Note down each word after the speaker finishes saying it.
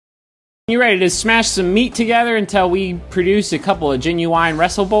You ready to smash some meat together until we produce a couple of genuine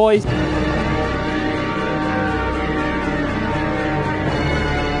wrestle boys?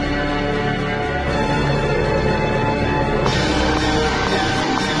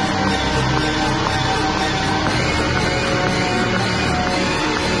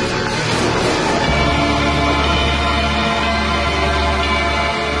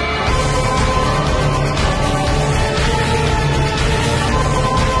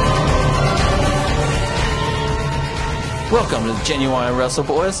 Welcome to the Genuine Wrestle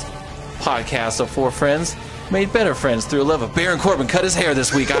Boys, podcast of four friends made better friends through a love of Baron Corbin. Cut his hair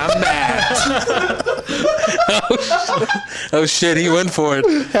this week. I'm Matt. Oh shit, he went for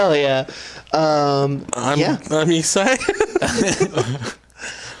it. Hell yeah. I'm Isai.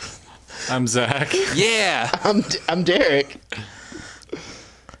 I'm Zach. Yeah. I'm Derek.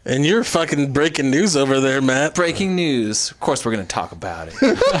 And you're fucking breaking news over there, Matt. Breaking news. Of course, we're going to talk about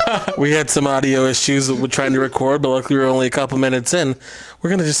it. We had some audio issues with trying to record, but luckily we were only a couple minutes in. We're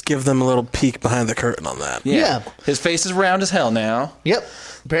going to just give them a little peek behind the curtain on that. Yeah. His face is round as hell now. Yep.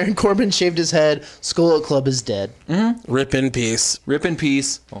 Baron Corbin shaved his head. Skull Club is dead. Mm-hmm. Rip in peace. Rip in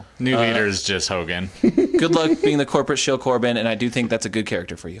peace. New leader is just Hogan. Good luck being the corporate shill Corbin, and I do think that's a good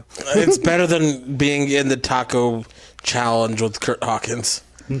character for you. It's better than being in the taco challenge with Kurt Hawkins.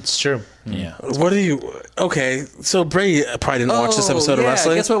 It's true. Yeah. What do you... Okay, so Brady probably didn't watch this episode of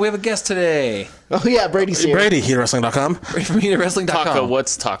wrestling. Guess what? We have a guest today. Oh, yeah, Brady's here. Brady, HeatWrestling.com. Brady from HeatWrestling.com. Taco,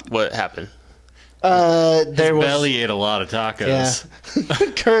 what happened? There was... Belly ate a lot of tacos.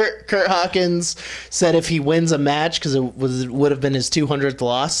 Yeah. Kurt Hawkins said if he wins a match, because it would have been his 200th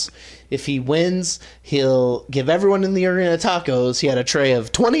loss, if he wins, he'll give everyone in the arena tacos. He had a tray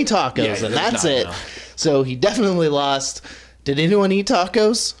of 20 tacos, and that's it. No. So he definitely lost. Did anyone eat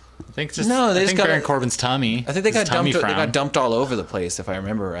tacos? I think Baron Corbin's tummy. I think they got dumped. They got dumped all over the place, if I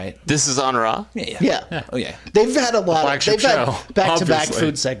remember right. This is on Raw. Yeah. Oh yeah. They've had a lot. They've had back-to-back obviously.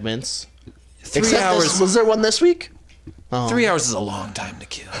 food segments. 3 hours. Was there one this week? Oh. 3 hours is a long time to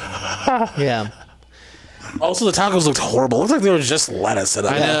kill. Yeah. Also, the tacos looked horrible. It looked like there was just lettuce in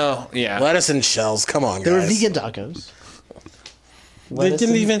them. I know. Yeah. Lettuce and shells. Come on, guys. They were vegan tacos. They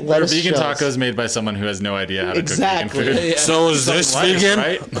didn't even... They're vegan tacos made by someone who has no idea how to cook vegan food. Yeah. So is this lettuce, vegan?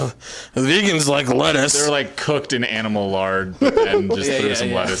 right? Vegans like lettuce. They were like cooked in animal lard and just threw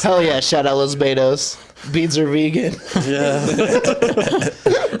some lettuce. Hell yeah, shout out Los Betos. Beans are vegan. Yeah.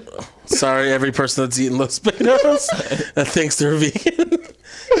 Sorry, every person that's eaten Los Betos that thinks they're vegan.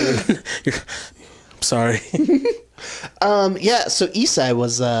 I'm sorry. Yeah, so Isai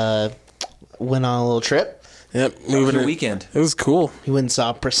was went on a little trip. Yep, Moving your weekend. It was cool. He went and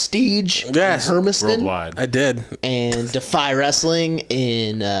saw Prestige Yes. in Hermiston. Worldwide. I did. And Defy Wrestling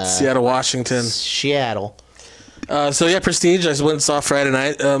in Seattle, Washington. Seattle. So yeah, Prestige. I went and saw Friday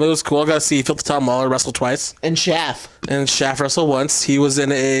night. It was cool. I got to see Filthy Tom Lawler wrestle twice. And Shaft. And Shaft wrestle once. He was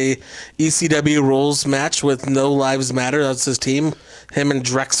in a ECW rules match with No Lives Matter. That's his team. Him and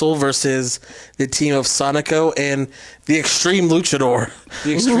Drexel versus the team of Sonico and the Extreme Luchador.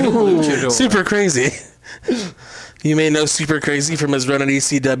 The Extreme Luchador. Super crazy. You may know Super Crazy from his run at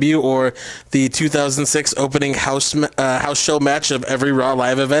ECW or the 2006 opening house show match of every Raw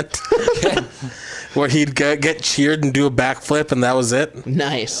Live event. Where he'd get cheered and do a backflip, and that was it.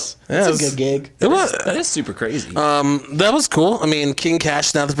 Nice. Yeah, That's a good gig. It was. That is super crazy. That was cool. I mean, King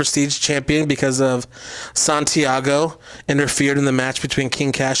Cash, now the Prestige champion because of Santiago, interfered in the match between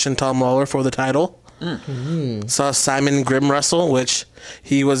King Cash and Tom Lawler for the title. Mm-hmm. Saw Simon Grimm wrestle, which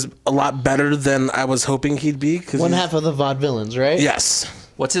he was a lot better than I was hoping he'd be. One half of the Vaudevillains, right? Yes.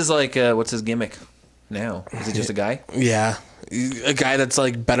 What's his gimmick now? Is he just a guy? Yeah. A guy that's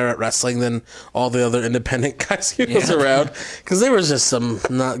like better at wrestling than all the other independent guys he was around. Because there was just some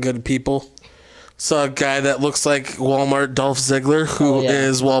not good people. Saw a guy that looks like Walmart Dolph Ziggler, who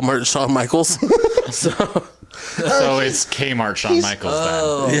is Walmart Shawn Michaels. So it's Kmart Shawn Michaels then.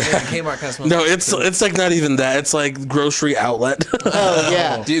 Oh, yeah. Kmart kind of smells. No, it's like not even that. It's like grocery outlet. Oh,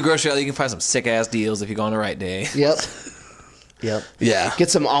 yeah. Do grocery outlet, you can find some sick ass deals if you go on the right day. Yep. Yeah. Get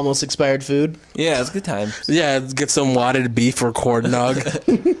some almost expired food. Yeah, it's a good time. Yeah, get some wadded beef or corn dog.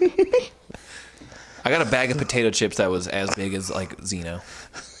 I got a bag of potato chips that was as big as like Zeno.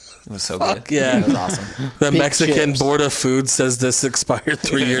 It was so good. Yeah. It was awesome. The Big Mexican chips. Board of Food says this expired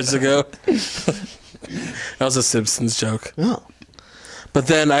 3 years ago. That was a Simpsons joke. Oh. But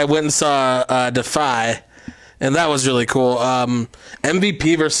then I went and saw Defy, and that was really cool.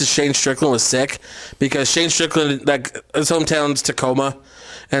 MVP versus Shane Strickland was sick because Shane Strickland, like, his hometown's Tacoma,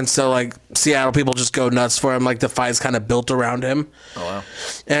 And so, like, Seattle people just go nuts for him. Like, the fight's kind of built around him. Oh, wow.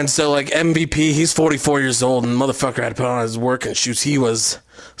 And so, like, MVP, he's 44 years old, and motherfucker had to put on his working shoes. He was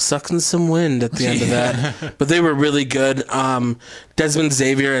sucking some wind at the end of that. But they were really good. Desmond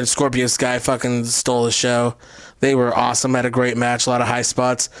Xavier and Scorpio Sky fucking stole the show. They were awesome. Had a great match, a lot of high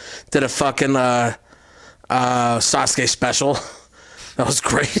spots. Did a fucking Sasuke special. That was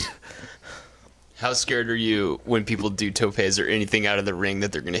great. How scared are you when people do topes or anything out of the ring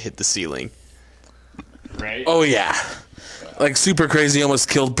that they're going to hit the ceiling? Right? Oh, yeah. Like, Super Crazy almost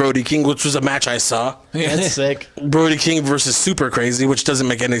killed Brody King, which was a match I saw. That's sick. Brody King versus Super Crazy, which doesn't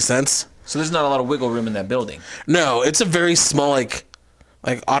make any sense. So there's not a lot of wiggle room in that building. No, it's a very small, like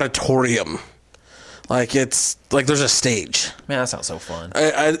auditorium. Like, it's like there's a stage. Man, that sounds so fun.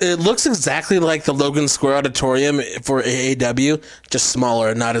 It looks exactly like the Logan Square Auditorium for AAW, just smaller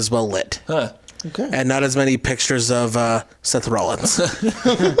and not as well lit. Huh. Okay. And not as many pictures of Seth Rollins.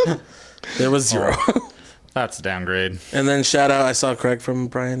 There was 0. That's a downgrade. And then shout out, I saw Craig from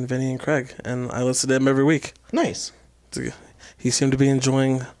Brian, Vinny, and Craig, and I listen to him every week. Nice. He seemed to be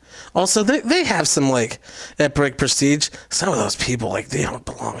enjoying. Also, they have some, like, at Break Prestige, some of those people, like, they don't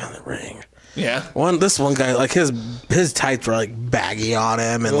belong in the ring. Yeah. This one guy, like, his tights were, like, baggy on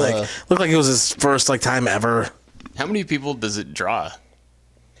him, and, like, looked like it was his first, like, time ever. How many people does it draw?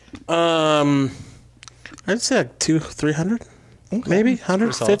 I'd say like 200-300, maybe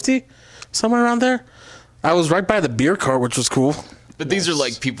 150, somewhere around there. I was right by the beer cart, which was cool. But these are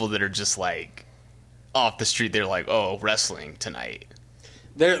like people that are just like off the street. They're like, oh, wrestling tonight.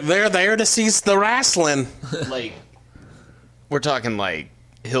 They're there to see the wrestling. Like, we're talking like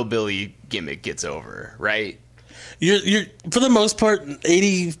hillbilly gimmick gets over, right? You're for the most part,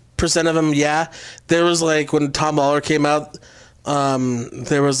 80% of them, yeah. There was like when Tom Lawler came out.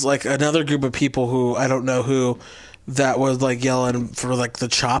 There was like another group of people who I don't know who that was like yelling for like the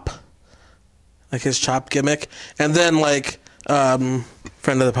chop, like his chop gimmick, and then like friend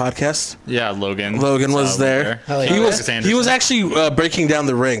of the podcast, Yeah, Logan. Logan was there. Hell yeah. He was actually breaking down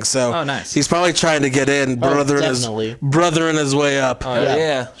the ring, so Oh, nice. he's probably trying to get in, brothering definitely. his way up. Oh,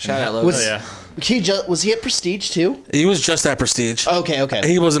 yeah. Shout out, Logan. Was, yeah. was he at Prestige too? He was just at Prestige. Okay.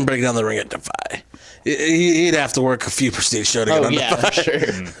 He wasn't breaking down the ring at Defy. He'd have to work a few Prestige shows to get on Yeah, Defy. for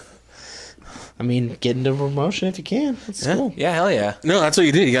sure. I mean, get into promotion if you can. That's cool. Yeah, hell yeah. No, that's what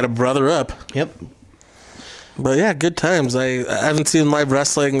you do. You got to brother up. Yep. But yeah, good times. I haven't seen live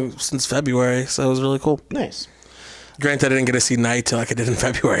wrestling since February, so it was really cool. Nice. Granted, I didn't get to see Night like I did in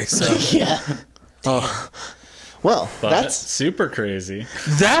February. So Yeah. oh, Well, But that's super crazy.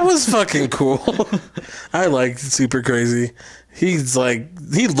 that was fucking cool. I liked Super Crazy. He's like,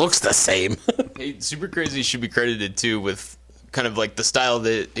 he looks the same. Hey, Super Crazy should be credited too with kind of like the style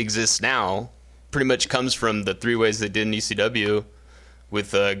that exists now. Pretty much comes from the 3 ways they did in ECW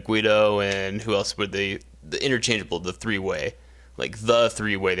with Guido and who else were they? The interchangeable, the 3-way. Like the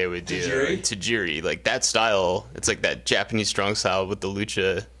 3-way they would do. Tajiri. Like that style, it's like that Japanese strong style with the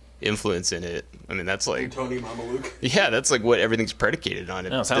lucha influence in it. I mean, that's like Tony Mamaluke. yeah, that's like what everything's predicated on.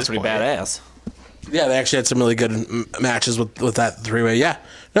 No, sounds pretty badass. Yeah, they actually had some really good matches with that 3-way. Yeah.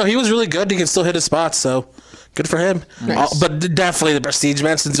 No, he was really good. He can still hit his spots, so good for him. Nice. But definitely the Prestige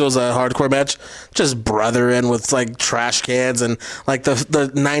match, since it was a hardcore match, just brother in with like trash cans and like the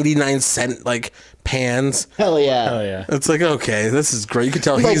 99-cent like pans. hell yeah. Oh, yeah. It's like, okay, this is great. You can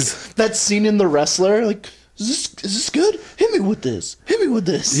tell Like he's... that scene in The Wrestler. Like, is this good? Hit me with this. Hit me with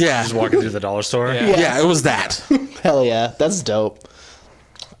this. Yeah. Just walking through the dollar store. Yeah, it was that. Hell yeah. That's dope.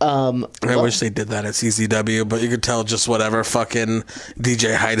 I wish they did that at CCW, but you could tell just whatever fucking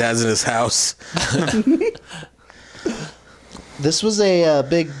DJ Hyde has in his house. This was a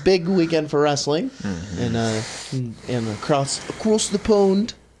big weekend for wrestling, and across the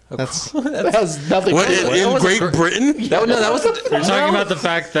pond. That has nothing. What, to do with in it. Great Britain? That was You're talking about the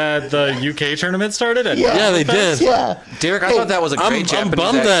fact that the UK tournament started? Yeah, they did. Yeah, Derek, I thought that was a I'm great Japanese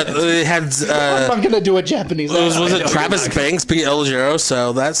bummed that accent. they had... I'm not gonna do a Japanese. was it Travis Banks beat El Giro,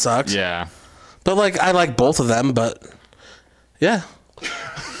 so that sucks. Yeah. But, like, I like both of them, but... Yeah.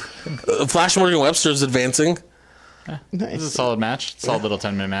 Flash Morgan Webster's advancing. This is a solid match. Solid little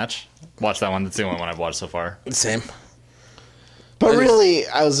 10-minute match. Watch that one. That's the only one I've watched so far. Same. But really,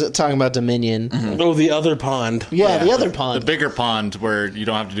 I was talking about Dominion. Oh, the other pond. Yeah, the other The pond. bigger pond where you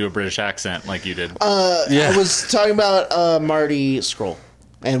don't have to do a British accent like you did. Yeah. I was talking about Marty Scurll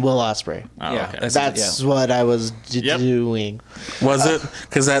and Will Ospreay. Oh, yeah, okay. That's what I was doing. Was it?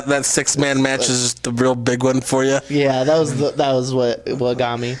 Because that 6-man match is just the real big one for you. Yeah, that was what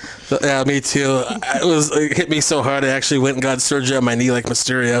got me. Yeah, me too. It hit me so hard I actually went and got surgery on my knee like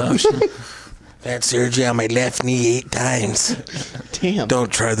Mysterio. I've had surgery on my left knee 8 times. Damn.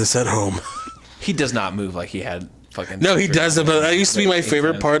 Don't try this at home. He does not move like he had fucking. No, he doesn't. But that used to be my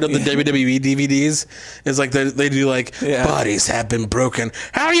favorite part of the WWE DVDs. Is like they do like bodies have been broken.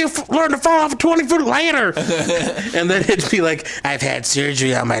 How do you learn to fall off a 20-foot ladder? And then it'd be like, I've had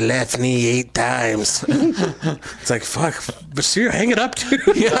surgery on my left knee 8 times. It's like, fuck, Mysterio, hang it up, dude.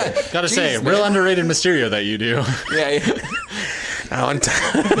 Yeah. Gotta say, real underrated Mysterio that you do. Yeah. One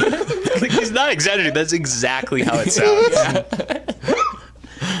time. Like, he's not exaggerating. That's exactly how it sounds.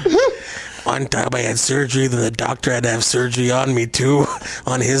 One time I had surgery, then the doctor had to have surgery on me too,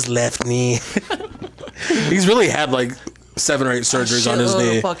 on his left knee. He's really had like 7 or 8 surgeries on his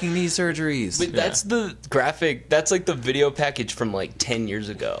knee. Fucking knee surgeries. But that's the graphic. That's like the video package from like 10 years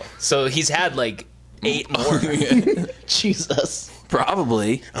ago. So he's had like 8 more. Jesus.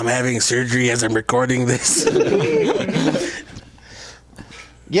 Probably. I'm having surgery as I'm recording this.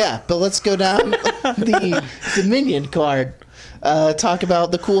 Yeah, but let's go down the Dominion card. Talk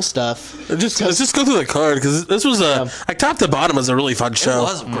about the cool stuff. Let's just go through the card because this was like top to bottom was a really fun It show.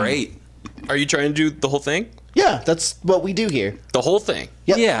 was great. Are you trying to do the whole thing? Yeah, that's what we do here. The whole thing?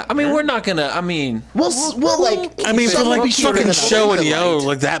 Yep. Yeah, I mean, we're not gonna. I mean, We'll like. I mean, for some will like be shorter fucking than show and others. yo,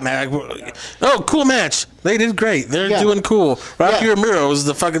 like that match. Oh, cool match. They did great. They're Yeah. doing cool. Rocky Yeah. Romero was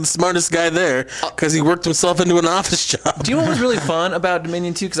the fucking smartest guy there because he worked himself into an office job. do you know what was really fun about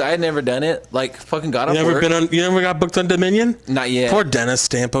Dominion 2? Because I had never done it. Like, fucking got off You never work. You never got booked on Dominion? Not yet. Poor Dennis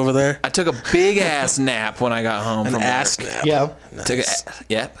Stamp over there. I took a big ass nap when I got home An from ass work. nap. Yeah. Took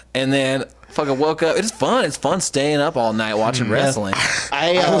yep, and then fucking woke up. It's fun. It's fun staying up all night watching wrestling.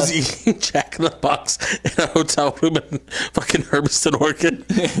 I was eating Jack in the Box in a hotel room in fucking Hermiston, Oregon.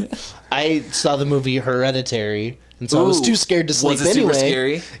 I saw the movie Hereditary, and so I was Ooh. too scared to sleep Was it super anyway.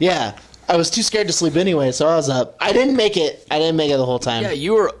 scary? Yeah, I was too scared to sleep anyway, so I was up. I didn't make it. I didn't make it the whole time. Yeah,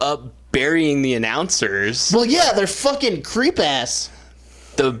 you were up burying the announcers. Well, yeah, they're fucking creep ass.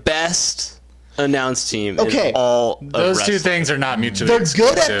 The best announced team Okay. in all of Those two wrestling. things are not mutually They're good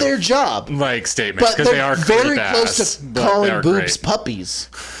exclusive, at their job, like statements but because they're they are very creep close ass, to but they calling are boobs great. puppies.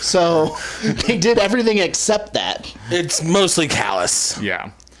 So they did everything except that. It's mostly callous.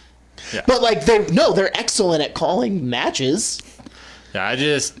 Yeah, But like they're excellent at calling matches. yeah. I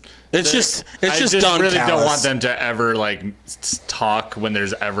It's just just Don really Callis. don't want them to ever like talk when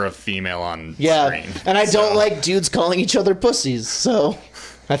there's ever a female on Yeah, screen. and I don't So, like dudes calling each other pussies. So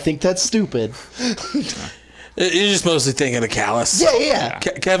I think that's stupid. You're just mostly thinking of Callis. Yeah.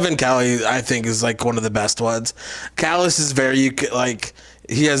 Kevin Kelly, I think, is like one of the best ones. Callis is very like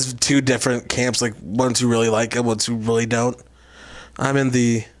he has 2 different camps, like ones who really like him, ones who really don't. I'm in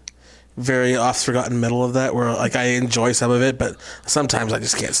the very oft forgotten middle of that, where like I enjoy some of it, but sometimes I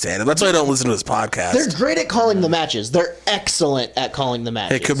just can't stand it. That's why I don't listen to his podcast. They're great at calling the matches. They're excellent at calling the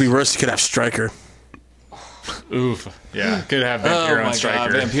matches. It could be worse. You could have Stryker. Oof. Yeah, could have Oh Vampiro my and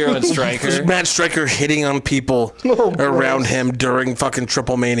Striker. god, Vampiro and Striker. Matt Stryker hitting on people Oh, around gross. him during fucking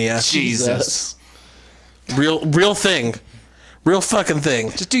Triple Mania. Jesus. Real thing. Real fucking thing.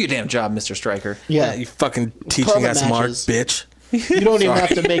 Just do your damn job, Mr. Striker. Yeah, You fucking teaching Puppet us Mark, matches. bitch. you don't even have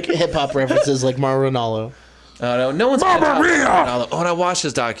to make hip hop references like Mauro Ranallo. Oh no one's Mamma gonna mia! talk about. Oh, and I watched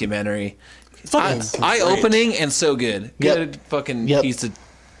this documentary. Eye opening and so good. Good fucking Yep.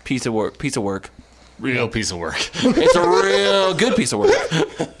 piece of work. Real piece of work. It's a real good piece of work.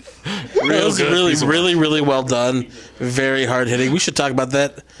 It was good really, piece of really, really well done. Very hard hitting. We should talk about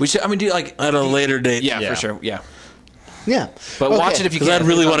that We should. I mean, do like at a later date. yeah, Yeah. for sure. Yeah, Yeah, but watch it if you can. Because I'd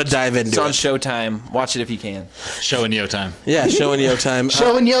really It's on- want to dive It's into on it. Showtime. Watch it if you can. Show and Yo time. Yeah, show and yo time.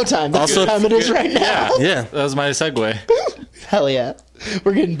 showing yo time. That's Also- the time it is right now. Yeah. That was my segue. Hell yeah,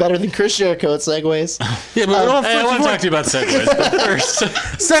 we're getting better than Chris Jericho at segues. Yeah, but Hey, I want to talk to you about segues. But first,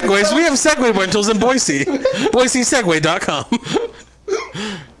 Segways. We have Segway rentals in Boise. BoiseSegway.com.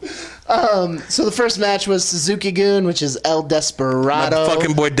 So the first match was Suzuki-gun, which is El Desperado. My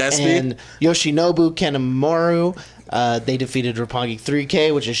fucking boy Despy. And Yoshinobu Kanemaru. They defeated Roppongi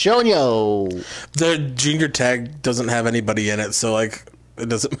 3K, which is Shonyo. The junior tag doesn't have anybody in it, so like it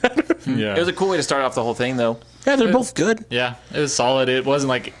doesn't matter. yeah, It was a cool way to start off the whole thing, though. Yeah, they're both good. yeah, it was solid. It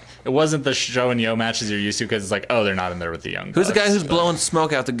wasn't the Show and Yo matches you're used to because it's like, oh, they're not in there with the young. Who's the guy bucks, who's but- blowing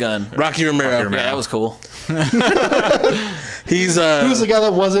smoke out the gun? Rocky Romero. Romero. Yeah, that was cool. He's Who's the guy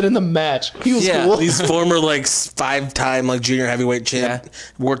that wasn't in the match? He was Yeah. cool. he's former like 5-time like junior heavyweight champ.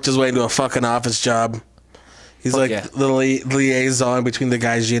 Worked his way into a fucking office job. He's like yeah. the liaison between the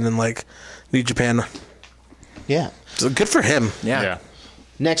Gaijin and like New Japan. Yeah. So good for him. Yeah. Yeah.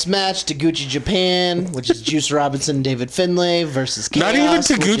 Next match, Taguchi Japan, which is Juice Robinson and David Finlay versus Chaos. Not even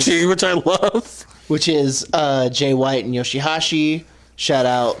Taguchi, which I love. Which is Jay White and Yoshihashi. Shout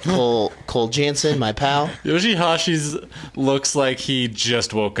out Cole Jansen, my pal. Yoshihashi's looks like he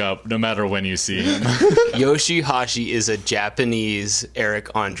just woke up, no matter when you see him. Yoshihashi is a Japanese Eric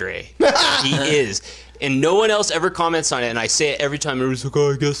Andre. He is. And no one else ever comments on it, and I say it every time. Everyone's like,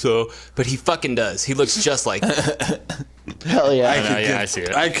 oh, I guess so. But he fucking does. He looks just like him. Hell yeah. I see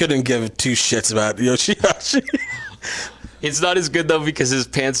it. I couldn't give two shits about Yoshihashi. It's not as good, though, because his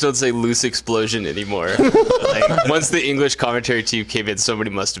pants don't say loose explosion anymore. Like, once the English commentary team came in,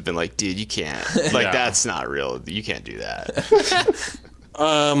 somebody must have been like, dude, you can't. Like, Yeah. that's not real. You can't do that.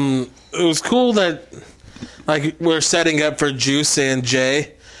 It was cool that like we're setting up for Juice and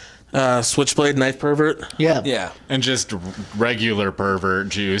Jay, Switchblade Knife Pervert. Yeah. Yeah. And just regular pervert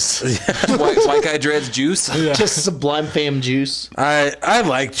juice. White guy dreads juice. Just Sublime Fam juice. I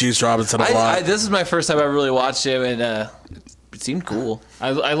like Juice Robinson a lot. This is my first time I really watched him, and it seemed cool.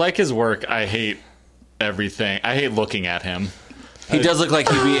 I like his work. I hate everything. I hate looking at him. He does look like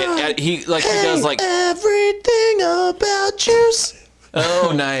he does like. Everything about Juice.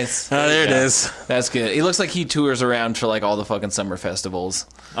 Oh, nice. There it is. That's good. He looks like he tours around for like all the fucking summer festivals.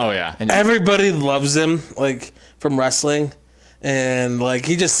 Oh, yeah. Everybody loves him, like from wrestling, and like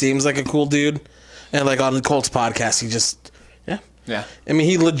he just seems like a cool dude. And like on the Colts podcast, he just Yeah. I mean,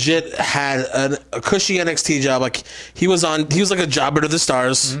 he legit had a cushy NXT job. Like he was like a jobber to the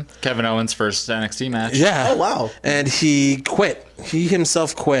stars. Kevin Owens' first NXT match. Yeah. Oh, wow. And he quit. He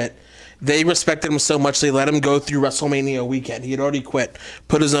himself quit. They respected him so much they let him go through WrestleMania weekend. He had already quit,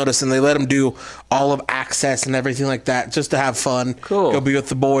 put his notice, and they let him do all of Access and everything like that just to have fun. Cool. Go be with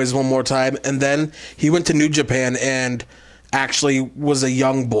the boys one more time. And then he went to New Japan and actually was a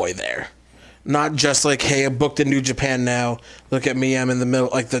young boy there. Not just like, hey, I'm booked in New Japan now. Look at me, I'm in the middle,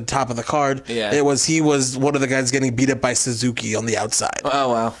 like the top of the card. Yeah. He was one of the guys getting beat up by Suzuki on the outside. Oh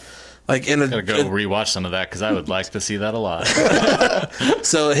wow. Like in a Gotta go rewatch some of that because I would like to see that a lot.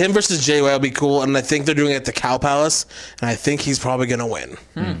 So him versus JY will be cool, and I think they're doing it at the Cow Palace, and I think he's probably gonna win,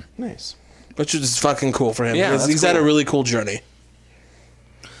 Nice. which is fucking cool for him. Yeah, because that's he's had a cool. really cool journey.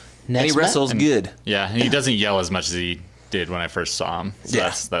 And he Next wrestles good. Yeah, and he doesn't yell as much as he did when I first saw him. So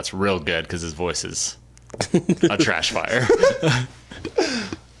Yeah. that's real good because his voice is a trash fire.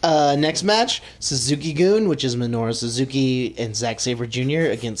 Next match, Suzuki-gun, which is Minoru Suzuki and Zack Sabre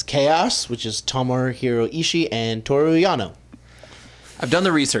Jr. against Chaos, which is Tomohiro Ishii and Toru Yano. I've done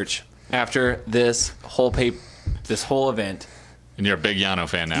the research after this whole event. And you're a big Yano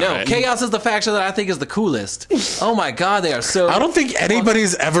fan now, No, right? Chaos is the faction that I think is the coolest. Oh my god, they are so. I don't think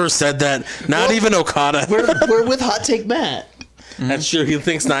anybody's ever said that. Not even Okada. We're with Hot Take Matt. That's true. He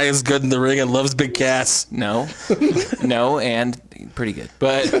thinks Naya's good in the ring and loves big cats. No, and pretty good,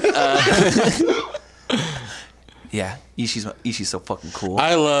 but yeah, Ishii's so fucking cool.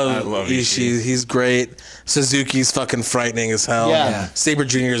 I love Ishii. Ishii. He's great. Suzuki's fucking frightening as hell. Yeah. Sabre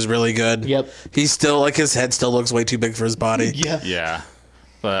Jr. is really good. Yep. He's still, like, his head still looks way too big for his body. Yeah. Yeah,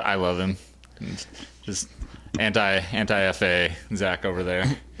 but I love him. Just anti-FA Zach over there.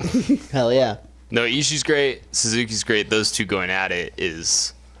 Hell yeah. No, Ishii's great. Suzuki's great. Those two going at it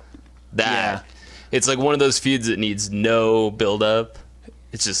is that. Yeah. It's like one of those feuds that needs no build up.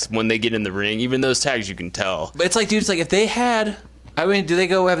 It's just when they get in the ring, even those tags you can tell. But it's like, dude, it's like if they had. I mean,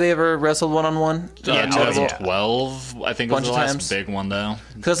 have they ever wrestled one-on-one? Yeah, totally. 2012, I think was Bunch the of last times. big one though.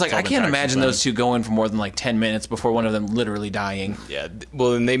 Because like It's all I been can't tag imagine since those two going for more than like 10 minutes before one of them literally dying. Yeah,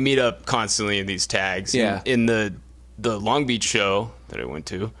 well, and they meet up constantly in these tags. Yeah. In the Long Beach show that I went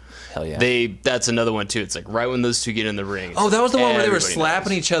to, Hell yeah. that's another one too. It's like right when those two get in the ring. Oh, that was the one where they were everybody slapping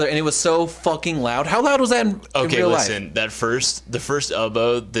knows. each other, and it was so fucking loud. How loud was that in Okay, real listen, the first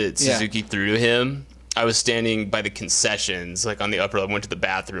elbow that Yeah. Suzuki threw to him, I was standing by the concessions, like on the upper level, went to the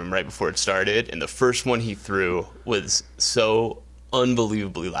bathroom right before it started, and the first one he threw was so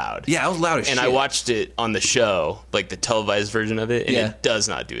unbelievably loud. Yeah, it was loud as And shit. I watched it on the show, like the televised version of it, and Yeah. it does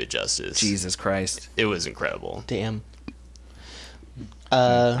not do it justice. Jesus Christ. It was incredible. Damn.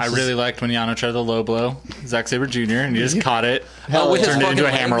 I really liked when Yano tried the low blow, Zack Sabre Jr., and he just caught it, Oh, with his turned it into a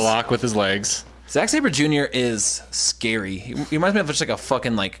fucking hammer legs. lock with his legs. Zack Sabre Jr. is scary. He reminds me of just like a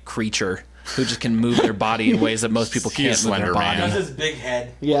fucking like creature who just can move their body in ways that most people He can't is move their Slender body. Man. His big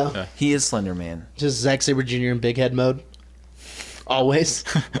head. Yeah. He is Slender Man. Just Zack Sabre Jr. in big head mode. Always.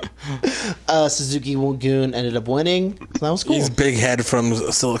 Suzuki-gun ended up winning. So that was cool. He's big head from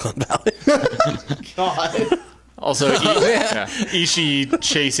Silicon Valley. God. Also, Ishii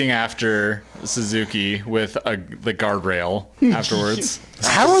chasing after Suzuki with the guardrail afterwards.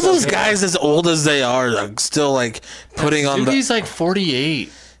 How are those guys as old as they are like, still like putting on the? Suzuki's like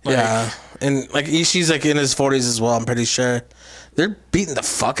 48. Yeah, and like Ishii's like in his 40s as well. I'm pretty sure they're beating the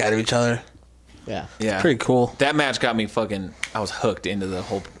fuck out of each other. Yeah. Yeah. Pretty cool. That match got me fucking. I was hooked into the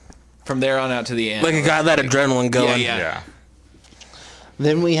whole. From there on out to the end. Like it got that adrenaline going. Yeah.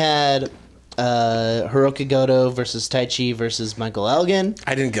 Then we had Hiroki Goto versus Taichi versus Michael Elgin.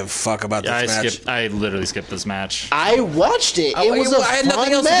 I didn't give a fuck about this match. I literally skipped this match. I watched it. It was a I had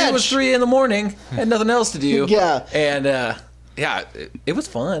nothing fun else to do. It was match. 3 a.m. I had nothing else to do. Yeah. And it was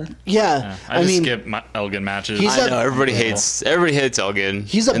fun. Yeah. I mean, skip my Elgin matches. He's I know everybody hates Elgin.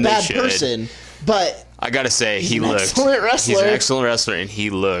 he's a and they bad should. person, but I gotta say, He's an excellent wrestler. He's an excellent wrestler, and he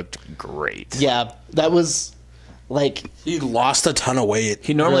looked great. yeah, that was like He lost a ton of weight.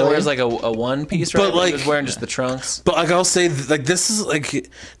 He normally Really? wears like a one piece, But, right? But he like- was wearing just the trunks. But like I'll say, like this is like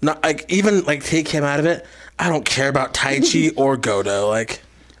not like even like take him out of it. I don't care about Taichi or Goto. Like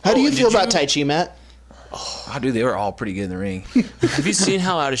how do you feel about Taichi, Matt? Oh, dude, they were all pretty good in the ring. Have you seen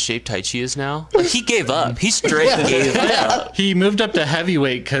how out of shape Taichi is now? Like, he gave up. He straight gave up. He moved up to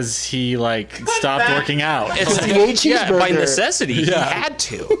heavyweight because he stopped working out. It's He ate cheeseburger. by necessity. He had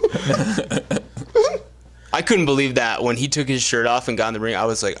to. I couldn't believe that when he took his shirt off and got in the ring. I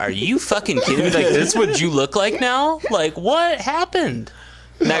was like, "Are you fucking kidding me? Like, this is what you look like now? Like, what happened?"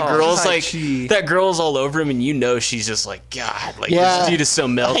 And that girl's like, Taichi. that girl's all over him, and you know she's just like, God, like Yeah. this dude is so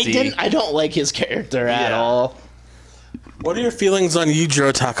melty. I don't like his character at Yeah. all. what are your feelings on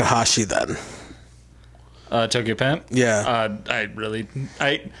Yujiro Takahashi then? Tokyo Pimp? Yeah.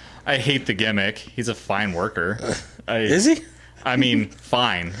 I hate the gimmick. He's a fine worker. Is he? I mean,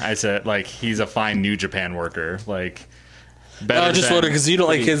 fine. I said, he's a fine New Japan worker. Better I just than- wondering because you don't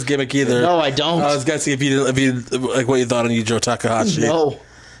like his gimmick either. No, I don't. I was gonna see if you like what you thought on Yujiro Takahashi. No,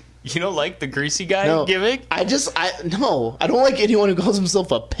 You don't like the greasy guy no. gimmick? I don't like anyone who calls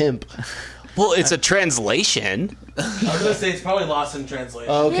himself a pimp. Well, it's a translation. I was gonna say it's probably lost in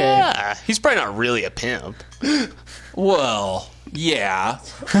translation. Okay. Yeah, he's probably not really a pimp. Well, yeah.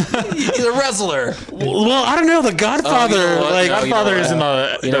 He's a wrestler. Well, I don't know. The Godfather, you know what? like No, you know Godfather what? is in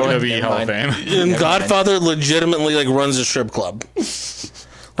the You know what? WWE Never Hall of mind. Fame. and Godfather legitimately like runs a strip club.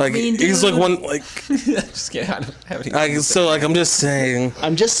 Like he's like one like Just kidding. I don't have any. so like I'm just saying.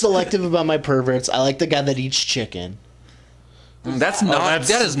 I'm just selective about my perverts. I like the guy that eats chicken. That's not.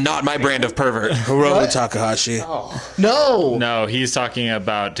 That is not my brand of pervert. Hiromu Takahashi. No. No, he's talking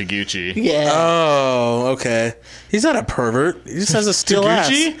about Taguchi. Yeah. Oh, okay. He's not a pervert. He just has a steel ass.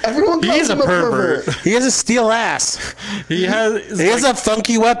 Taguchi? Everyone calls He's him a pervert. He has a steel ass. He has He has a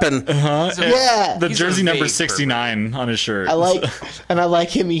funky weapon. Yeah. the He's jersey a number vague 69 on his shirt. I like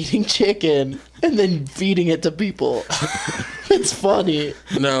him eating chicken and then feeding it to people. It's funny.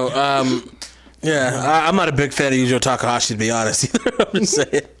 No, yeah, I'm not a big fan of Yujiro Takahashi to be honest either. I'm just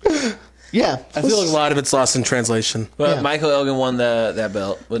saying. Yeah. I feel like a lot of it's lost in translation. But Yeah. Michael Elgin won that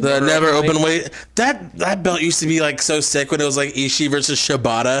belt. With The never open weight. That belt used to be like so sick when it was like Ishii versus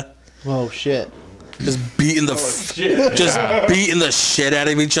Shibata. Oh shit. Just beating the beating the shit out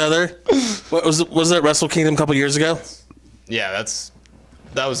of each other. What was that Wrestle Kingdom a couple years ago? Yeah,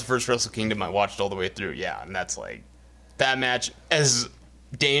 that was the first Wrestle Kingdom I watched all the way through. Yeah, and that's like that match, as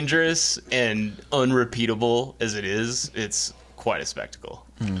dangerous and unrepeatable as it is, it's quite a spectacle.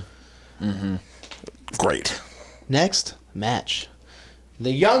 Great. Next match.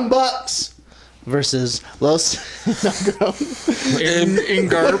 The Young Bucks versus Los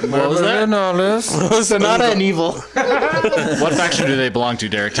Ingar, what was that? Sonata and Evil. What faction do they belong to,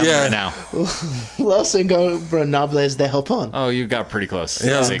 Derek? Tell me Yeah. right now. Los Ingobernables de Japón. Oh, you got pretty close.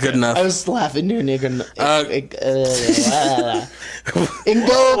 Yeah, that was Take good it. enough. I was laughing near Ingo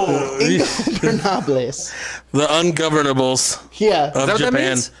Ingobernables. The ungovernables Yeah. of that what that Japan.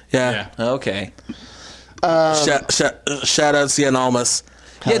 means? Yeah. Okay. Shout out Cien Almas.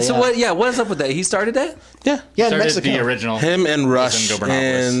 Yeah. So yeah. what? Yeah. What is up with that? He started that. Yeah. Yeah, in Started Mexico. the original. Him and Rush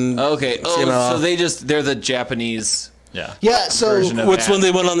Ingobernables. and Okay. Oh, CMLL. so they're the Japanese. Yeah. Yeah, so version of Which that. when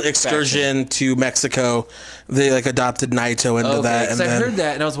they went on the excursion to Mexico, they like adopted Naito into Okay, that, 'cause and I then heard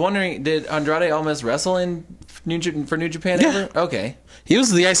that, and I was wondering, did Andrade Almas wrestle in for New Japan Yeah. ever? Okay. he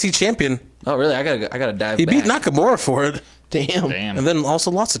was the IC champion. Oh, really? I gotta dive. He back. beat Nakamura for it, damn. Damn. and then also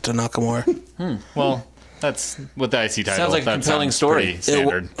lost it to Nakamura. Well, that's with the IC title. Sounds like a that compelling sounds story. pretty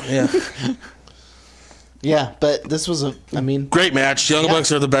standard. Yeah, Yeah, but this was great match. Young Yeah.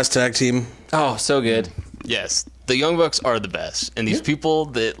 Bucks are the best tag team. Oh, so good. Yes, the Young Bucks are the best, and these people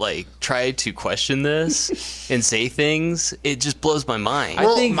that like try to question this and say things, it just blows my mind.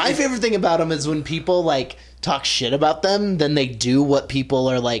 well, think my favorite thing about them is when people like talk shit about them, then they do what people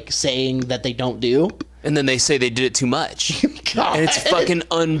are like saying that they don't do. And then they say they did it too much, God. and it's fucking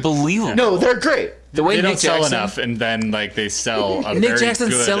unbelievable. No, they're great. The way They Nick don't sell Jackson, enough, and then they sell a Nick very Jackson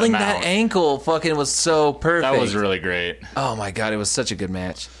good selling amount. that ankle fucking was so perfect. That was really great. Oh my god, it was such a good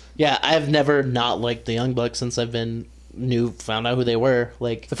match. Yeah, I've never not liked the Young Bucks since I've found out who they were.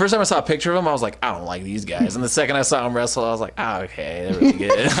 Like The first time I saw a picture of them, I was like, I don't like these guys. And the second I saw them wrestle, I was like, okay, they're really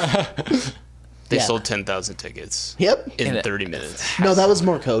good. They Yeah. sold 10,000 tickets Yep. in 30 minutes. No, that was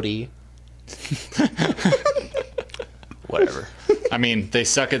more Cody. Whatever. I mean, they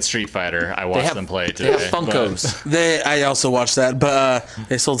suck at Street Fighter. I watched them play They today. have Funkos. I also watched that, but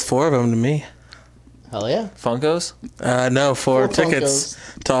they sold 4 of them to me. Hell yeah. Funkos? No, 4 4 tickets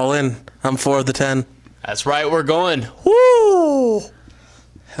to All In. I'm 4 of the 10. That's right, we're going. Woo!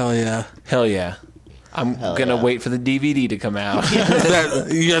 Hell yeah. Hell yeah. I'm going to yeah. wait for the DVD to come out.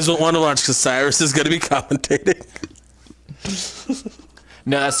 You guys don't want to watch because Cyrus is going to be commentating.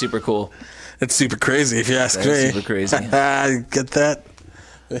 No, that's super cool. It's super crazy if you ask That's me. super crazy. Get that?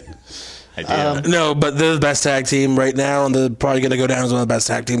 I do. No, but they're the best tag team right now, and they're probably going to go down as one of the best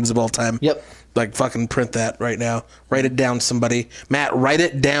tag teams of all time. Yep. Like, fucking print that right now. Write it down, somebody. Matt, write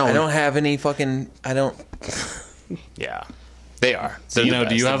it down. I don't have any fucking... I don't... Yeah, they are. They're Zeno, the do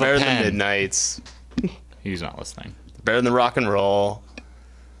best. you have They're a better pen? than Midnights. He's not listening. Better than rock and roll.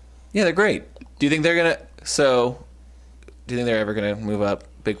 Yeah, they're great. Do you think they're going to... So, do you think they're ever going to move up?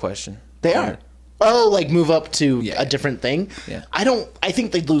 Big question. They are. Oh, like move up to Yeah. a different thing? Yeah. I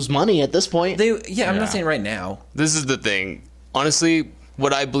think they'd lose money at this point. I'm Yeah. not saying right now. This is the thing. Honestly,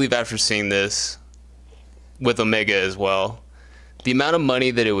 what I believe after seeing this with Omega as well, the amount of money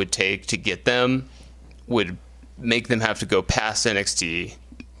that it would take to get them would make them have to go past NXT.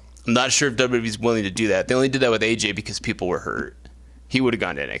 I'm not sure if WWE's willing to do that. They only did that with AJ because people were hurt. He would have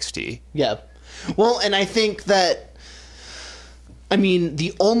gone to NXT. Yeah. Well, and I think that, I mean,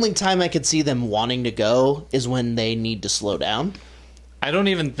 the only time I could see them wanting to go is when they need to slow down. I don't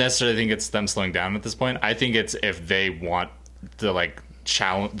even necessarily think it's them slowing down at this point. I think it's if they want the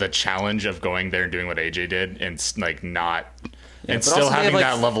challenge of going there and doing what AJ did and not and but still also they having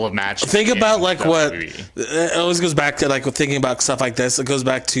have, that level of match. Think about in like what WWE. it always goes back to, like thinking about stuff like this. It goes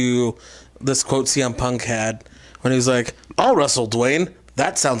back to this quote CM Punk had when he was like, "I'll wrestle Dwayne.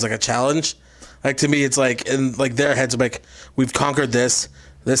 That sounds like a challenge." Like to me, it's like in like their heads are like, "We've conquered this.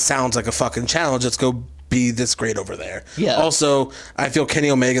 This sounds like a fucking challenge. Let's go be this great over there." Yeah. Also, I feel Kenny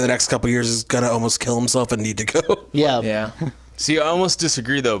Omega the next couple years is gonna almost kill himself and need to go. Yeah. Yeah. See, I almost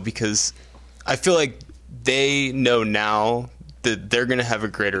disagree though because I feel like they know now that they're going to have a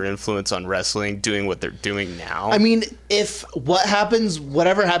greater influence on wrestling doing what they're doing now. I mean, if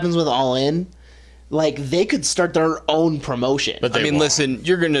whatever happens with All In, like they could start their own promotion. But I they mean, won't. listen,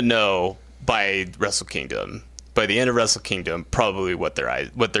 you're going to know by Wrestle Kingdom, by the end of Wrestle Kingdom, probably what they're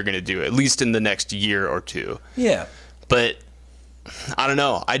going to do, at least in the next year or two. Yeah. But I don't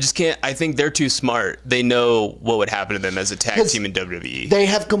know. I just can't. I think they're too smart. They know what would happen to them as a tag 'Cause team in WWE. they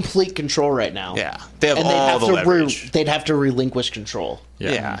have complete control right now. Yeah, they have And all the leverage. they'd have to relinquish control.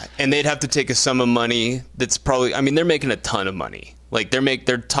 Yeah, and they'd have to take a sum of money that's probably. I mean, they're making a ton of money. Like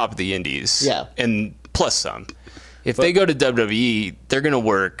they're top of the indies. Yeah. and plus some. If they go to WWE, they're gonna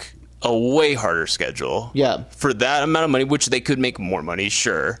work a way harder schedule. Yeah. for that amount of money, which they could make more money,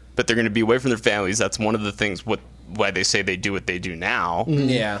 sure, but they're gonna be away from their families. That's one of the things why they say they do what they do now.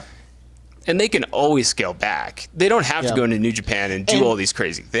 Yeah. And they can always scale back. They don't have Yeah. to go into New Japan and do And all these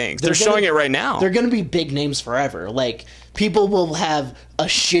crazy things. They're they're showing gonna- it right now. They're going to be big names forever. Like people will have a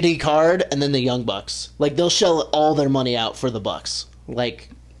shitty card and then the Young Bucks. Like they'll shell all their money out for the Bucks. Like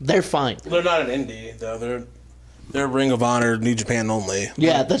they're fine. They're not an indie though. They're Ring of Honor, New Japan only.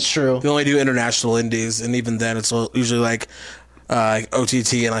 Yeah, that's true. They only do international indies, and even then, it's usually like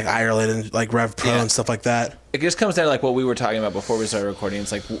OTT and like Ireland and like Rev Pro Yeah. and stuff like that. It just comes down to like what we were talking about before we started recording.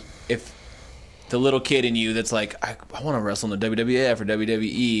 It's like if the little kid in you that's like, I want to wrestle in the WWF or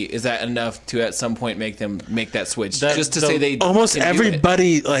WWE, is that enough to at some point make them make that switch? Just to say they Almost can do it?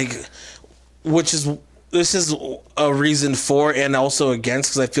 everybody like, this is a reason for and also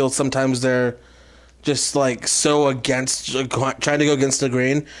against, because I feel sometimes they're just like so against trying to go against the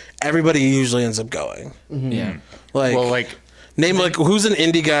grain. Everybody usually ends up going. Yeah. Like, Well, like name like who's an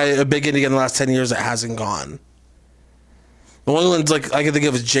indie guy, a big indie guy in the last 10 years that hasn't gone. The only ones like I can think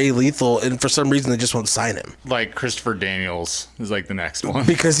of is Jay Lethal, and for some reason they just won't sign him Christopher Daniels is like the next one.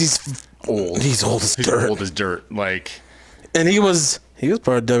 because he's old. He's old as He's dirt. old as dirt. Like, And he was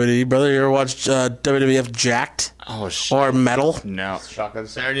part of WWE, brother. You ever watched WWF Jacked oh shit. or Metal? No. Shotgun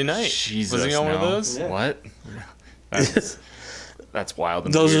Saturday Night. Jesus, Was he on one of no. those? What? That's wild.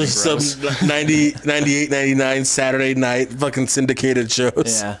 And Those weird are and some gross. 98, 99 Saturday night fucking syndicated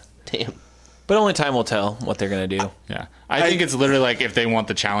shows. Yeah. Damn. But only time will tell what they're gonna do. Yeah, I think it's literally like if they want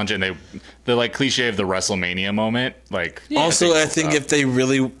the challenge and the like cliche of the WrestleMania moment. Like, Also, I think if they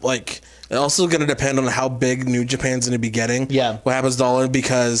really like It's also going to depend on how big New Japan's going to be getting. Yeah. What happens to all,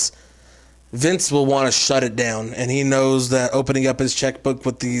 because Vince will want to shut it down, and he knows that opening up his checkbook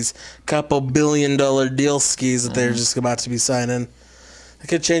with these couple $1 billion deal skis that they're just about to be signing, it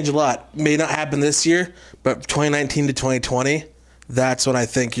could change a lot. May not happen this year, but 2019 to 2020, that's when I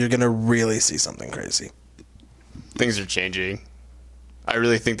think you're going to really see something crazy. Things are changing. I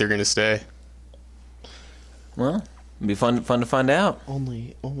really think they're going to stay. Well, it'd be fun to find out.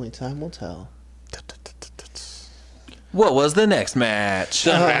 Only time will tell. What was the next match?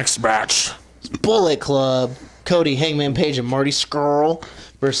 The next match. Bullet Club, Cody, Hangman Page, and Marty Scurll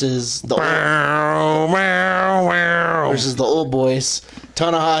versus the old boys,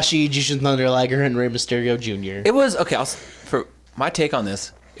 Tanahashi, Jushin Thunder Liger, and Rey Mysterio Jr. It was okay. For my take on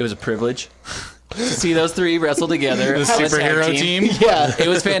this, it was a privilege to see those three wrestle together. The on a tag superhero team. Yeah, It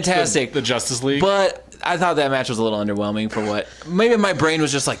was fantastic. The Justice League. But I thought that match was a little underwhelming for what. Maybe my brain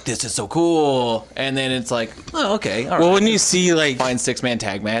was just like, this is so cool. And then it's like, oh, okay. All right. Well, when you see, like... Fine 6-man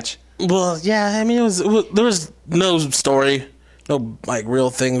tag match. Well, yeah, I mean, there was no story, no, like,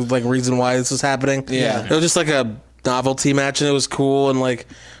 real thing, like, reason why this was happening. Yeah. It was just, like, a novelty match, and it was cool, and, like,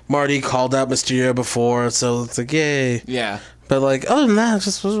 Marty called out Mysterio before, so it's like, yay. Yeah. But, like, other than that, it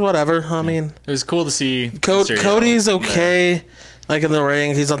just was whatever. I mean... It was cool to see Mysterio. Cody's okay. Like, in the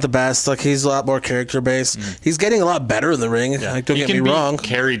ring, he's not the best. Like, he's a lot more character-based. He's getting a lot better in the ring. Yeah. Like, don't he get me can be wrong.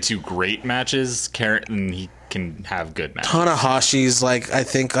 carried to great matches, and he can have good matches. Tanahashi's, like, I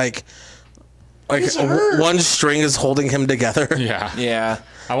think, like one string is holding him together. Yeah. Yeah.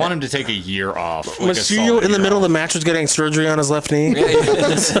 I want him to take a year off. Like a Mysterio solid in the year middle of off. the match was getting surgery on his left knee.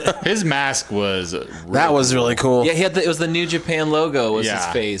 His mask was That was really cool. Yeah, it was the New Japan logo was his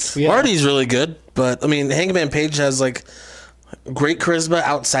Yeah. face. Yeah. Marty's really good, but I mean, Hangman Page has like great charisma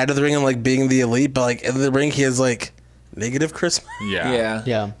outside of the ring and like being the elite, but like in the ring he has like negative charisma. Yeah.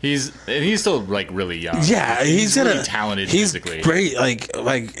 yeah. He's still like really young. Yeah, he's really talented He's physically. great, like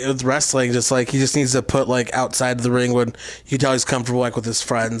with wrestling. Just like he just needs to put like outside the ring when you can tell he's comfortable like with his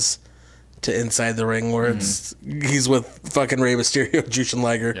friends, to inside the ring where it's he's with fucking Rey Mysterio, Jushin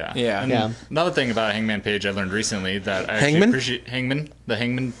Liger. Yeah. Yeah. And Yeah. Another thing about Hangman Page I learned recently that I actually Hangman? appreciate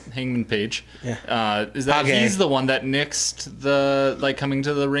Hangman Page. Yeah. Is that Okay. he's the one that nixed the like coming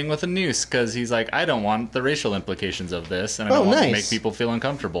to the ring with a noose because he's like, I don't want the racial implications of this and I don't want to nice. make people feel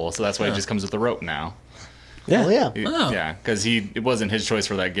uncomfortable. So that's why he just comes with the rope now. Yeah. Oh, yeah. Yeah, because it wasn't his choice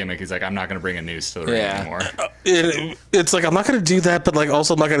for that gimmick. He's like, I'm not going to bring a noose to the ring Yeah. anymore. It's like I'm not going to do that, but like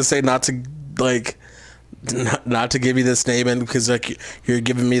also I'm not going to say not to like not to give you this name in because like you're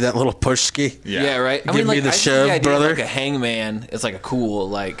giving me that little push ski. Yeah, right. Give me the I think shove, idea of, brother. Like a hangman, it's like a cool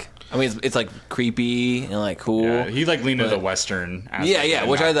like. I mean, it's like creepy and like cool. Yeah, he like leaned into the Western aspect. Yeah, and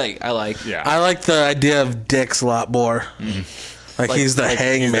which not- I like. Yeah. I like the idea of dicks a lot more. Like he's the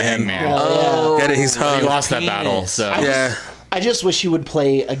hangman. He's the hangman. Oh, Get it? He's hung. He lost that penis. battle, so Yeah. I just wish he would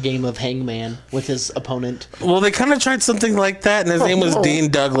play a game of Hangman with his opponent. Well, they kind of tried something like that, and his name was Dean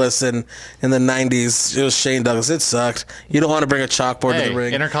Douglas. And in the '90s, it was Shane Douglas. It sucked. You don't want to bring a chalkboard to hey, the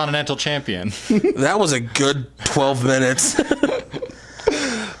ring. Intercontinental Champion. That was a good 12 minutes.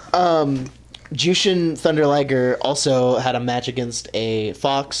 Jushin Thunder Liger also had a match against a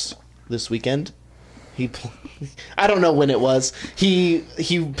Fox this weekend. I don't know when it was. He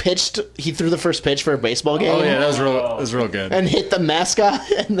pitched. He threw the first pitch for a baseball game. Oh yeah, that was real good. And hit the mascot,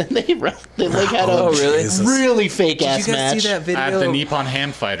 and then they like had a really? really fake Did ass you guys match. see that video At the Nippon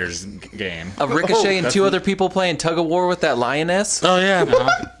Ham Fighters game. of Ricochet and that's two the- other people playing tug of war with that lioness? Oh yeah,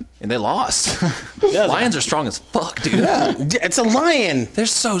 And they lost. Lions are strong as fuck, dude. it's a lion. They're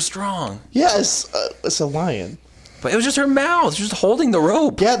so strong. Yes, it's a lion. But it was just her mouth. She was just holding the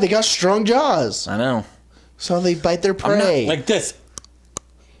rope. Yeah, they got strong jaws, I know. so they bite their prey. Like this.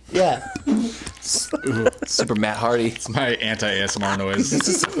 yeah, Super Matt Hardy. It's my anti-ASMR noise.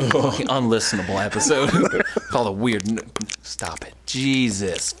 Fucking unlistenable episode. Called a weird. Stop it.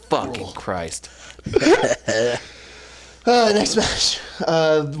 Jesus fucking Christ. next match.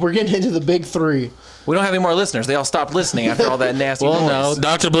 We're getting into the big three. We don't have any more listeners. They all stopped listening after all that nasty noise.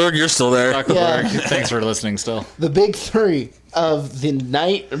 Dr. Blurg, you're still there. Dr. Yeah. Berg, thanks for listening still. The big three of the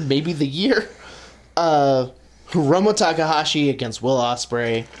night, or maybe the year. Hiromu Takahashi against Will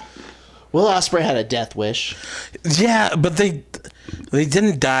Ospreay. Will Ospreay had a death wish. Yeah, but they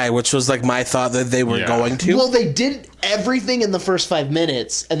didn't die, which was like my thought that they were Yeah. going to. Well, they did everything in the first 5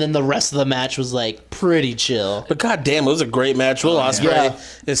 minutes, and then the rest of the match was like pretty chill. But goddamn, it was a great match. Will Ospreay Yeah.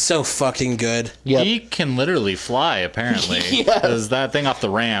 is so fucking good. Yep. He can literally fly, apparently. Yeah. Because that thing off the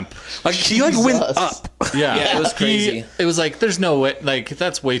ramp. Like he like went Jesus. up. Yeah, Yeah, it was crazy. It was like, there's no way, like,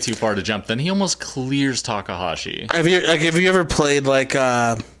 that's way too far to jump. Then he almost clears Takahashi. Have you ever played like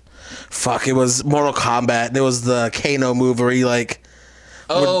it was Mortal Kombat. There was the Kano move where he like,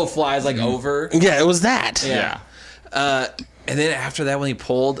 flies like over. yeah, it was that. Yeah. And then after that, when he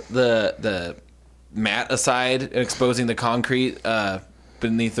pulled the mat aside, exposing the concrete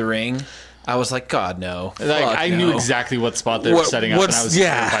beneath the ring, I was like, God, no. Like, Fuck I no. knew exactly what spot they were setting up, and I was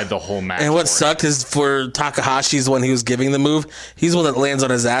terrified the whole match. And what for it. sucked is for Takahashi's when he was giving the move, he's the one that lands on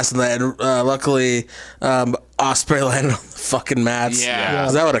his ass, and that luckily Ospreay landed on the fucking mats. Yeah.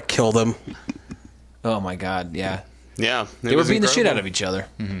 'Cause that would have killed him. Oh my God, yeah. Yeah, They were beating the shit out of each other.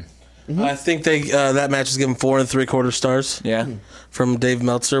 I think they that match is given 4 3/4 stars. Yeah. From Dave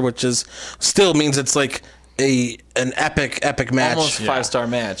Meltzer, which is still means it's like an epic match. Almost 5-star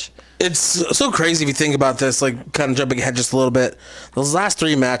match. It's so crazy if you think about this, like kind of jumping ahead just a little bit. Those last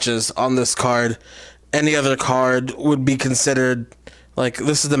 3 matches on this card, any other card would be considered like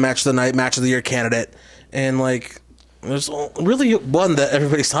this is the match of the night, match of the year candidate. And like there's really one that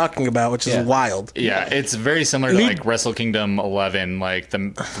everybody's talking about, which is wild. Yeah, it's very similar to like Wrestle Kingdom 11. Like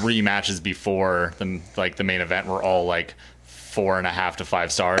the 3 matches before the main event were all like 4.5 to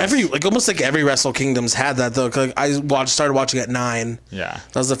 5 stars. Almost like every Wrestle Kingdom's had that though. Like I started watching at 9. Yeah,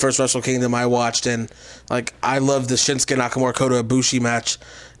 that was the first Wrestle Kingdom I watched, and like I loved the Shinsuke Nakamura Kota Ibushi match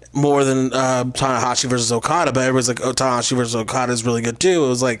more than Tanahashi versus Okada. But everybody's like, oh, Tanahashi versus Okada is really good too. It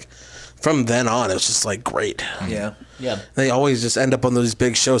was like from then on, it was just like great. Yeah. Yeah. They always just end up on those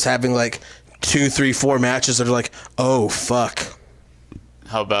big shows having like 2, 3, 4 matches that are like, oh fuck.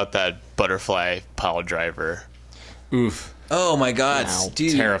 How about that butterfly pile driver? oof, Oh my God,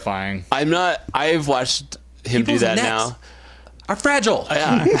 dude. terrifying. I've watched him People's do that necks now. Are fragile.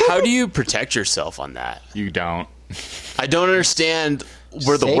 Yeah. How do you protect yourself on that? You don't. I don't understand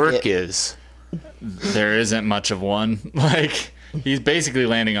where the Take work it. is. There isn't much of one. Like he's basically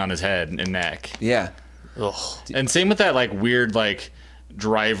landing on his head and neck. Yeah. Ugh. And same with that like weird like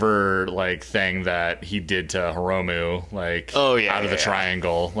driver like thing that he did to Hiromu out of the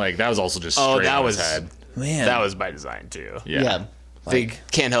triangle. Like that was also just straight that on was his head. Man. That was by design too. Yeah. They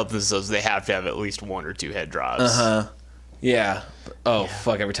can't help themselves. They have to have at least 1 or 2 head drops. Yeah. Oh,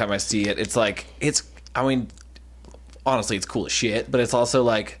 fuck. Every time I see it, it's like, I mean, honestly, it's cool as shit, but it's also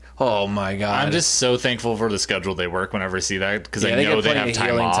like, oh my God. I'm just so thankful for the schedule they work whenever I see that because Yeah, I they know get they plenty have of time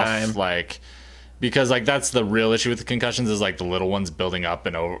healing off. time. Like, because like that's the real issue with the concussions is like the little ones building up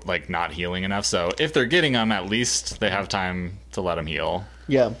and like not healing enough. So if they're getting them, at least they have time to let them heal.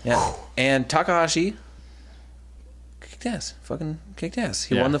 Yeah. Yeah. And Takahashi kicked ass. Fucking kicked ass.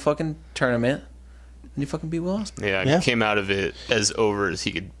 He Yeah. won the fucking tournament. And he fucking beat Will Ospreay. Yeah, Yeah. came out of it as over as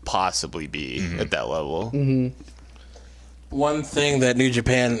he could possibly be at that level. One thing that New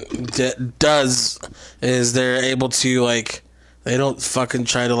Japan does is they're able to like they don't fucking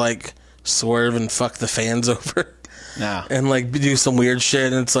try to like swerve and fuck the fans over. Nah. And like do some weird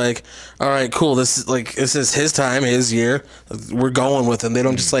shit, and it's like, all right, cool. This is his time, his year. We're going with him. They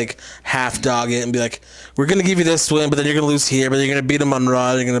don't just like half dog it and be like, we're gonna give you this win, but then you're gonna lose here, but you're gonna beat him on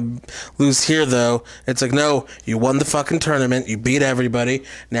Raw. You're gonna lose here though. It's like, no, you won the fucking tournament. You beat everybody.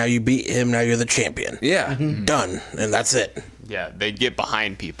 Now you beat him. Now you're the champion. Yeah. Done, and that's it. Yeah, they get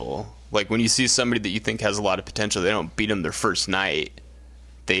behind people. Like when you see somebody that you think has a lot of potential, they don't beat them their first night.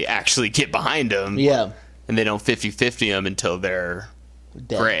 They actually get behind them. Yeah. And they don't 50-50 them until they're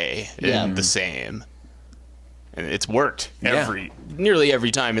Dead. gray Yeah. and the same. And it's worked Yeah. nearly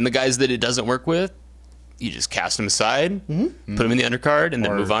every time. And the guys that it doesn't work with, you just cast them aside, put them in the undercard, and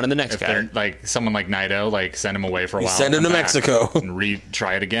then Or move on to the next if guy. they're like someone like Naito, like send him away for a while. send him come to back Mexico. and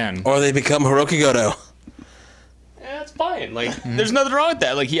retry it again. Or they become Hiroki Goto. Yeah, that's fine. Like, there's nothing wrong with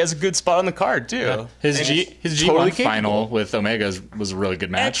that. Like, he has a good spot on the card too. His And G1 it's totally final capable. with Omega was a really good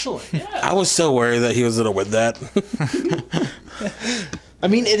match. Excellent. Yeah. I was so worried that he was gonna win that. I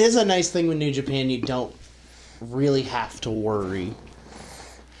mean, it is a nice thing with New Japan. You don't really have to worry.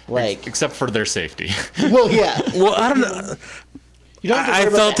 Like, Except for their safety. well, yeah. Well, I don't know. You don't have to worry I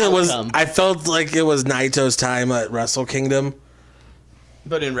about felt the it was. outcome. I felt like it was Naito's time at Wrestle Kingdom.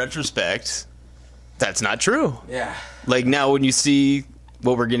 But in retrospect, that's not true. Yeah. Like, now when you see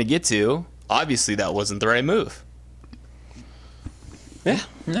what we're going to get to, obviously that wasn't the right move. Yeah.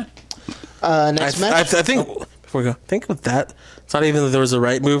 Next match. I think before we go, think with that. It's not even that there was a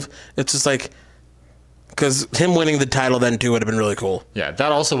right move. It's just like because him winning the title then too would have been really cool. Yeah,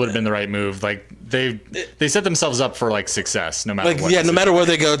 that also would have been the right move. Like they set themselves up for like success, no matter Like what. yeah, no matter where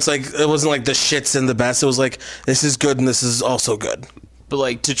they go, it's like it wasn't like the shits and the best. It was like this is good and this is also good. But,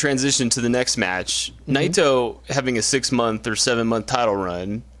 like, to transition to the next match, Naito having a 6-month or 7-month title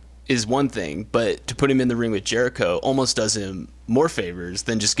run is one thing, but to put him in the ring with Jericho almost does him more favors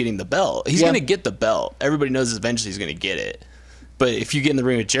than just getting the belt. He's Yeah. going to get the belt. Everybody knows eventually he's going to get it. But if you get in the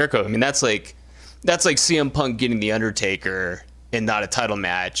ring with Jericho, I mean, that's like CM Punk getting the Undertaker and not a title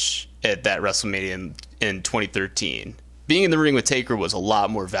match at that WrestleMania in 2013. Being in the ring with Taker was a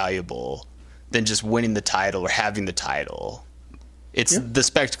lot more valuable than just winning the title or having the title. It's the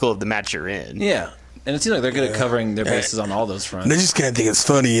spectacle of the match you're in. Yeah. And it seems like they're good at covering their bases on all those fronts. They just can't think it's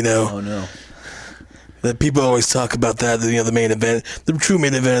funny, you know. Oh, no. That people always talk about that, the main event. The true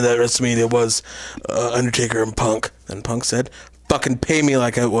main event of that WrestleMania was Undertaker and Punk. And Punk said, fucking pay me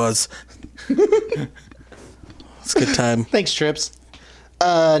like it was. It's a good time. Thanks, Trips.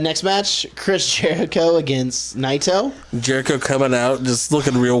 Next match, Chris Jericho against Naito. Jericho coming out, just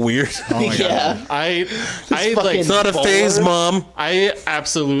looking real weird. Oh my God. I like, fucking Not a phase, Mom. I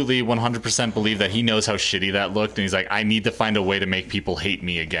absolutely 100% believe that he knows how shitty that looked, and he's like, I need to find a way to make people hate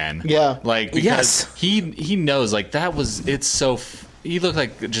me again. Yeah. Like, because he knows, like, he looked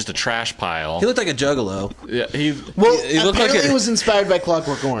like just a trash pile. He looked like a juggalo. Yeah, he Apparently looked like it was inspired by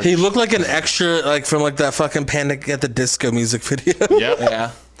Clockwork Orange. He looked like an extra, like from like that fucking Panic at the Disco music video. Yep.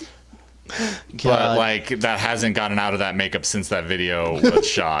 Yeah. But like that hasn't gotten out of that makeup since that video was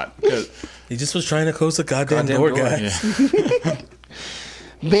shot. He just was trying to close the goddamn door, guys. Yeah.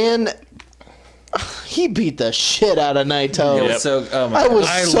 Man, he beat the shit out of Naito. Yep. So, oh my I was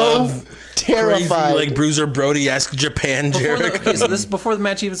I so love terrified. Crazy, like Bruiser Brody-esque Japan Jericho. Okay, so this is before the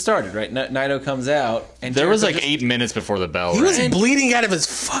match even started, right? Naito comes out, and There was Jericho like 8 minutes before the bell He was rang. bleeding out of his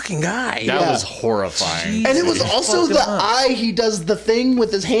fucking eye. That Yeah. was horrifying. And it was also fucked the him up. eye he does the thing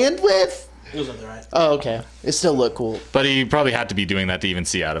with his hand with. It was on the right. Oh, okay. It still looked cool. But he probably had to be doing that to even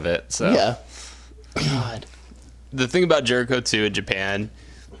see out of it. So Yeah. God. The thing about Jericho too in Japan,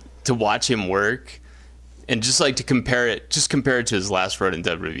 to watch him work and just like to compare it to his last run in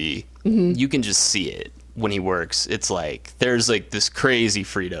WWE, you can just see it when he works. It's like there's like this crazy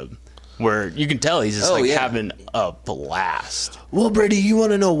freedom where you can tell he's just having a blast. Well, Brady, you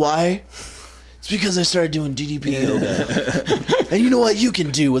want to know why? It's because I started doing DDP yoga. And you know what you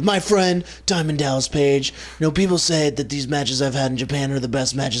can do with my friend Diamond Dallas Page? You know, people say that these matches I've had in Japan are the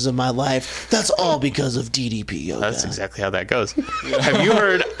best matches of my life. That's all because of DDP yoga. That's exactly how that goes. Have you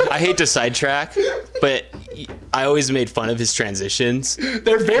heard? I hate to sidetrack, but I always made fun of his transitions.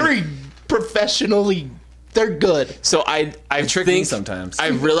 They're very professionally. They're good. So I trick me sometimes.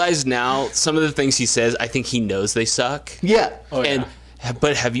 I've realized now some of the things he says. I think he knows they suck. Yeah.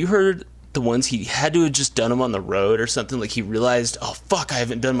 But have you heard the ones he had to have just done them on the road or something? Like he realized, oh fuck, I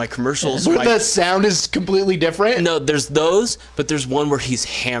haven't done my commercials. Where the sound is completely different. No, there's those, but there's one where he's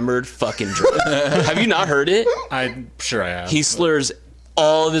hammered fucking drunk. Have you not heard it? I'm sure I have. He slurs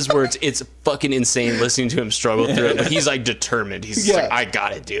all of his words. It's fucking insane listening to him struggle through it. But he's like determined. He's just like, I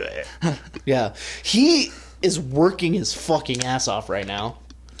gotta do it. Yeah. He is working his fucking ass off right now.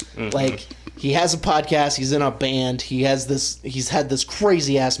 Like, he has a podcast, he's in a band, he's had this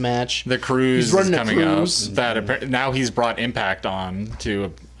crazy ass match. The cruise He's running is a coming cruise. out. That now he's brought Impact on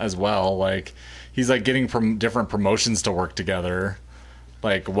to as well. Like he's like getting from different promotions to work together,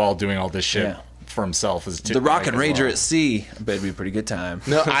 like while doing all this shit for himself. the Rock and Rager at Sea. I bet it'd be a pretty good time.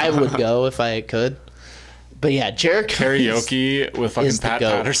 No, I would go if I could. But yeah, Jericho. Karaoke with fucking is the Pat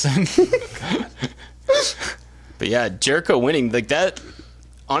goat. Patterson. But yeah, Jericho winning like that.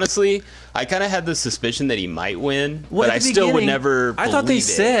 Honestly, I kind of had the suspicion that he might win, Well, but at I the still would beginning, never. I thought they believe it.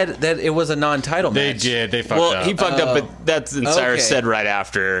 said that it was a non-title They match. did. They fucked Well, up. he fucked up, but that's and Cyrus Okay. said right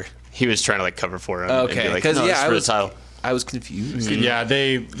after he was trying to like cover for him. Okay, and be like, because no, it's I for was the title. I was confused. Yeah,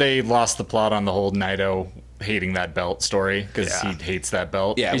 they lost the plot on the whole Naito hating that belt story because Yeah. he hates that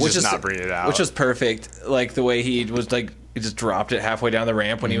belt. Yeah, He's which just is not bringing it out. which was perfect. Like the way he was like, he just dropped it halfway down the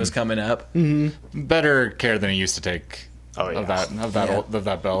ramp when he was coming up. Better care than he used to take. Oh, yeah. of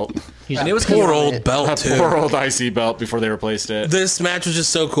that belt. And it was Poor old belt, That too. poor old IC belt before they replaced it. This match was just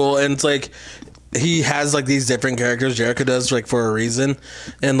so cool, and it's like he has like these different characters. Jericho does like for a reason,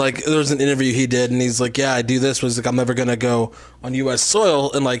 and like there was an interview he did, and he's like, "Yeah, I do this. Was like I'm never gonna go on U.S.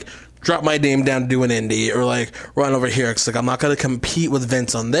 soil and like drop my name down to do an indie or like run over here because like I'm not gonna compete with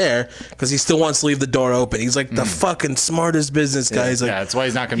Vince on there because he still wants to leave the door open. He's like the fucking smartest business guy. He's like, Yeah, that's why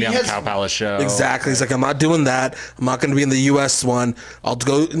he's not going to be on the Cow Palace show. exactly. He's like, I'm not doing that. I'm not going to be in the U.S. one. I'll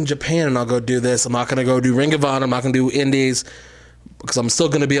go in Japan and I'll go do this. I'm not going to go do Ring of Honor. I'm not going to do Indies because I'm still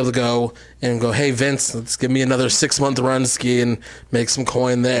going to be able to go and go, hey, Vince, let's give me another 6-month run ski and make some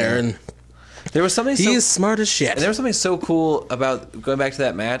coin there. And There was something. he is smart as shit. And there was something so cool about going back to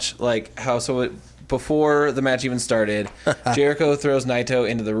that match, like how before the match even started, Jericho throws Naito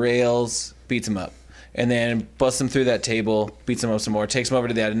into the rails, beats him up, and then busts him through that table, beats him up some more, takes him over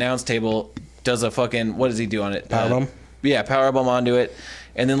to that announce table, does a fucking, what does he do on it? Powerbomb? Yeah, powerbomb onto it,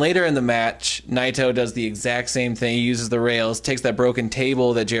 And then later in the match, Naito does the exact same thing. He uses the rails, takes that broken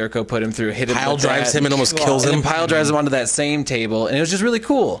table that Jericho put him through, hit him Pile with drives that, him and almost kills him. And then pile drives him onto that same table. And it was just really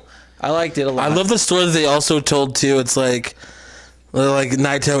cool. I liked it a lot. I love the story that they also told too. It's like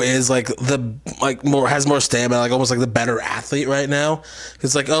Naito is has more stamina, like almost like the better athlete right now.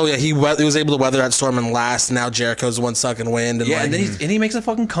 It's like, oh yeah, he was able to weather that storm and last. And now Jericho's the one sucking wind. And yeah, like, and then he makes a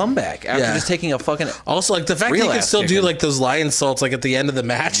fucking comeback after just taking a fucking. Also, like the fact that he can still do like those lion salts like at the end of the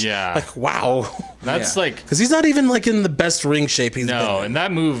match. Yeah, like wow, that's like because he's not even like in the best ring shape he's been. And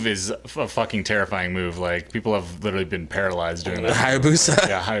that move is a fucking terrifying move. Like people have literally been paralyzed doing that. Hayabusa.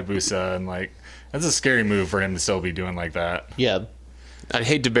 Yeah, Hayabusa, and like that's a scary move for him to still be doing like that. Yeah. I'd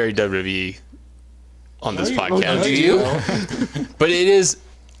hate to bury WWE on this podcast. Do you? But it is.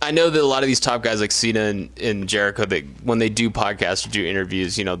 I know that a lot of these top guys like Cena and Jericho, that when they do podcasts or do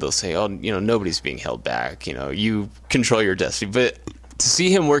interviews, they'll say, "Oh, nobody's being held back. You control your destiny." But to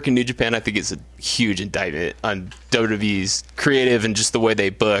see him work in New Japan, I think it's a huge indictment on WWE's creative and just the way they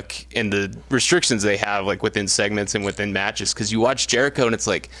book and the restrictions they have, like within segments and within matches. Because you watch Jericho and it's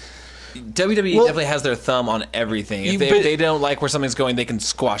like. WWE definitely has their thumb on everything. If they don't like where something's going, they can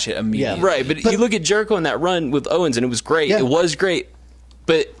squash it immediately. Yeah. Right, but you look at Jericho in that run with Owens, and it was great. Yeah. It was great.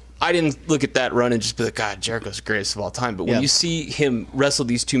 But I didn't look at that run and just be like, God, Jericho's the greatest of all time. But when you see him wrestle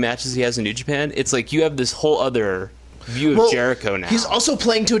these two matches he has in New Japan, it's like you have this whole other view of Jericho now. He's also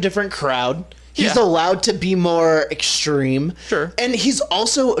playing to a different crowd. He's allowed to be more extreme. Sure. And he's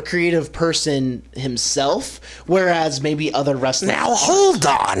also a creative person himself, whereas maybe other wrestlers... Now, hold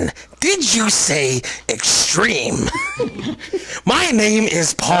on. Did you say extreme? My name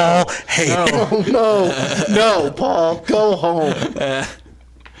is Paul Heyman. No, Paul. Go home.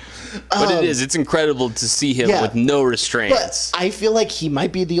 But it's incredible to see him with no restraints. But I feel like he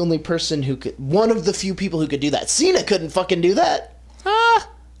might be the only person who could... One of the few people who could do that. Cena couldn't fucking do that.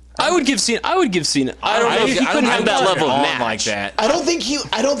 I would give Cena. I don't know if he couldn't have that level of match like that. I don't think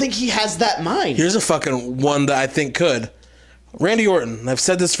he has that mind. Here's a fucking one that I think could. Randy Orton. I've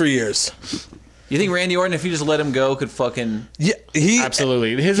said this for years. You think Randy Orton, if you just let him go, could fucking... Yeah, he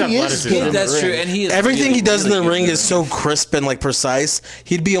absolutely. His athleticism. That's true, and he is everything really, he does really in the ring good. is so crisp and like precise.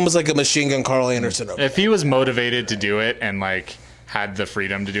 He'd be almost like a machine gun Carl Anderson. If he was motivated to do it and like had the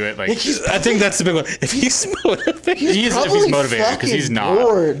freedom to do it, like I think that's the big one. If he's motivated, if he's motivated, because he's not.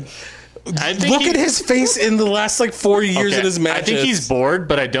 Bored. Look at his face in the last like 4 years in his matches. I think he's bored,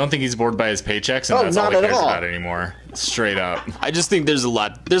 but I don't think he's bored by his paychecks, and that's all he cares about anymore. Straight up. I just think there's a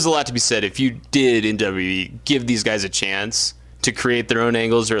lot to be said. If you did in WWE give these guys a chance to create their own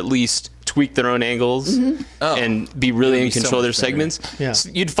angles, or at least tweak their own angles, and be really in control of their segments, so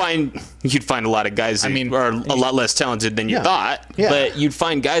you'd find a lot of guys who are a lot less talented than you thought. But you'd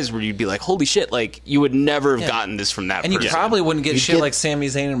find guys where you'd be like, holy shit, like you would never have gotten this from that and person. You probably wouldn't get shit like Sami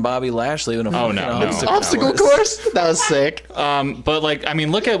Zayn and Bobby Lashley. Obstacle course? That was sick. But like,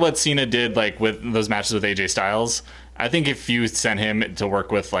 look at what Cena did like with those matches with AJ Styles. I think if you sent him to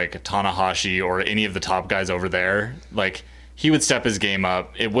work with like Tanahashi or any of the top guys over there, like he would step his game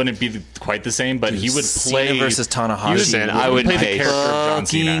up. It wouldn't be quite the same, but he would play Cena versus Tanahashi. I would play pay the character of John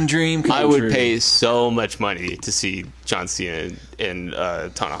Cena. Dream I would pay so much money to see John Cena and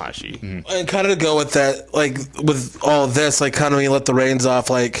Tanahashi. And kind of to go with that, like with all of this, like kind of when you let the reins off,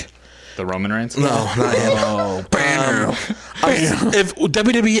 like the Roman Reigns. No, not him. If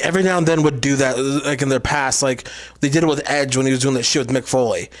WWE every now and then would do that, like in their past, like they did it with Edge when he was doing that shit with Mick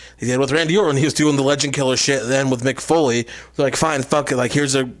Foley. They did it with Randy Orton when he was doing the Legend Killer shit. Then with Mick Foley, they're like, fine, fuck it. Like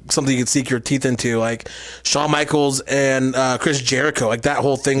here's something you can sink your teeth into. Like Shawn Michaels and Chris Jericho. Like that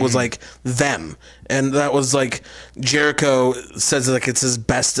whole thing was like them, and that was like Jericho says like it's his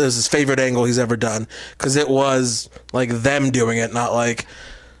best, it's his favorite angle he's ever done because it was like them doing it, not like.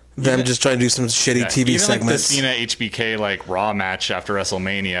 Them just trying to do some shitty TV even segments. Like the Cena HBK like Raw match after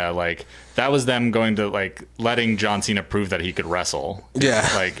WrestleMania, like that was them going to like letting John Cena prove that he could wrestle. Yeah,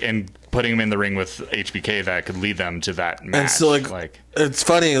 like and putting him in the ring with HBK that could lead them to that match. And so like it's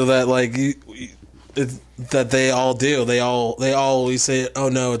funny that like that they all do. They always say, "Oh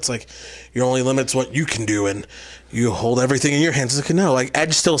no, it's like your only limit's what you can do," and you hold everything in your hands. It's like, no, like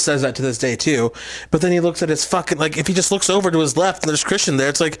Edge still says that to this day too. But then he looks at his fucking, like if he just looks over to his left and there's Christian there,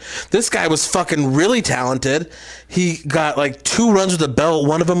 it's like this guy was fucking really talented. He got like 2 runs with a belt.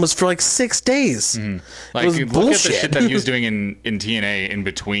 One of them was for like 6 days. Like it was look bullshit. at the shit that he was doing in TNA in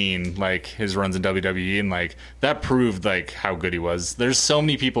between like his runs in WWE, and like that proved like how good he was. There's so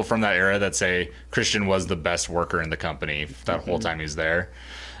many people from that era that say Christian was the best worker in the company that whole time he was there,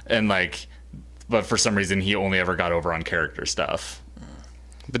 and like. But for some reason, he only ever got over on character stuff.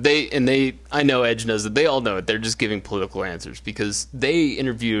 But I know Edge knows that they all know it. They're just giving political answers because they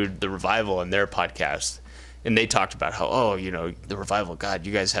interviewed the Revival on their podcast, and they talked about how, the Revival, God,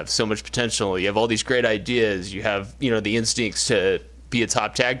 you guys have so much potential. You have all these great ideas. You have, the instincts to be a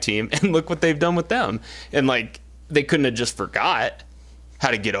top tag team, and look what they've done with them. And they couldn't have just forgot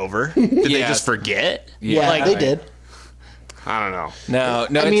how to get over. Did they just forget? Yeah, they did. I don't know.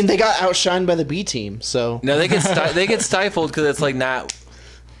 No. I mean, they got outshined by the B team, so No, they get stifled because it's like not.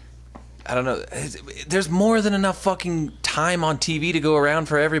 I don't know. There's more than enough fucking time on TV to go around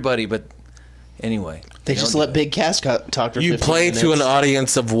for everybody, but anyway, they just let Big Cass talk for 15 You play minutes. to an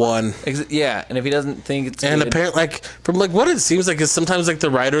audience of one. Yeah, and if he doesn't think it's And good, apparently, from what it seems like is sometimes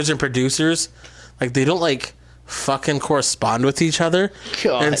the writers and producers, they don't fucking correspond with each other.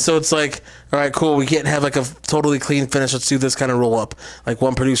 God. And so it's all right, cool, we can't have a totally clean finish, let's do this kind of roll up.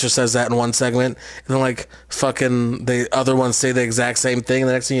 One producer says that in one segment, and then fucking the other ones say the exact same thing, and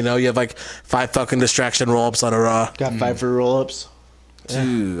the next thing you know, you have 5 fucking distraction roll ups on a Raw. Got 5 for roll-ups.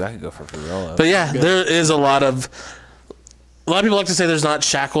 Ooh, I could go for roll up. But yeah, there is a lot of people like to say there's not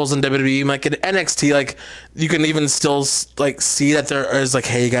shackles in WWE. In NXT, you can even still see that there is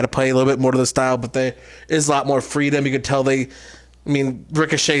hey, you got to play a little bit more to the style, but there is a lot more freedom. You could tell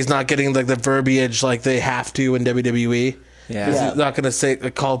Ricochet's not getting the verbiage they have to in WWE. Yeah. He's not gonna say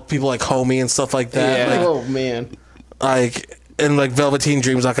call people homie and stuff like that. Yeah. Oh man. And Velveteen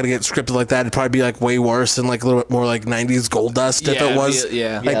Dream's not gonna get scripted like that. It'd probably be way worse and a little bit more 90s Goldust if it was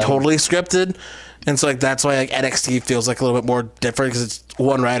totally scripted. And so that's why NXT feels a little bit more different because it's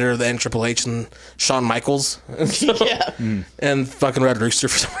one writer than Triple H and Shawn Michaels. And fucking Red Rooster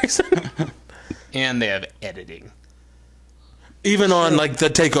for some reason. And they have editing. Even on the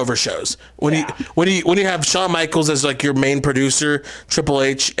takeover shows, when you have Shawn Michaels as your main producer, Triple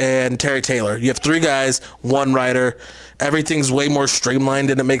H and Terry Taylor, you have 3 guys, 1 writer. Everything's way more streamlined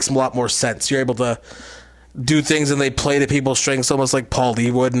and it makes a lot more sense. You're able to do things and they play to people's strengths, almost like Paul Lee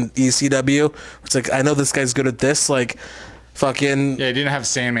would in ECW. It's I know this guy's good at this. Fucking Yeah, he didn't have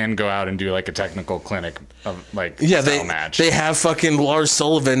Sandman go out and do a technical clinic of style match. They have fucking Lars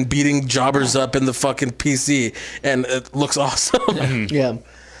Sullivan beating jobbers up in the fucking PC, and it looks awesome. Yeah.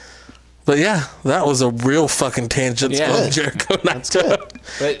 But yeah, that was a real fucking tangent. Yeah. Jericho That's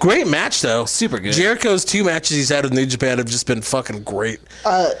Naito. good. Great match though, Super good. Jericho's 2 matches he's had with New Japan have just been fucking great,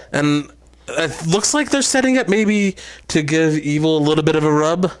 and it looks like they're setting up maybe to give Evil a little bit of a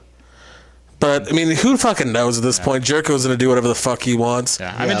rub. But, who fucking knows at this point? Jericho's going to do whatever the fuck he wants.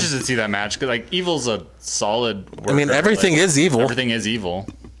 Yeah, I'm interested to see that match. Cause, Evil's a solid worker. Everything is Evil. Everything is Evil.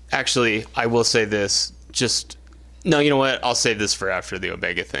 Actually, I will say this. No, you know what? I'll save this for after the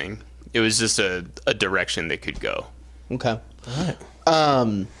Omega thing. It was just a direction they could go. Okay. All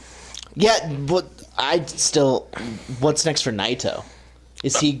right. Yeah, but what's next for Naito?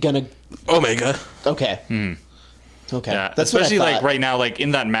 Is he gonna Omega. Okay. Okay. Yeah, That's what I especially thought. right now,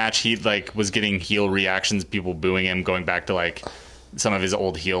 in that match, he was getting heel reactions, people booing him, going back to some of his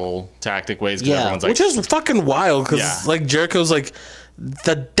old heel tactic ways. 'Cause Yeah. everyone's Which is fucking wild because Jericho's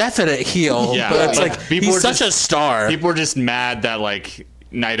the definite heel, Yeah. but it's Right. People he's were such just- a star. people were just mad that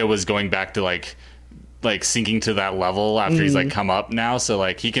Naito was going back to sinking to that level after he's come up now, so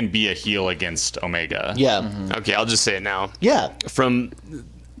he can be a heel against Omega. Yeah. Okay, I'll just say it now. Yeah. From,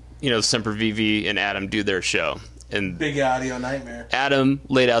 Semper Vivi and Adam do their show. And Big audio nightmare. Adam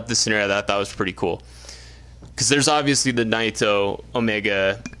laid out this scenario that I thought was pretty cool. Because there's obviously the Naito,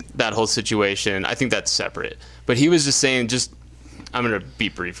 Omega, that whole situation. I think that's separate. But he was just saying, I'm going to be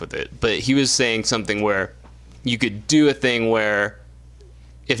brief with it, but he was saying something where you could do a thing where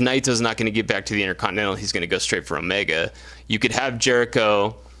if Naito's not going to get back to the Intercontinental, he's going to go straight for Omega. You could have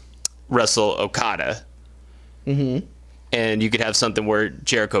Jericho wrestle Okada. Mm-hmm. And you could have something where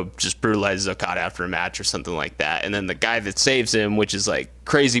Jericho just brutalizes Okada after a match or something like that. And then the guy that saves him, which is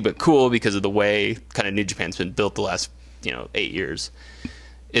crazy but cool because of the way kind of New Japan's been built the last, 8 years,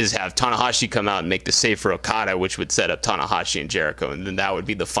 is have Tanahashi come out and make the save for Okada, which would set up Tanahashi and Jericho. And then that would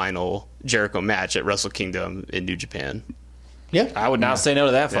be the final Jericho match at Wrestle Kingdom in New Japan. Yeah. I would not say no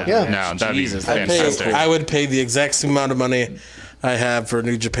to that fucking Yeah. match. No, that'd Jesus, be fantastic. I would pay the exact same amount of money I have for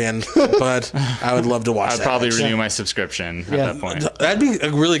New Japan, but I would love to watch I'd that probably match. renew my subscription at that point. That'd be a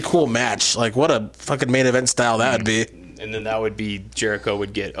really cool match. What a fucking main event style that would be. And then that would be Jericho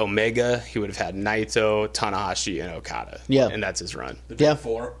would get Omega. He would have had Naito, Tanahashi, and Okada. Yeah. And that's his run. Yeah.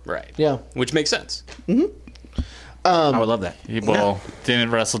 4. Right. Yeah. Which makes sense. I would love that. Well,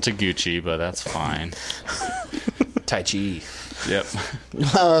 didn't wrestle Taguchi, but that's fine. Tai Chi. Yep.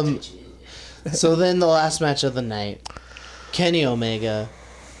 So then the last match of the night, Kenny Omega,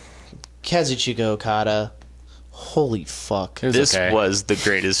 Kazuchika Okada. Holy fuck. It was This okay. was the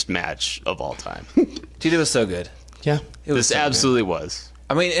greatest match of all time. Dude, it was so good. Yeah. It was This so good. absolutely was.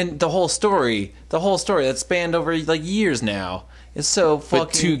 I mean, and the whole story that spanned over like years now. It's so fucking.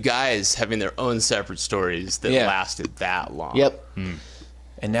 But two guys having their own separate stories that Yeah. lasted that long. Yep.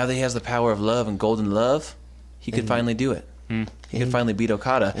 And now that he has the power of love and golden love, he could finally do it. He could finally beat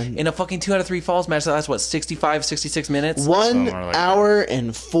Okada in a fucking 2 out of 3 falls match that lasts, what, 65, 66 minutes? 1 Somewhere like hour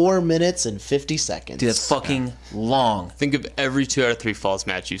and 4 minutes and 50 seconds. Dude, that's fucking long. Think of every 2 out of 3 falls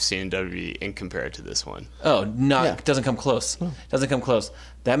match you've seen in WWE and compare it to this one. Oh, Yeah. doesn't come close. Doesn't come close.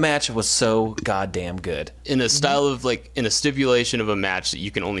 That match was so goddamn good. In a style of in a stipulation of a match that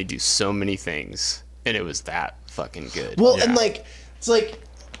you can only do so many things, and it was that fucking good. Well, Yeah. and it's like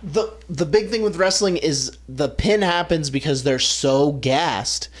the big thing with wrestling is the pin happens because they're so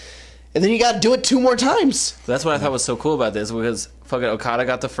gassed, and then you got to do it 2 more times. That's what I thought was so cool about this, because fucking Okada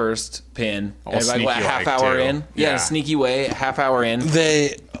got the first pin. All Everybody, what, sneaky half like, hour too. in? Yeah, in Yeah. a sneaky way, half hour in.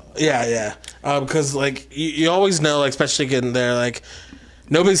 Because you always know, like, especially getting there, like,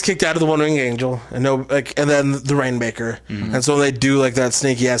 nobody's kicked out of the One Winged Angel, and and then the Rainmaker, and so when they do like that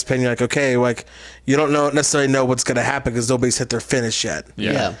sneaky ass pin, you're like, okay, like you don't necessarily know what's gonna happen because nobody's hit their finish yet.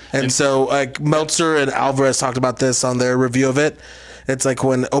 Yeah. And so like Meltzer and Alvarez talked about this on their review of it. It's like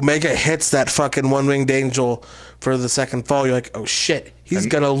when Omega hits that fucking One Winged Angel for the second fall, you're like, oh shit, he's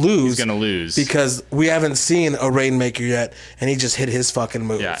gonna lose. He's gonna lose. because we haven't seen a Rainmaker yet, and he just hit his fucking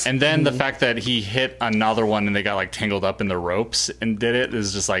move. Yeah, and then the fact that he hit another one and they got like tangled up in the ropes and did it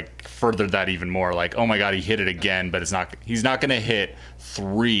is just like furthered that even more. Like, oh my god, he hit it again, but he's not gonna hit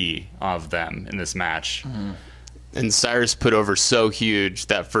 3 of them in this match. And Cyrus put over so huge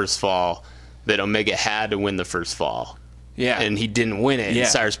that first fall that Omega had to win the first fall. Yeah. And he didn't win it. Yeah.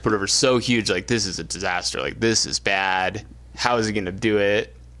 And Cyrus put over so huge, like, this is a disaster. Like, this is bad. How is he going to do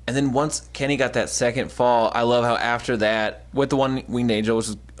it? And then once Kenny got that second fall, I love how after that, with the One Winged Angel, which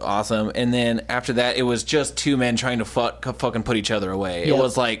was awesome, and then after that, it was just 2 men trying to fucking put each other away. Yep. It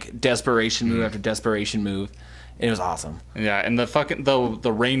was like desperation move after desperation move, and it was awesome. Yeah, and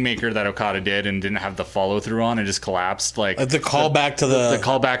the Rainmaker that Okada did and didn't have the follow through on and just collapsed. Like The callback to the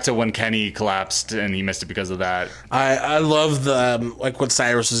callback to when Kenny collapsed and he missed it because of that. I love the like what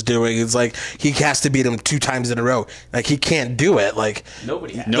Cyrus is doing. It's like he has to beat him 2 times in a row. Like he can't do it. Like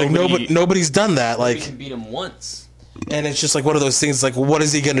Nobody had. nobody's done that. Nobody Like, can beat him once. and it's just like one of those things. Like, what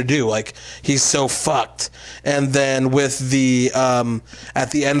is he gonna do? Like he's so fucked. And then with the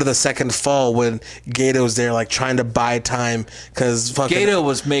at the end of the second fall, when Gato's there, like trying to buy time because fucking Gato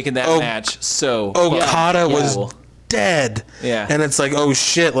was making that Oh, match so Okada fucking was cool. dead. Yeah. And it's like, oh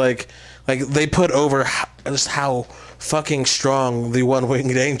shit, like they put over just how fucking strong the One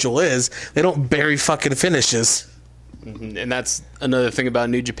Winged Angel is. They don't bury fucking finishes. And that's another thing about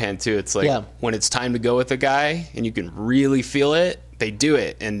New Japan, too. It's like Yeah. when it's time to go with a guy and you can really feel it, they do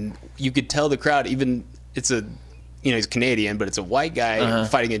it. And you could tell the crowd, even he's Canadian, but it's a white guy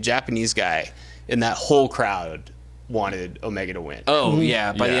fighting a Japanese guy. And that whole crowd wanted Omega to win. Oh,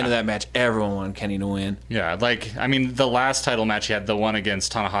 yeah. By the Yeah. end of that match, everyone wanted Kenny to win. Yeah, like, I mean, the last title match he had, the one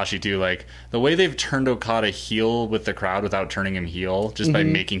against Tanahashi too, like, the way they've turned Okada heel with the crowd without turning him heel, just by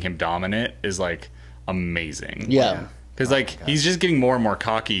making him dominant, is, like, amazing. Yeah. Because, like, he's just getting more and more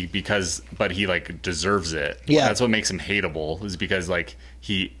cocky but he, like, deserves it. Yeah. That's what makes him hateable, is because, like,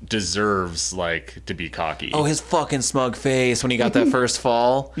 he deserves, like, to be cocky. Oh, his fucking smug face when he got that first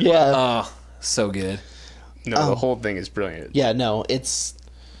fall. Yeah. Oh, so good. No, the whole thing is brilliant. Yeah, no, it's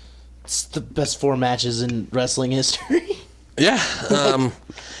the best 4 matches in wrestling history. Yeah.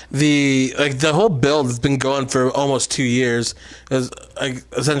 The whole build has been going for almost 2 years. It was like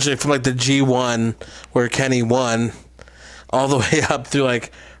essentially from like the G1 where Kenny won all the way up through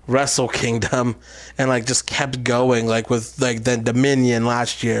like Wrestle Kingdom, and like just kept going, like with like the Dominion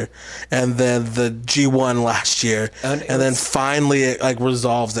last year and then the G1 last year, And and then finally it like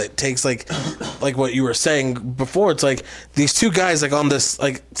resolves. It takes like what you were saying before. It's like these 2 guys like on this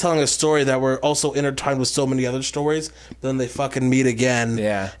like telling a story that were also intertwined with so many other stories. Then they fucking meet again.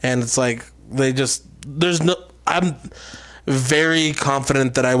 Yeah. And it's like I'm very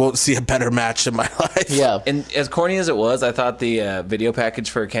confident that I won't see a better match in my life. Yeah. And as corny as it was, I thought the video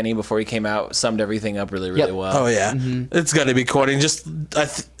package for Kenny before he came out summed everything up really, really Yep. well. Oh yeah, it's gonna be corny. Just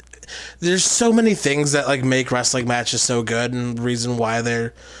there's so many things that like make wrestling matches so good, and the reason why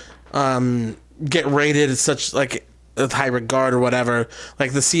they're get rated as such like with high regard or whatever.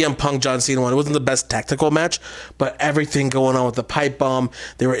 Like the CM Punk John Cena one, it wasn't the best technical match, but everything going on with the pipe bomb.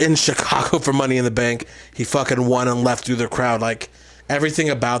 They were in Chicago for Money in the Bank. He fucking won and left through the crowd. Like everything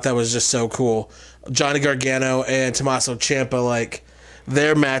about that was just so cool. Johnny Gargano and Tommaso Ciampa, like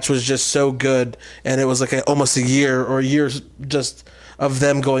their match was just so good, and it was like almost a year or years just of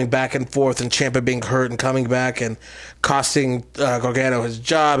them going back and forth, and Ciampa being hurt and coming back and costing Gargano his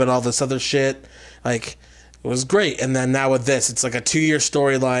job and all this other shit. Like, it was great. And then now with this, it's like a 2-year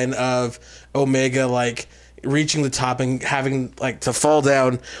storyline of Omega like reaching the top and having like to fall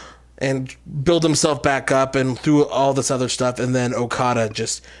down and build himself back up and through all this other stuff, and then Okada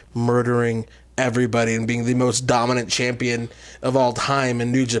just murdering everybody and being the most dominant champion of all time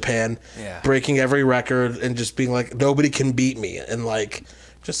in New Japan, breaking every record and just being like, nobody can beat me, and like,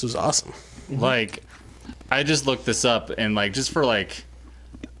 just was awesome. Like, I just looked this up, and like, just for like,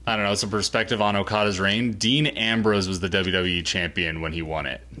 I don't know, some perspective on Okada's reign, Dean Ambrose was the WWE champion when he won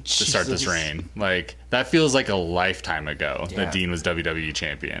it to start this reign. Like, that feels like a lifetime ago that Dean was WWE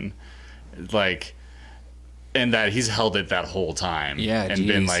champion. Like, and that he's held it that whole time. Yeah, and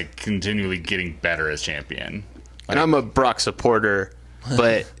been like continually getting better as champion. And I'm a Brock supporter,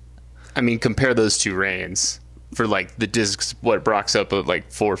 but I mean, compare those two reigns for like the discs. What, Brock's up at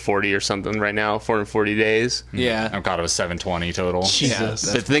like 440 or something right now, 440 days. Yeah. Okada was 720 total.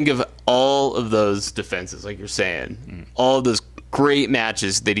 Jesus. But think of all of those defenses, like you're saying, all of those great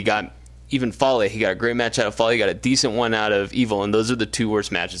matches that he got. Even Fale, he got a great match out of Fale. He got a decent one out of Evil, and those are the 2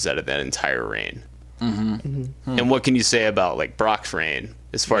 worst matches out of that entire reign. And what can you say about like Brock's reign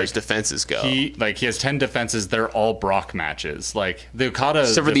as far as defenses go? He has 10 defenses. They're all Brock matches. Like the Okada,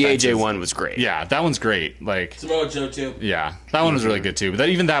 Except for the defenses, AJ one was great. Yeah, that one's great. Like Samoa Joe too. yeah, that one was really good too. But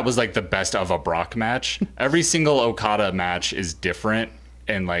that was like the best of a Brock match. Every single Okada match is different,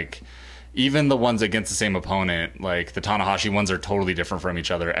 and like even the ones against the same opponent, like the Tanahashi ones, are totally different from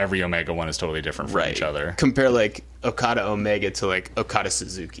each other. Every Omega one is totally different from each other. Compare like Okada Omega to like Okada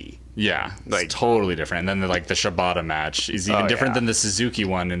Suzuki. Yeah, like it's totally different. And then like the Shibata match is even different than the Suzuki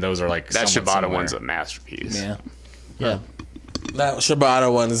one, and those are like that somewhat Shibata similar. one's a masterpiece. Yeah. That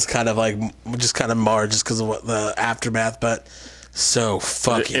Shibata one is kind of like just kind of marred just because of what the aftermath, but so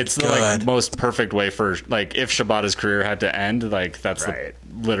fucking it's good. the like most perfect way for like if Shibata's career had to end, like that's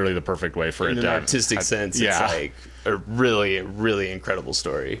literally the perfect way for In it an to artistic sense, yeah. it's like a really incredible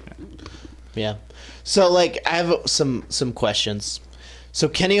story. Yeah. So like I have some questions. So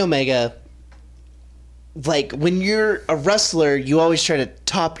Kenny Omega, like when you're a wrestler, you always try to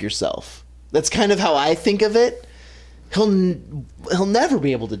top yourself. That's kind of how I think of it. He'll never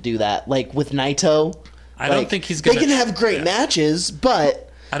be able to do that. Like with Naito, I don't think he's gonna. They can have great matches,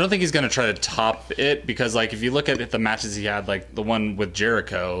 but I don't think he's gonna try to top it, because like if you look at the matches he had, like the one with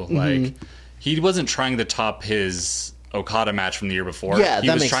Jericho, like he wasn't trying to top his Okada match from the year before. Yeah, he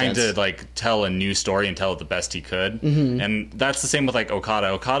that was makes trying sense. to like tell a new story and tell it the best he could. And that's the same with like Okada.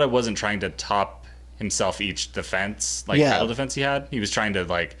 Okada wasn't trying to top himself each defense, like title defense he had. He was trying to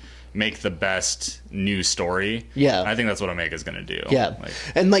like make the best new story. Yeah. And I think that's what Omega's gonna do. yeah. Like,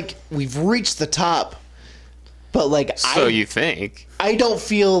 And like we've reached the top, but like So you think? I don't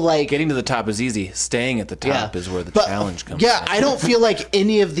feel like Getting to the top is easy. Staying at the top is where the But, challenge comes Yeah, from. I don't feel like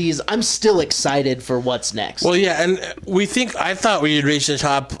any of these. I'm still excited for what's next. Well, yeah, and I thought we'd reach the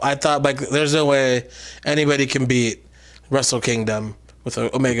top. I thought like there's no way anybody can beat Wrestle Kingdom with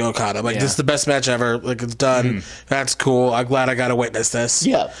Omega Okada. Like, this is the best match ever. Like, it's done. That's cool. I'm glad I got to witness this.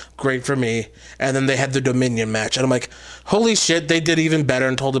 Yeah. Great for me. And then they had the Dominion match. And I'm like, holy shit, they did even better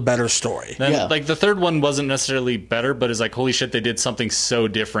and told a better story. then, Yeah. like the third one wasn't necessarily better, but it's like holy shit, they did something so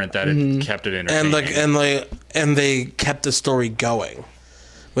different that it kept it entertaining. And they kept the story going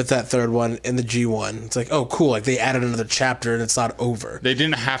with that third one in the G1. It's like, oh, cool. Like, they added another chapter and it's not over. They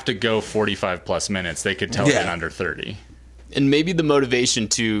didn't have to go 45 plus minutes. They could tell it in under 30. And maybe the motivation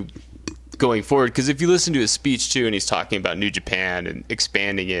to going forward, because if you listen to his speech too, and he's talking about New Japan and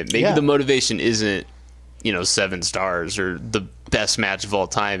expanding it, maybe the motivation isn't 7 stars or the best match of all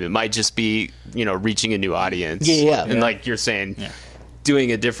time. It might just be reaching a new audience. And like you're saying,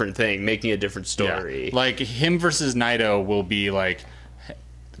 doing a different thing, making a different story. Yeah. Like him versus Naito will be like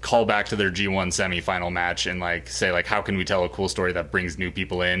call back to their G1 semifinal match and like say like how can we tell a cool story that brings new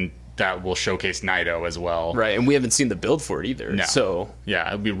people in that will showcase Naito as well. Right, and we haven't seen the build for it either. No. So yeah,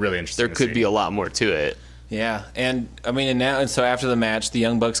 it'd be really interesting. there could be a lot more to it. Yeah, and I mean, and so after the match, the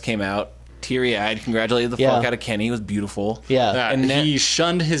Young Bucks came out, teary-eyed, congratulated the fuck out of Kenny. It was beautiful. Yeah. And he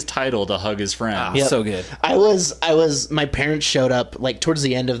shunned his title to hug his friend. Yep. So good. I was my parents showed up like towards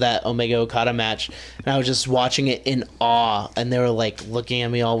the end of that Omega Okada match, and I was just watching it in awe, and they were like looking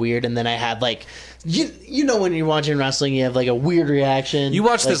at me all weird, and then I had like you know when you're watching wrestling you have like a weird reaction. You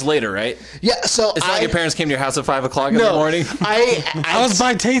watched like, this later, right? Yeah, so It's not like your parents came to your house at 5 o'clock in the morning. I was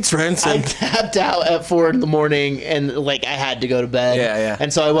by Tate's friends. I tapped out at 4 in the morning and like I had to go to bed. Yeah.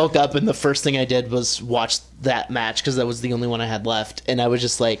 And so I woke up and the first thing I did was watch that match because that was the only one I had left, and I was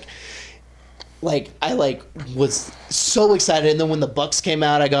just like I was so excited, and then when the Bucks came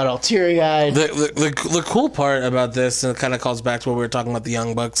out, I got all teary eyed. The cool part about this, and it kind of calls back to what we were talking about the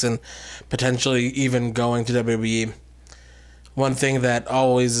Young Bucks and potentially even going to WWE. One thing that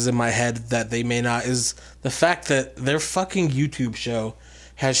always is in my head that they may not is the fact that their fucking YouTube show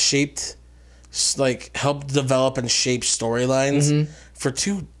has shaped, like, helped develop and shape storylines for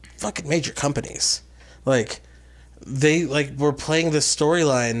two fucking major companies. Like, they were playing this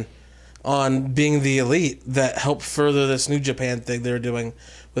storyline on being the elite that helped further this New Japan thing they were doing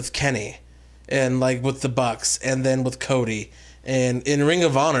with Kenny and like with the Bucks and then with Cody. And in Ring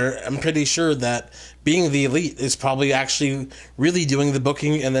of Honor, I'm pretty sure that being the elite is probably actually really doing the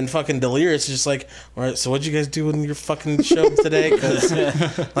booking, and then fucking Delirious is just like, all right, so what'd you guys do in your fucking show today? Because,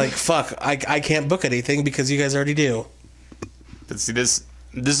 like, fuck, I can't book anything because you guys already do. But see, this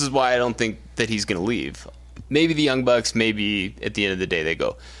is why I don't think that he's going to leave. Maybe the Young Bucks, maybe at the end of the day they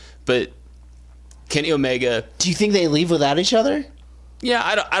go. But Kenny Omega... Do you think they leave without each other? Yeah,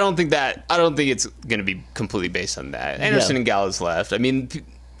 I don't think that... I don't think it's going to be completely based on that. Anderson and Gallows left. I mean,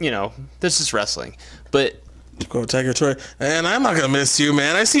 you know, this is wrestling. But... Go Tiger Troy. And I'm not going to miss you,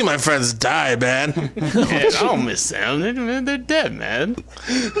 man. I see my friends die, man. I don't miss them. They're dead, man.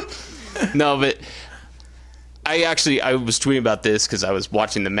 No, but... I was tweeting about this because I was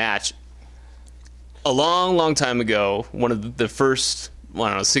watching the match. A long, long time ago, one of the first... I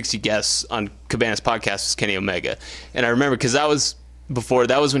don't know, 60 guests on Cabana's podcast was Kenny Omega. And I remember because that was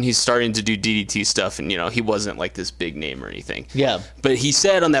when he's starting to do DDT stuff, and, you know, he wasn't like this big name or anything. Yeah. But he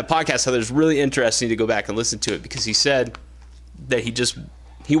said on that podcast how there's really interesting to go back and listen to it, because he said that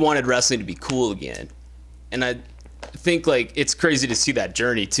he wanted wrestling to be cool again. And I think, like, it's crazy to see that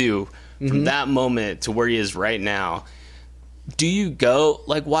journey too, from that moment to where he is right now. Do you go,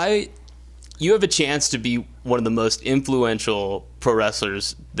 like, why... You have a chance to be one of the most influential pro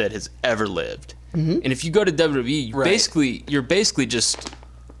wrestlers that has ever lived. And if you go to WWE, you're basically just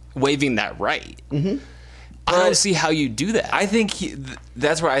waving that right. I don't see how you do that. I think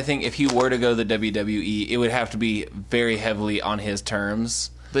that's where I think if he were to go to the WWE, it would have to be very heavily on his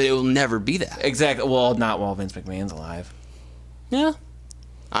terms. But it will never be that. Exactly. Well, not while Vince McMahon's alive. Yeah.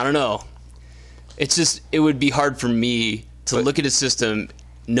 I don't know. It's just, it would be hard for me to look at a system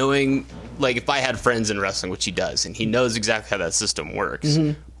knowing, like, if I had friends in wrestling, which he does, and he knows exactly how that system works,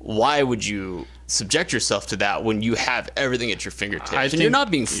 why would you subject yourself to that when you have everything at your fingertips? And you're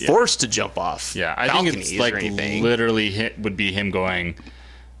not being forced to jump off I think it's like literally would be him going,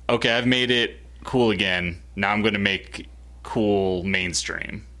 okay, I've made it cool again. Now I'm going to make cool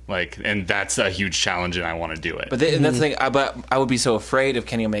mainstream. Like, and that's a huge challenge, and I want to do it. But that's the thing. But I would be so afraid if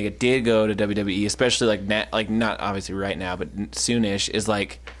Kenny Omega did go to WWE, especially like not obviously right now, but soonish. Is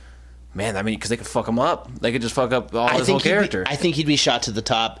like, man, I mean, because they could fuck him up. They could just fuck up his whole character. I think he'd be shot to the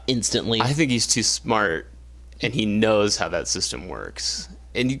top instantly. I think he's too smart, and he knows how that system works.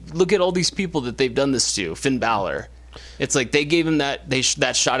 And you look at all these people that they've done this to. Finn Balor. It's like they gave him that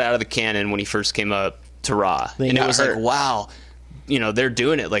shot out of the cannon when he first came up to Raw, and it was like, wow. You know, they're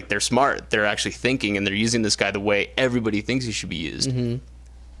doing it like they're smart. They're actually thinking, and they're using this guy the way everybody thinks he should be used.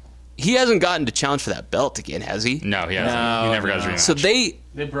 He hasn't gotten to challenge for that belt again, has he? No, he hasn't. He never got his rematch. So they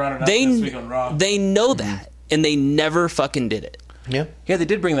brought it up this week on Raw. They know that, and they never fucking did it. Yeah, they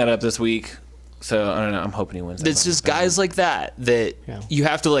did bring that up this week. So I don't know. I'm hoping he wins. It's just guys like that you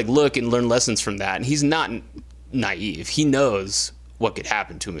have to like look and learn lessons from that. And he's not naive. He knows what could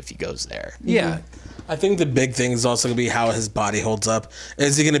happen to him if he goes there. Yeah. I think the big thing is also going to be how his body holds up.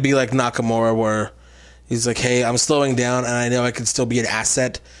 Is he going to be like Nakamura, where he's like, hey, I'm slowing down, and I know I can still be an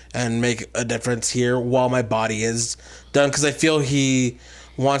asset and make a difference here while my body is done? Because I feel he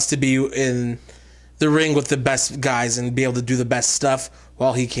wants to be in the ring with the best guys and be able to do the best stuff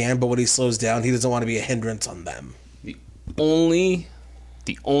while he can, but when he slows down, he doesn't want to be a hindrance on them. The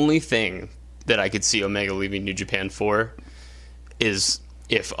only thing that I could see Omega leaving New Japan for is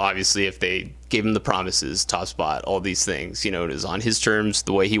if they gave him the promises, top spot, all these things, you know, it is on his terms,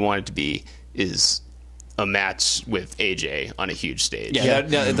 the way he wanted to be, is a match with AJ on a huge stage.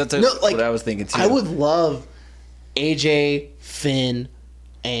 That's what I was thinking too. I would love AJ, Finn,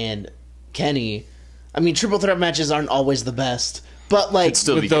 and Kenny. I mean, triple threat matches aren't always the best, but like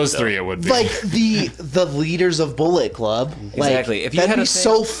with those three, it would be like the leaders of Bullet Club. Exactly. Like, if you that'd had be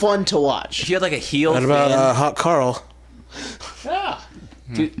so fun to watch. If you had like a heel, What about Hot Carl?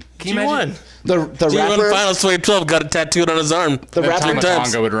 Dude, can you imagine? The rapper Finals 2012 got it tattooed on his arm. The rapper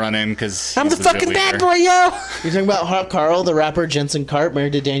Tonga would run in because I'm the fucking bad boy, yo. You're talking about Hot Carl, the rapper Jensen Karp,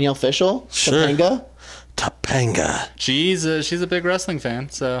 married to Danielle Fishel. Sure. Topanga? Topanga. She's a big wrestling fan,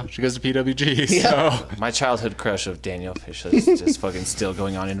 so she goes to PWG. Yeah. So My childhood crush of Danielle Fish is just fucking still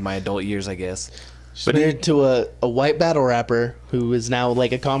going on into my adult years, I guess. She's married to a white battle rapper who is now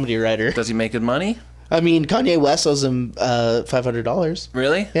like a comedy writer. Does he make good money? I mean, Kanye West owes him $500.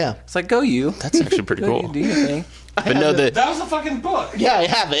 Really? Yeah. It's like, go you. That's actually pretty Go cool. you, do your thing. But no, That was a fucking book. Yeah, I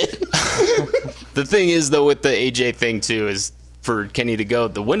have it. the thing is though with the AJ thing too is for Kenny to go,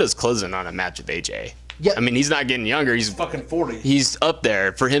 the window's closing on a match with AJ. Yeah. I mean, he's not getting younger. He's Fucking 40. he's up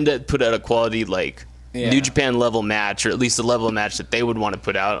there. For him to put out a quality like New Japan level match, or at least a level of match that they would want to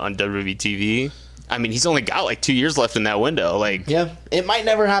put out on WWE TV. I mean, he's only got like 2 years left in that window. Like, Yeah, it might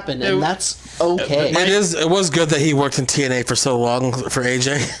never happen, and that's okay. It was good that he worked in TNA for so long for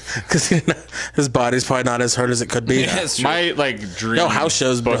AJ, because his body's probably not as hurt as it could be. Yeah, it's true. my like dream No house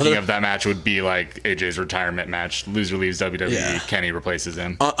shows, booking brother. of that match would be like AJ's retirement match. Loser leaves WWE. Yeah. Kenny replaces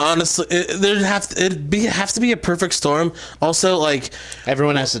him. Honestly, has to be a perfect storm. Also, like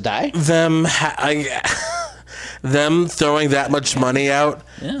Everyone has to die. them them throwing that much money out,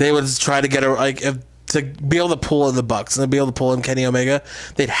 they would try to get to be able to pull in the Bucks and to be able to pull in Kenny Omega,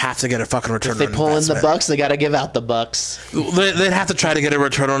 they'd have to get a fucking return. If they on pull in the investment. Bucks, they got to give out the Bucks. They'd have to try to get a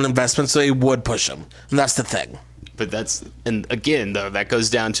return on investment, so they would push him, and that's the thing. but and again though, that goes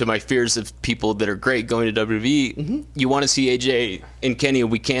down to my fears of people that are great going to WWE. Mm-hmm. You want to see AJ and Kenny,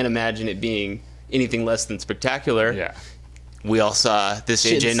 we can't imagine it being anything less than spectacular. Yeah. We all saw this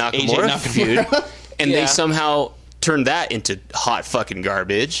AJ Shit's Nakamura, AJ feud, and Yeah. they somehow turned that into hot fucking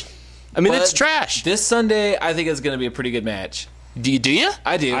garbage. I mean, But it's trash. This Sunday, I think it's going to be a pretty good match. Do you?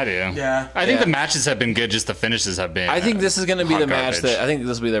 I do. I do. Yeah. I think Yeah. the matches have been good. Just the finishes have been. I think this is going to be hot the match garbage. that I think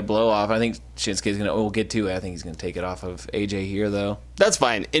this will be their blow off. I think Shinsuke's going to. We'll get to it. I think he's going to take it off of AJ here, though. That's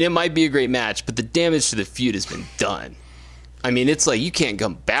fine, and it might be a great match, but the damage to the feud has been done. I mean, it's like you can't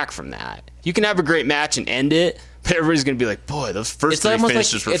come back from that. You can have a great match and end it, but everybody's going to be like, boy, those first It's three almost like-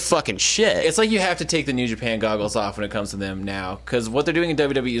 finishes were it's- fucking shit. It's like you have to take the New Japan goggles off when it comes to them now, because what they're doing in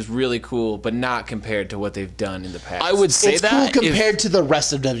WWE is really cool, but not compared to what they've done in the past. I would say It's that cool if- compared to the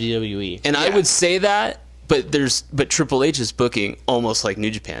rest of WWE. and I would say that, but Triple H is booking almost like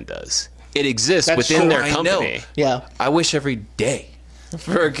New Japan does. It exists That's within true. their I know. company. Yeah. I wish every day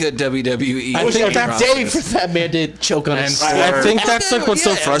for a good WWE. I think That that's- day for that man to choke on his And I think that's like what's so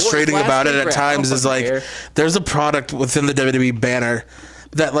Yeah, frustrating last about it week, at times I is don't like care. there's a product within the WWE banner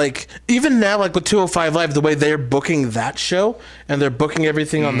that like even now like with 205 Live, the way they're booking that show and they're booking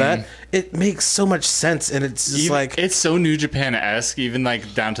everything on that, it makes so much sense, and it's just Even- like it's so New Japan-esque, even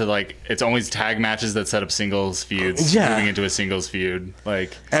like down to like it's always tag matches that set up singles feuds, Yeah. moving into a singles feud.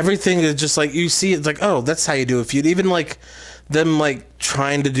 Like everything is just like you see it's like, oh, that's how you do a feud. Even like them like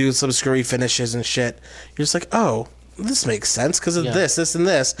trying to do some screwy finishes and shit, you're just like, oh, this makes sense because of Yeah. this and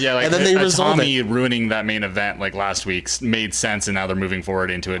this. yeah, like and then they resolve Tommy it. ruining that main event like last week's made sense, and now they're moving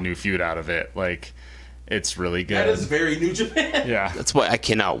forward into a new feud out of it. Like it's really good. very New Japan. Yeah. That's why I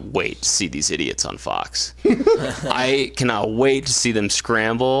cannot wait to see these idiots on Fox. I cannot wait to see them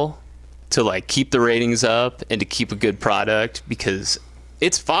scramble to like keep the ratings up and to keep a good product, because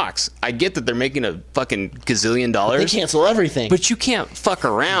it's Fox. I get that they're making a fucking gazillion They dollars, cancel everything. but you can't fuck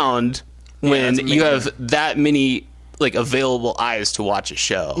around when that's you amazing. have that many like available eyes to watch a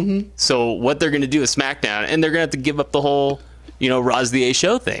show. Mm-hmm. So what they're going to do is SmackDown, and they're going to have to give up the whole, Ra's the A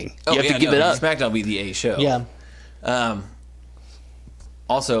show thing. You have to give it up. SmackDown will be the A show. yeah.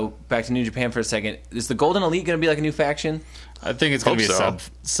 Also, back to New Japan for a second. Is the Golden Elite going to be like a new faction? I think it's gonna be a Hope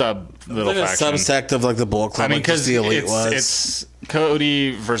sub little Like a faction. subsect of like the Bullet Club, I mean, like because the Elite it's, was. it's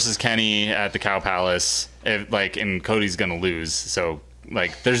Cody versus Kenny at the Cow Palace. And Cody's gonna lose, so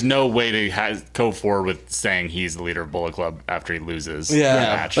like, there's no way to go forward with saying he's the leader of Bullet Club after he loses. Yeah, the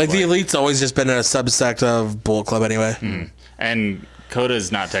match. like the Elite's always just been a subsect of Bullet Club anyway. And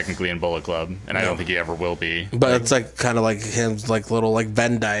Coda's not technically in Bullet Club, and I don't think he ever will be. But it's like kind of like him, like little like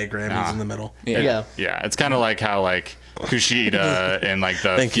Venn diagram he's in the middle. Yeah. Yeah, it's kind of like how like Kushida and like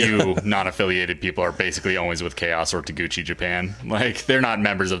the Thank you. few non-affiliated people are basically always with Chaos or Taguchi Japan. Like, they're not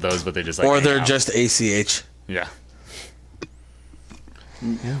members of those, but they just like Or hang they're out. just ACH. Yeah.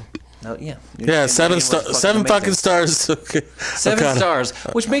 No, yeah. Yeah, seven fucking stars. Okay. Seven Okay. stars,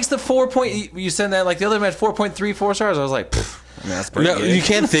 which makes the 4 point. You send that like the other match 4.34 stars. I was like, I mean, that's pretty No, good. you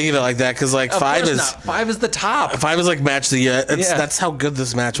can't think of it like that because like Of five course is not. 5 is the top. like match of the year. Yeah. That's how good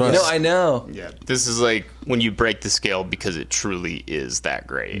this match was. No, I know. Yeah, this is like when you break the scale because it truly is that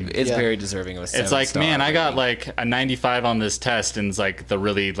great. It's Yeah. very deserving of a 7 It's like, star man, I got rating. like a 95 on this test, and it's like the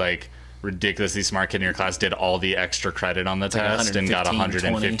really like ridiculously smart kid in your class did all the extra credit on the test and got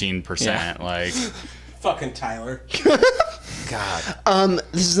 115, 115%. Like, fucking Tyler. God.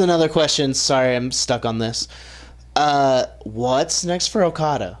 This is another question. Sorry, I'm stuck on this. What's next for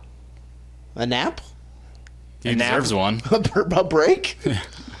Okada? A nap? He deserves one. A break?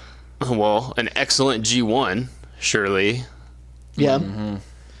 Well, an excellent G1, surely. Yeah.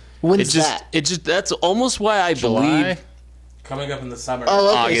 When's That's almost why I believe. Coming up in the summer.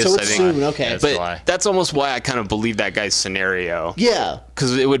 Oh, okay, August, so I it's think. soon. Okay. Yeah, But July. that's almost why I kind of believe that guy's scenario. Yeah.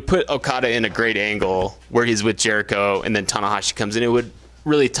 Because it would put Okada in a great angle where he's with Jericho and then Tanahashi comes in. It would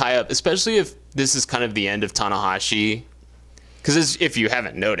really tie up, especially if this is kind of the end of Tanahashi. Because if you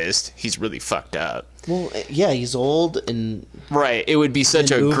haven't noticed, he's really fucked up. Well, yeah, he's old and Right. It would be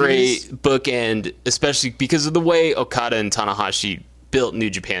such In a movies? great bookend, especially because of the way Okada and Tanahashi built New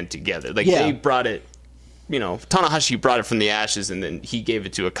Japan together. Like, Yeah. they brought it, Tanahashi brought it from the ashes and then he gave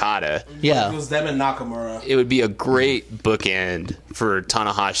it to Okada. It yeah. was them and Nakamura. It would be a great bookend for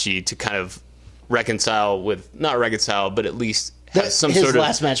Tanahashi to kind of not reconcile, but at least have some his sort of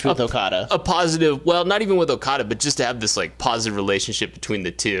last match with Okada. a positive, well, not even with Okada, but just to have this like positive relationship between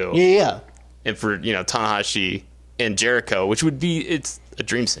the two. Yeah. And for, Tanahashi and Jericho, which would be, it's a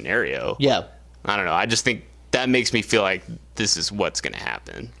dream scenario. Yeah. I don't know. I just think that makes me feel like this is what's going to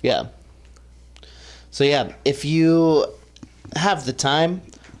happen. Yeah. So yeah, if you have the time,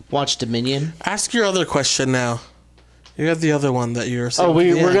 watch Dominion. Ask your other question now. You have the other one that you're saying. Oh,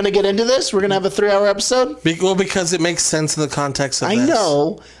 we're gonna get into this. We're gonna have a 3-hour episode. Well, because it makes sense in the context of I this.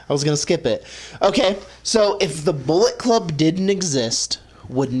 know. I was gonna skip it. Okay, so if the Bullet Club didn't exist,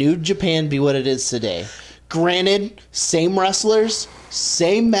 would New Japan be what it is today? Granted, same wrestlers,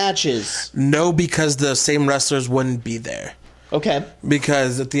 same matches. No, because the same wrestlers wouldn't be there. Okay.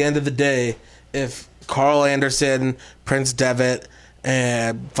 Because at the end of the day, if Carl Anderson, Prince Devitt,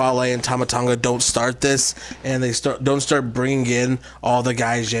 and Fale and Tamatanga don't start this, and they don't start bringing in all the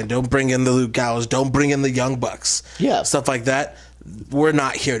guys in, don't bring in the Luke Gallows, don't bring in the Young Bucks, Yeah. stuff like that, we're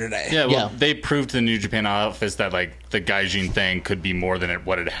not here today. Yeah, well, Yeah. they proved to the New Japan office that like the Gaijin thing could be more than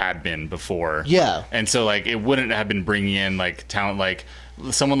what it had been before. Yeah. and so like it wouldn't have been bringing in like talent like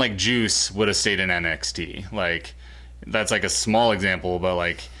someone like Juice would have stayed in NXT. Like that's like a small example, but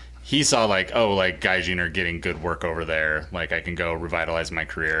like he saw like Gaijin are getting good work over there. Like I can go revitalize my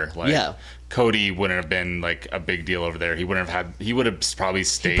career. Like Yeah. Cody wouldn't have been like a big deal over there. He wouldn't have had. He would have probably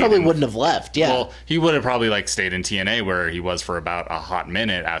stayed. Probably in- wouldn't have left. Yeah. Well, he would have probably like stayed in TNA where he was for about a hot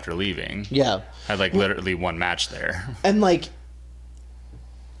minute after leaving. Yeah. Had like literally one match there. And like,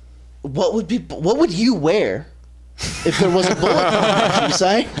 what would you wear if there was a Bullet Club? You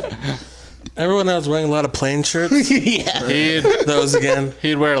say? Everyone else wearing a lot of plain shirts. Yeah. Those again.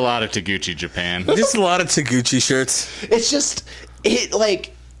 He'd wear a lot of Taguchi Japan. Just a lot of Taguchi shirts. It's just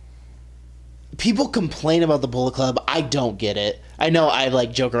like people complain about the Bullet Club. I don't get it. I know I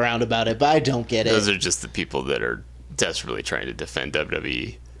like joke around about it, but I don't get it. Those are just the people that are desperately trying to defend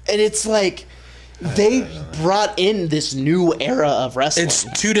WWE. And it's like they brought in this new era of wrestling. It's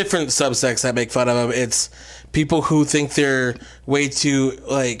two different subsects that make fun of them. It's people who think they're way too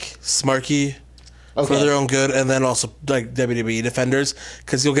like smarky for Okay. their own good, and then also like WWE defenders,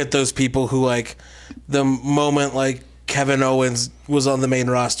 because you'll get those people who like the moment like Kevin Owens was on the main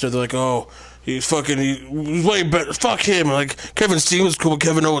roster, they're like, oh, he's way better. Fuck him. Like Kevin Steen was cool, but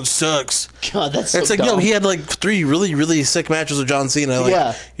Kevin Owens sucks. God, that's so It's like, dumb. no, he had like 3 really, really sick matches with John Cena. Like,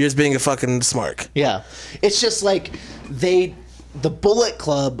 Yeah. you're just being a fucking smart. Yeah. It's just like the Bullet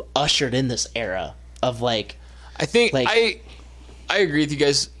Club ushered in this era of like, I think Like- I agree with you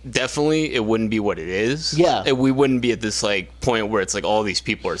guys. Definitely, it wouldn't be what it is. Yeah. We wouldn't be at this like point where it's like all these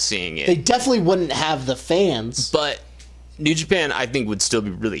people are seeing it. they definitely wouldn't have the fans. But New Japan, I think, would still be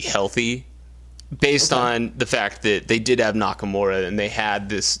really healthy based on the fact that they did have Nakamura and they had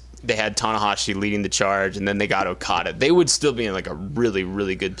Tanahashi leading the charge, and then they got Okada. They would still be in like a really,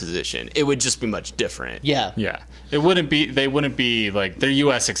 really good position. It would just be much different. Yeah. Yeah, they wouldn't be like their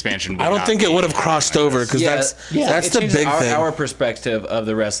U.S. expansion. Would I don't not think it be would have crossed over, because that's it the changes big thing. Our perspective of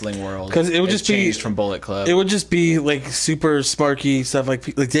the wrestling world, 'Cause it would has just be- changed from Bullet Club. It would just be like super smarky stuff, like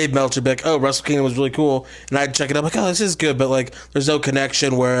Dave Meltzer would be like, oh, Wrestle Kingdom was really cool, and I'd check it out like, oh, this is good, but like there's no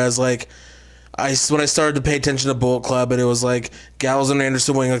connection. Whereas like when I started to pay attention to Bullet Club, and it was like Gallows and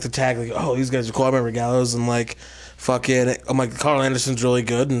Anderson winning like the tag, like, oh, these guys are cool. I remember Gallows, and like fucking, I'm like, Carl Anderson's really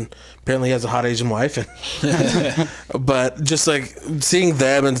good, and apparently he has a hot Asian wife. And but just like seeing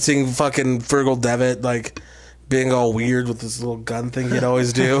them and seeing fucking Fergal Devitt like being all weird with this little gun thing he'd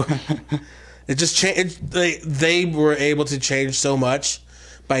always do. It just changed. They were able to change so much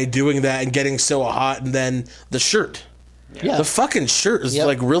by doing that and getting so hot, and then the shirt. Yeah. The fucking shirt is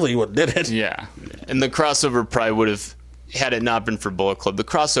like really what did it. Yeah, And the crossover probably would have, had it not been for Bullet Club, the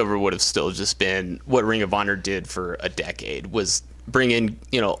crossover would have still just been what Ring of Honor did for a decade, was bring in,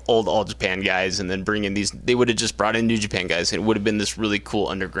 old All Japan guys, and then bring in these, they would have just brought in New Japan guys, and it would have been this really cool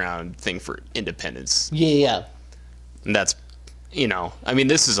underground thing for independence. Yeah. And that's,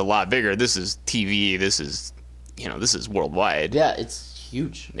 this is a lot bigger. This is TV. This is worldwide. Yeah, it's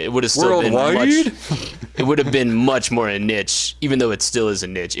huge. It would have still been it would have been much more a niche, even though it still is a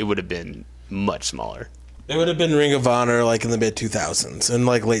niche. It would have been much smaller. It would have been Ring of Honor like in the mid 2000s and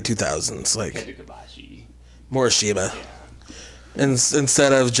like late 2000s, like Morishima.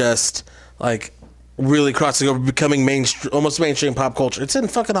 Instead of just like really crossing over, becoming almost mainstream pop culture. It's in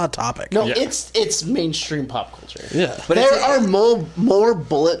fucking Hot Topic. No, it's mainstream pop culture. Yeah, but there are more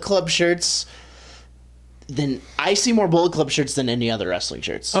Bullet Club shirts than I see more Bullet Club shirts than any other wrestling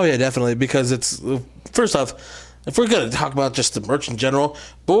shirts. Oh yeah, definitely, because it's first off, if we're going to talk about just the merch in general,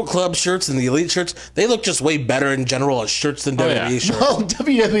 Bullet Club shirts and the Elite shirts, they look just way better in general as shirts than WWE shirts. Well,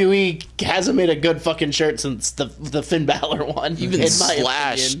 WWE hasn't made a good fucking shirt since the Finn Balor one. Even in Slash.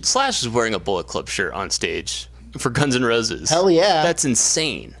 My opinion. Slash is wearing a Bullet Club shirt on stage for Guns N' Roses. Hell yeah. That's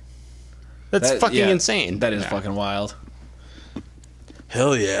insane. That's fucking insane. That is fucking wild.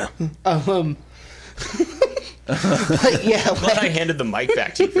 Hell yeah. But yeah, Glad I handed the mic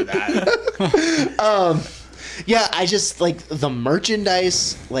back to you for that. Yeah, I just like the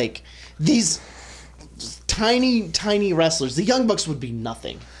merchandise, like these tiny wrestlers. The Young Bucks would be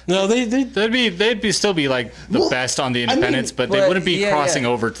nothing. No, they'd still be like the best on the independents, but they wouldn't be crossing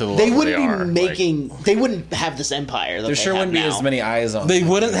over to the level they wouldn't be are. making. They wouldn't have this empire. There sure wouldn't be as many eyes on. They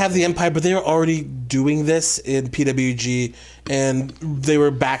wouldn't have the empire, but they were already doing this in PWG, and they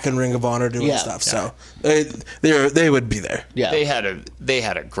were back in Ring of Honor doing stuff. So they would be there. Yeah, they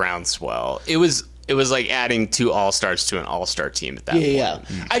had a groundswell. It was like adding two all-stars to an all-star team at that point. Yeah.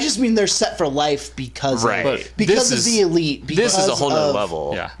 I just mean they're set for life because Right. of, because of the Elite. This is a whole nother of-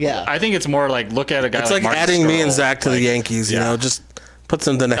 level. Yeah. I think it's more like look at a guy. It's like Marty adding me Scurll, and Zach to the Yankees. Just put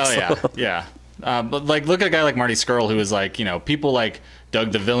them the next. Oh yeah, level. yeah. But like, look at a guy like Marty Scurll, who was like, people like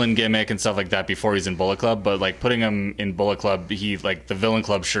dug the villain gimmick and stuff like that before he's in Bullet Club. But like putting him in Bullet Club, he like the Villain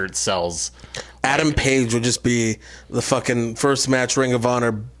Club shirt sells. Adam Page would just be the fucking first match Ring of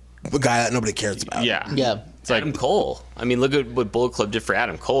Honor guy that nobody cares about. Yeah, Yeah. It's like Adam Cole. I mean, look at what Bullet Club did for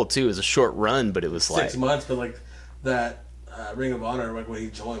Adam Cole too. It was a short run, but it was 6 months, but like that Ring of Honor, like when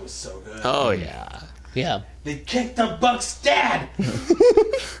he joined, was so good. Oh yeah. Yeah. They kicked the Bucks' dad.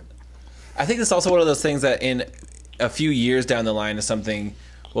 I think it's also one of those things that in a few years down the line is something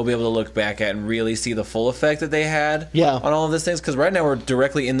we'll be able to look back at and really see the full effect that they had on all of these things. Because right now we're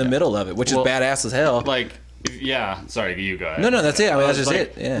directly in the middle of it, which is badass as hell. like, yeah. Sorry, you go ahead. No, that's it. I mean, that's just like,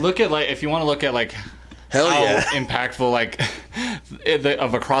 it. Yeah. Look at like if you want to look at like Hell how yeah. impactful like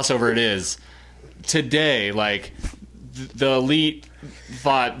of a crossover it is today. Like the Elite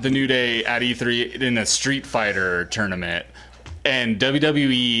fought the New Day at E3 in a Street Fighter tournament. And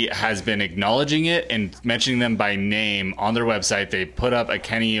WWE has been acknowledging it and mentioning them by name on their website. They put up a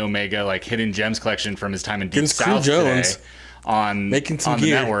Kenny Omega like Hidden Gems collection from his time in Deep Against South Crew today Jones. on Making some the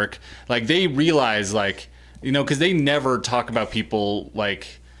gear. network. Like they realize like because they never talk about people like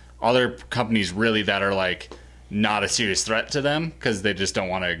other companies really that are like not a serious threat to them because they just don't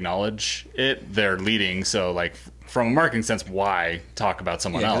want to acknowledge it. They're leading, so like from a marketing sense, why talk about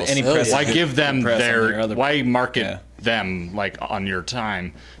someone else? Any press, Why give them press on their? other- Why market them like on your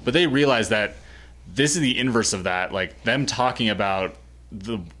time? But they realize that this is the inverse of that. Like them talking about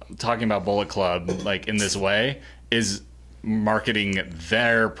Bullet Club like in this way is marketing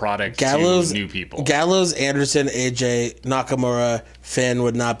their product to new people. Gallows, Anderson, AJ, Nakamura, Finn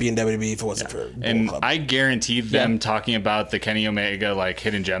would not be in WWE if it wasn't for Bullet And Club. I guarantee them talking about the Kenny Omega like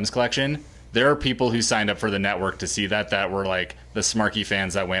Hidden Gems collection. There are people who signed up for the network to see that were like the Smarky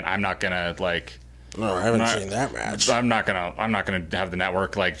fans that went, I'm not gonna like. No, I haven't seen that match. I'm not gonna have the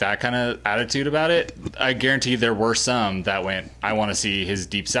network like that kind of attitude about it. I guarantee there were some that went, I want to see his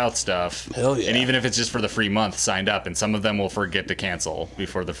Deep South stuff. Hell yeah. And even if it's just for the free month, signed up, and some of them will forget to cancel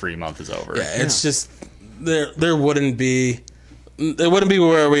before the free month is over. Yeah, it's just there wouldn't be. It wouldn't be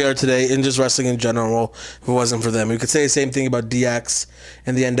where we are today in just wrestling in general if it wasn't for them. We could say the same thing about DX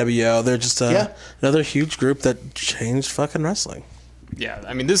and the NWO. They're just another huge group that changed fucking wrestling. Yeah,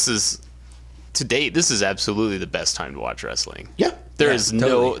 I mean, to date, this is absolutely the best time to watch wrestling. Yeah. There's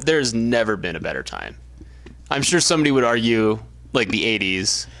never been a better time. I'm sure somebody would argue like the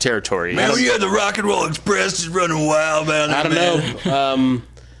 80s territory. Man, you had the Rock and Roll Express just running wild, man. I don't know.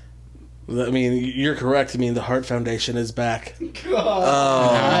 I mean, you're correct. I mean, the Hart Foundation is back.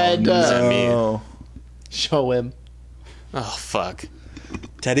 God, What does that mean? show him. Oh, fuck.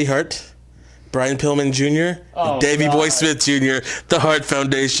 Teddy Hart, Brian Pillman Jr., and Davey Boy Smith Jr., the Hart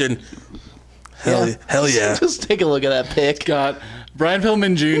Foundation. Hell yeah. Just take a look at that pic. God, Brian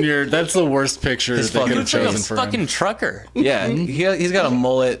Pillman Jr. That's the worst picture they could have Looks like a chosen for fucking him. trucker. Yeah, he's got a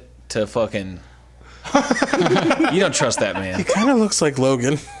mullet to fucking. You don't trust that man. He kind of looks like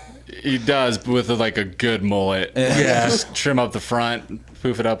Logan. He does, but with like a good mullet. Yeah. Just trim up the front,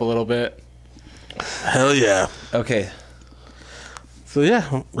 poof it up a little bit. Hell yeah. Okay. So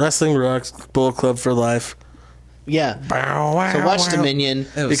yeah, wrestling rocks. Bullet Club for life. Yeah. So watch Dominion.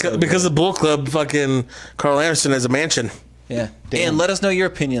 Because the Bullet Club, fucking Carl Anderson has a mansion. Yeah. And let us know your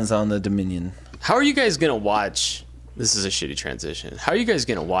opinions on the Dominion. How are you guys gonna watch? This is a shitty transition. How are you guys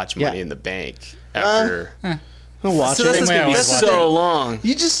gonna watch Money in the Bank after? I'll watch So it. that's way I That's always watch so long.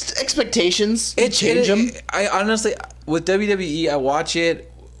 You just expectations. Change them. I honestly, with WWE, I watch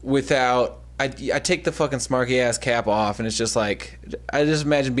it without. I take the fucking smarky ass cap off, and it's just like I just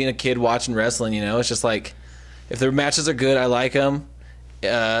imagine being a kid watching wrestling. You know, it's just like if their matches are good, I like them,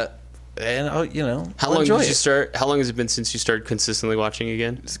 and I'll How I'll long enjoy did you it. start? How long has it been since you started consistently watching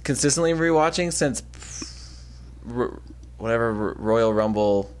again? Consistently rewatching since Royal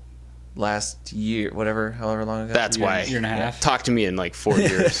Rumble last year, however long ago. That's why. Year and a half. Talk to me in like 4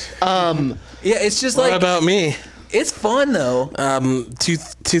 years. Yeah, it's just What like about me? it's fun though.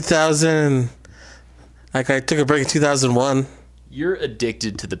 2000. Like I took a break in 2001. You're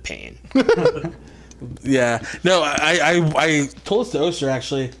addicted to the pain. Yeah. No, I told this to Oster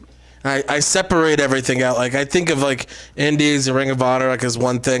actually. I separate everything out. Like I think of like Indies and Ring of Honor like as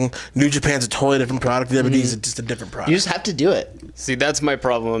one thing. New Japan's a totally different product. WWE's just a different product. You just have to do it. See, that's my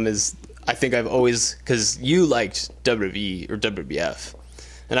problem. Is I think I've always because you liked WWE or WWF,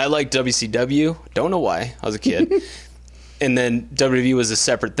 and I liked WCW. Don't know why. I was a kid, and then WWE was a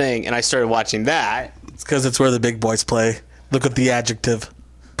separate thing, and I started watching that. It's because it's where the big boys play. Look at the adjective,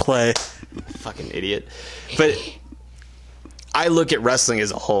 play. Fucking idiot. But I look at wrestling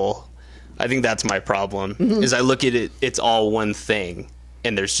as a whole. I think that's my problem. Is I look at it, it's all one thing,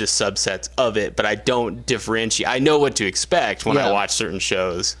 and there's just subsets of it, but I don't differentiate. I know what to expect when I Yeah. watch certain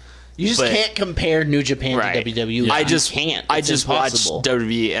shows. You just But- can't compare New Japan Right. to WWE. I You just can't. I It's just impossible. watch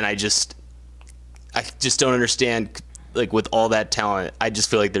WWE, and I just don't understand. Like with all that talent, I just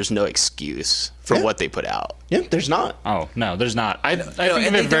feel like there's no excuse for what they put out. Yeah, there's not. Oh no, there's not. I think of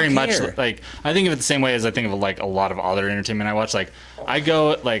and they it very don't much care. like I think of it the same way as I think of like a lot of other entertainment I watch. Like I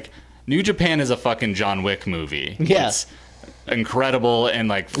go like New Japan is a fucking John Wick movie. Yeah. It's incredible and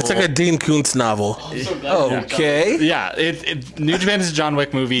like It's like a Dean Koontz novel. Okay. yeah. New Japan is a John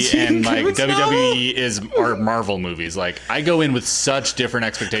Wick movie and like WWE are Marvel movies. Like I go in with such different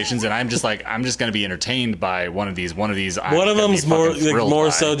expectations and I'm just gonna be entertained by one of these. One of them's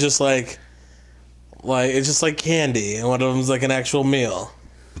more so just like it's just like candy, and one of them's like an actual meal.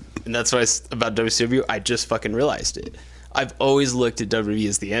 And that's why about WCW, I just fucking realized it. I've always looked at WWE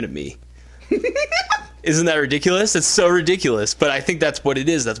as the enemy. Isn't that ridiculous? It's so ridiculous. But I think that's what it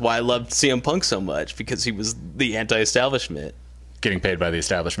is. That's why I loved CM Punk so much, because he was the anti-establishment. getting paid by the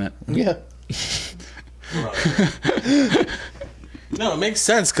establishment. Yeah. No, it makes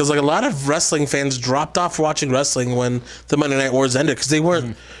sense because like a lot of wrestling fans dropped off watching wrestling when the Monday Night Wars ended because they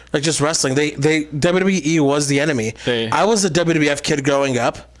weren't like just wrestling. They WWE was the enemy. I was a WWF kid growing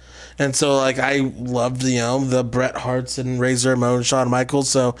up, and so like I loved the Bret Harts and Razor Ramon, Shawn Michaels.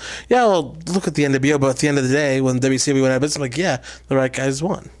 So yeah, I'll look at the NWO, but at the end of the day, when WCW went out of business, I'm like, yeah, the right guys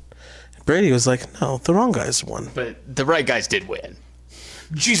won. Brady was like, no, the wrong guys won. But the right guys did win.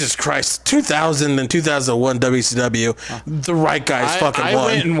 Jesus Christ, 2000 and 2001 WCW, the right guys fucking I won.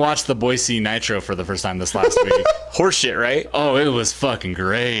 went and watched the Boise Nitro for the first time this last week. Horseshit, right? Oh, it was fucking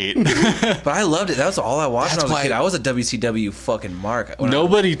great. But I loved it. That was all I watched when I was a why- kid. I was a WCW fucking mark.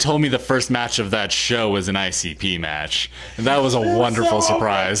 Nobody told me the first match of that show was an ICP match. And that was a wonderful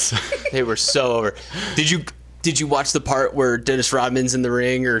surprise. They were so over. Did you watch the part where Dennis Rodman's in the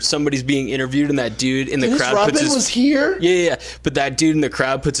ring or somebody's being interviewed and that dude in the Dennis crowd Rodman puts his was here? Yeah. But that dude in the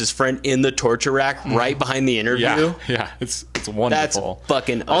crowd puts his friend in the torture rack right behind the interview. Yeah, it's That's wonderful.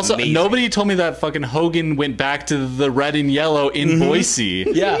 fucking Also, amazing. nobody told me that fucking Hogan went back to the red and yellow in Boise.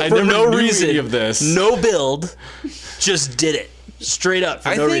 Yeah, I for never no knew reason any of this. No build, just did it straight up for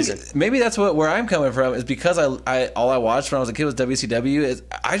I no think reason. maybe that's where I'm coming from is because I all I watched when I was a kid was WCW. Is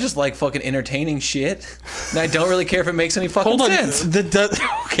I just like fucking entertaining shit, and I don't really care if it makes any fucking Hold on. sense.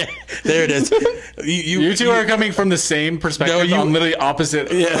 Okay, there it is. You two are coming from the same perspective. No, you- on literally opposite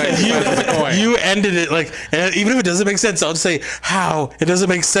sides of the coin. You ended it like, and even if it doesn't make sense, I'll say how it doesn't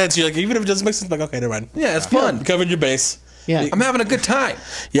make sense. You're like, even if it doesn't make sense, I'm like, okay, never mind. Yeah, it's fun. You covered your base. Yeah. I'm having a good time.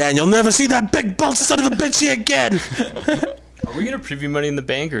 Yeah, and you'll never see that big bulge son of a bitch here again. Are we gonna preview Money in the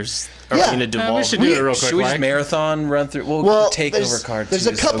Bank, or are we Yeah. gonna We devolve? should do it real quick. Should we just Mike. marathon run through? Well, Takeover card. there's too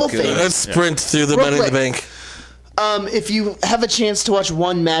a is so couple good. things. Let's sprint through the Real Money in the quick. Bank. If you have a chance to watch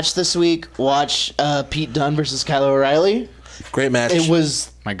one match this week, watch Pete Dunne versus Kyle O'Reilly. Great match. It was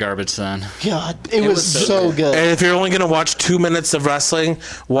My garbage son. God. It was so good. And if you're only going to watch 2 minutes of wrestling,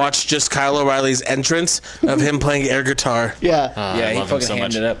 watch just Kyle O'Reilly's entrance of him playing air guitar. Yeah. I Yeah, he love him fucking so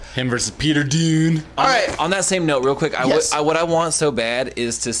hammed much. it up. Him versus Peter Dune. All right. On that same note, real quick, Yes. what I want so bad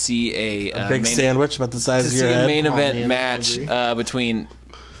is to see a Big sandwich about the size to of see your a head. main event man, match between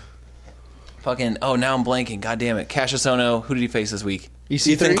fucking now I'm blanking. God damn it, Cassius Ohno. Who did he face this week?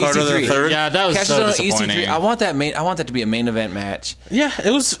 Ethan Carter the EC3. third. Yeah, that was Cassius so Ohno, disappointing. EC3. I want that to be a main event match. Yeah,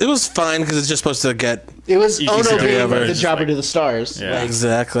 it was fine because it's just supposed to get It was You can Ono see being over. the jobber to the stars. Yeah.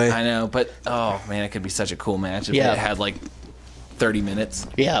 exactly. I know, but oh man, it could be such a cool match if Yeah. it had like 30 minutes.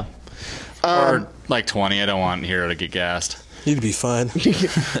 Yeah. Or like 20. I don't want Hero to get gassed. You'd be fine.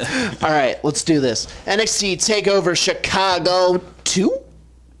 All right, let's do this. NXT Takeover Chicago 2,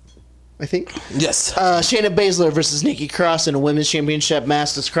 I think. Yes. Shayna Baszler versus Nikki Cross in a women's championship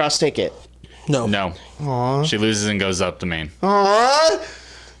match. Does Cross take it? No. No. She loses and goes up to main. Aww.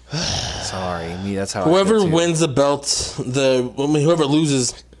 Sorry, me. That's how. I Whoever feel too. wins the belt, whoever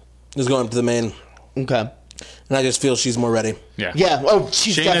loses is going up to the main. Okay. And I just feel she's more ready. Yeah. Yeah. Oh,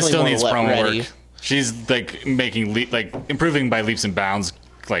 she's Shayna definitely still more needs promo ready. work. She's like improving by leaps and bounds,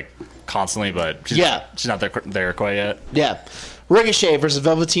 like constantly, but she's not there quite yet. Yeah. Ricochet versus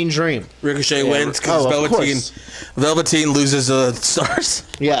Velveteen Dream. Ricochet wins because Oh, of Velveteen loses the stars.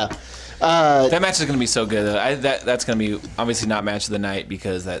 Yeah. That match is going to be so good. Though. That's going to be obviously not match of the night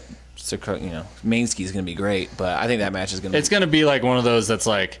because that Mainski is going to be great. But I think that match is going to. It's going to be like one of those that's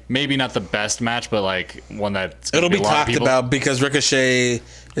like maybe not the best match, but like one that's gonna It'll be a lot of talked people- about because Ricochet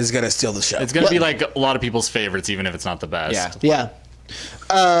is going to steal the show. It's going to be like a lot of people's favorites, even if it's not the best. Yeah.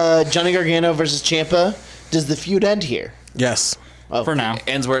 Yeah. Johnny Gargano versus Ciampa. Does the feud end here? Yes. For now.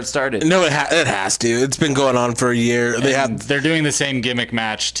 Ends where it started. No, it has to. It's been going on for a year. They're doing the same gimmick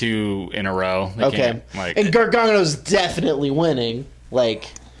match 2 in a row. They Okay. can't, like, And Gargano's definitely winning. Like,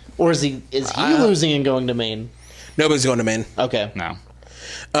 or is he losing and going to main? Nobody's going to main. Okay. no.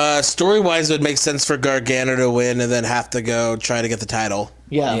 Story-wise, it would make sense for Gargano to win and then have to go try to get the title.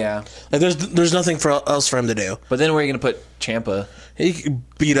 Yeah. Yeah. Like, there's nothing else for him to do. But then where are you going to put Ciampa? He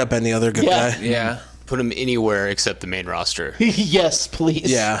could beat up any other good Yeah. guy. Yeah. Put him anywhere except the main roster. Yes, please.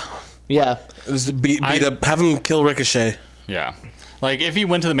 Yeah. Yeah. It was beat up. Have him kill Ricochet. Yeah. Like, if he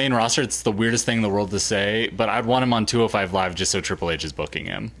went to the main roster, it's the weirdest thing in the world to say, but I'd want him on 205 Live just so Triple H is booking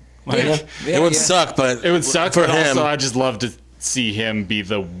him. Like, It would suck, but it would suck for but him. Also, I'd just love to see him be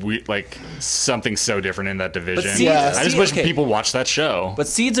something so different in that division. see, Yeah. I just wish people watch that show. But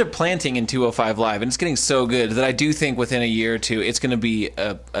seeds are planting in 205 Live, and it's getting so good that I do think within a year or two, it's going to be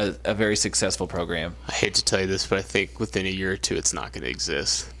a very successful program. I hate to tell you this, but I think within a year or two, it's not going to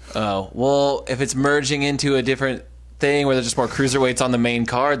exist. Oh, well, if it's merging into a different thing where there's just more cruiserweights on the main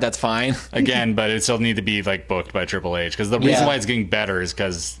card, that's fine. Again, but it still need to be like booked by Triple H because the reason why it's getting better is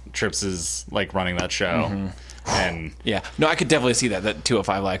because Trips is like running that show. And Yeah. No, I could definitely see that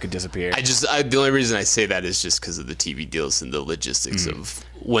 205 Live could disappear. The only reason I say that is just because of the TV deals and the logistics of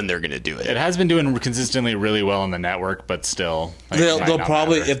when they're going to do it. it has been doing consistently really well on the network, but still, like, it might They'll not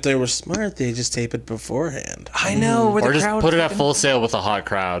probably, matter. if they were smart, they just tape it beforehand. I know. Where or the just crowd put it at fucking- full sale with a hot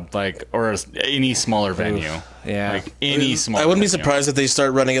crowd, like or any smaller venue. Yeah. Like any smaller. I wouldn't be venue. surprised if they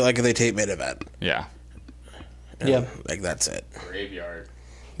start running it like they tape main event. Yeah. Yeah. Like that's it. Graveyard.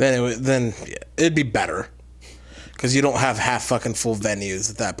 Then yeah, it'd be better because you don't have half fucking full venues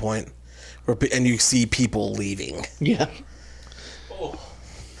at that point, and you see people leaving. Yeah.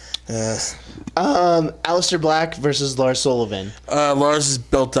 Uh, Aleister Black versus Lars Sullivan. Lars is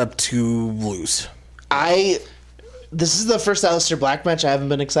built up to lose. This is the first Aleister Black match I haven't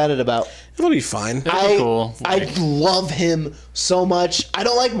been excited about. It'll be fine. I cool. I love him so much. I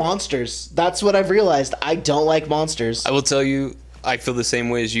don't like monsters. That's what I've realized. I don't like monsters. I will tell you, I feel the same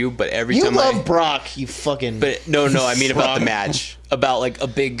way as you, but every You time love Brock, you fucking. But no, I mean about the match. About like a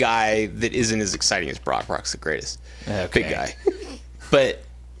big guy that isn't as exciting as Brock. Brock's the greatest. Okay. Big guy. But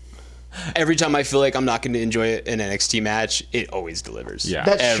every time I feel like I'm not going to enjoy an NXT match, it always delivers. Yeah.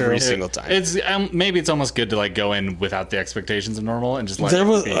 That's every true. single time. It's maybe it's almost good to like go in without the expectations of normal and just like There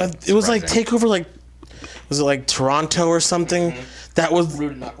was be it was like surprising. takeover, like was it like Toronto or something? That was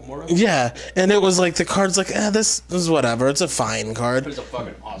yeah, and it was like the card's like this is whatever. It's a fine card. It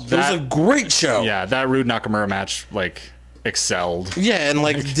was a great show. Yeah, that Rude Nakamura match like excelled. Yeah, and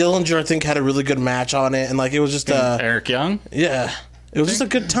like Dillinger, I think had a really good match on it, and like it was just Eric Young. yeah, it was just a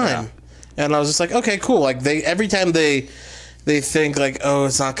good time. And I was just like, okay, cool. Like every time they they think like, oh,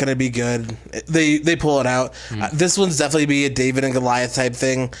 it's not going to be good. They pull it out. This one's definitely be a David and Goliath type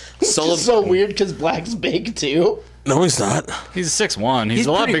thing. It's just so weird because Black's big too. No, he's not. He's 6'1". He's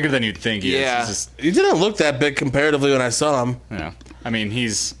a lot bigger than you'd think he is. He's just, He didn't look that big comparatively when I saw him. yeah. I mean,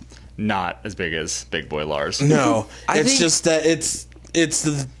 he's not as big as Big Boy Lars. No, it's think- just that it's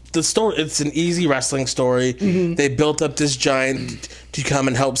the story. It's an easy wrestling story. They built up this giant to come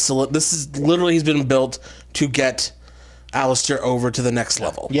and help. This is literally he's been built to get Alistair over to the next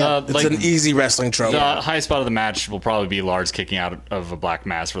level. Yeah. It's Like, an easy wrestling trope. The highest spot of the match will probably be Lars kicking out of a black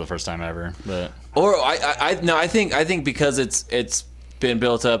mass for the first time ever. But Or I think because it's been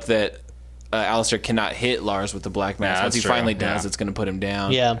built up that Alistair cannot hit Lars with the black mask. Yeah, Once he that's true. finally does, Yeah. it's going to put him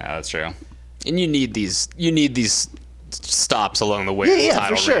down. Yeah. yeah, that's true. And you need these stops along the way. Yeah, of the yeah, for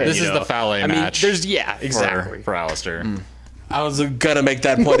title sure. reign, This you is know? the Fale I mean, match. exactly. for Alistair. I was gonna make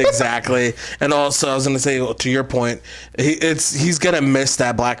that point exactly, and also I was gonna say to your point, he's gonna miss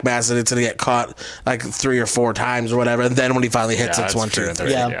that black mass and it's gonna get caught like 3 or 4 times or whatever, and then when he finally hits, Yeah, it's that's 1, 2, true.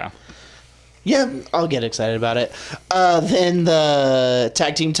 3. Yeah. Yeah, I'll get excited about it. Then the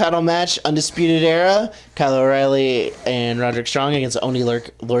tag team title match, Undisputed Era, Kyle O'Reilly and Roderick Strong against Oni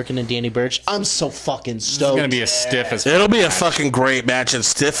Lorcan and Danny Burch. I'm so fucking stoked. It's gonna be as stiff as It'll be a fucking great match and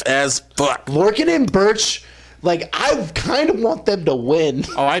stiff as fuck. Lorcan and Burch, like, I kind of want them to win.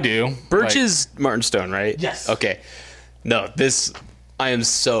 Oh, I do. Birch Like, is Martin Stone, right? Yes. Okay. No, I am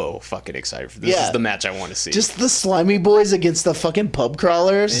so fucking excited for this. This Yeah. is the match I want to see. Just the slimy boys against the fucking pub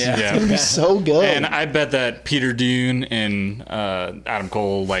crawlers. Yeah. It's gonna be so good. And I bet that Peter Dune and Adam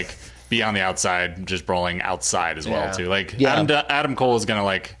Cole like be on the outside, just brawling outside as well Yeah. too. Like Yeah. Adam Cole is gonna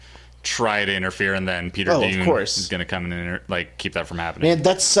like try to interfere, and then Peter Oh, of Dune course. is gonna come in and like keep that from happening. Man,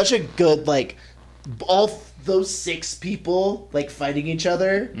 that's such a good, like, all those 6 people, like, fighting each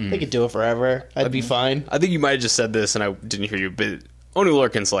other. They could do it forever. I'd be fine. I think you might have just said this and I didn't hear you, but Oni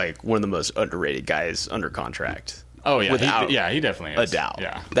Lorcan's like one of the most underrated guys under contract. Oh yeah, Without he definitely A is. doubt.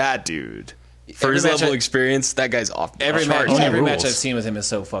 Yeah. That dude. For Every his match level of I- experience, that guy's off. Every match, charts. every rules. match I've seen with him is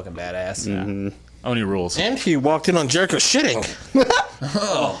so fucking badass. Only rules. And he walked in on Jericho shitting.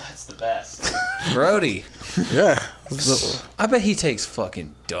 That's the best. Brody, Yeah. I bet he takes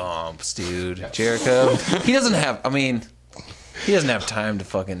fucking dumps, dude. Jericho, he doesn't have. I mean, he doesn't have time to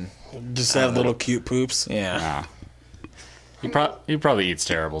fucking. Just have little cute poops. Yeah, Yeah. He probably eats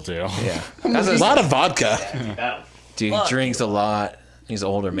terrible too. yeah. A lot of vodka. Dude, he drinks a lot. He's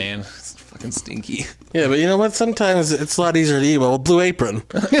older, man. It's fucking stinky. Yeah, but you know what? Sometimes it's a lot easier to eat well with Blue Apron.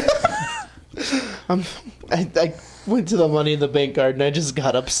 I went to the Money in the Bank card and I just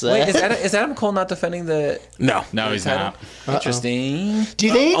got upset. Wait, is Adam Cole not defending the No. No, he's title? not. Interesting. do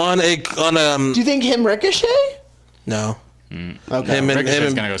you think? On Do you think him Ricochet? no. Okay.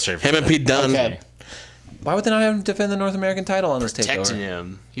 Ricochet's gonna go straight for him and the- Pete Dunne. Okay. Why would they not have him defend the North American title on this Protecting takeover?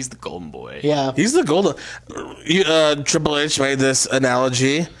 him. He's the golden boy. Yeah. He's the golden. Triple H made this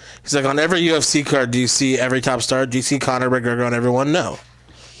analogy. He's like, on every UFC card, do you see every top star? Do you see Conor McGregor on everyone? No.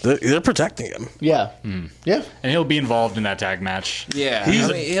 They're protecting him. Yeah. Yeah. And he'll be involved in that tag match. Yeah, I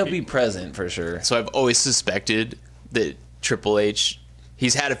mean, he'll be present for sure. So I've always suspected that Triple H,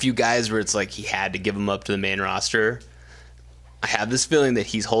 he's had a few guys where it's like he had to give them up to the main roster. I have this feeling that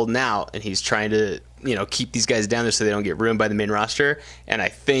he's holding out and he's trying to, keep these guys down there so they don't get ruined by the main roster. And I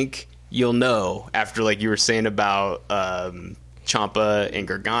think you'll know after, like you were saying about Ciampa and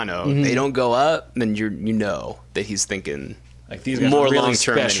Gargano, they don't go up, then you know that he's thinking Like these guys more are really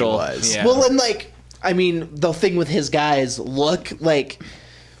long-term than he special. was. Yeah. Well, and like, I mean, the thing with his guys look like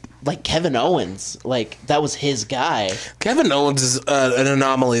Kevin Owens. Like, that was his guy. Kevin Owens is an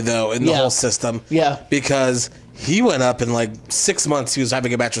anomaly, though, in the Yeah. whole system. Yeah. Because he went up in, 6 months, he was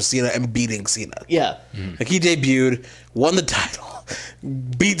having a match with Cena and beating Cena. Yeah. Like, he debuted, won the title,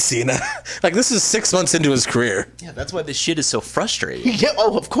 beat Cena. This is 6 months into his career. Yeah, that's why this shit is so frustrating. Yeah.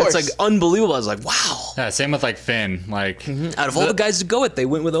 Oh, of course. It's like unbelievable. I was like, wow. Yeah, same with like Finn. Like Out of all the guys to go with, they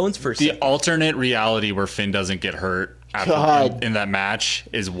went with Owens first. the alternate reality where Finn doesn't get hurt God. in that match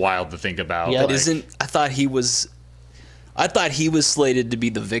is wild to think about. Yeah. Like, I thought he was slated to be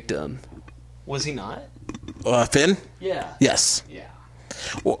the victim. Was he not? Finn? Yeah. Yes. Yeah.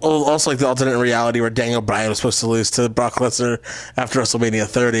 Well, also, the alternate reality where Daniel Bryan was supposed to lose to Brock Lesnar after WrestleMania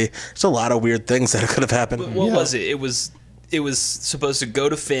 30. There's a lot of weird things that could have happened. What was it? It was supposed to go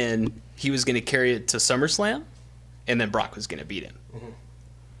to Finn. He was going to carry it to SummerSlam, and then Brock was going to beat him.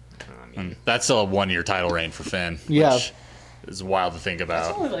 that's still a 1-year title reign for Finn. Yeah. Which is wild to think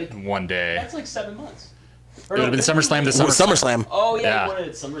about. only, like- one day. like 7 months. It would have been SummerSlam to SummerSlam. Oh Yeah. he won it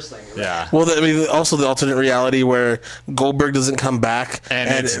at SummerSlam. You're right. Yeah. Well, also the alternate reality where Goldberg doesn't come back And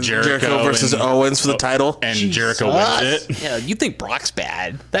it's Jericho versus and- Owens for the title. And Jesus. Jericho wins it. Yeah, you think Brock's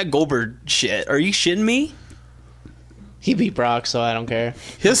bad? That Goldberg shit. Are you shitting me? He beat Brock, so I don't care.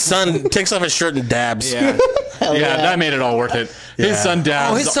 His son takes off his shirt and dabs. Yeah. Hell Yeah, that made it all worth it. His son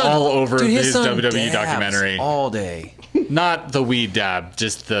dabs all over dude, his son WWE dabs documentary. all day. Not the weed dab,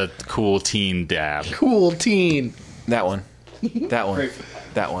 just the cool teen dab. Cool teen. That one. That one.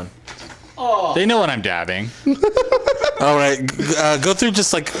 That one. They know when I'm dabbing. All right, go through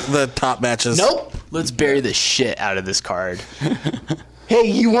just like the top matches. Nope. Let's bury the shit out of this card. Hey,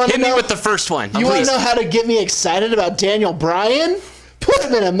 you want to Hit me know? with the first one. You want please. to know how to get me excited about Daniel Bryan? Put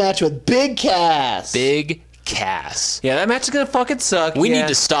him in a match with Big Cass. Big Cass. Yeah, that match is gonna fucking suck. We yeah. need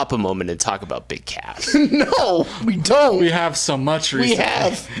to stop a moment and talk about Big Cass. No, we don't. We have so much We recently.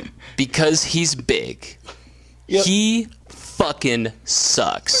 have. Because he's big. Yep. He fucking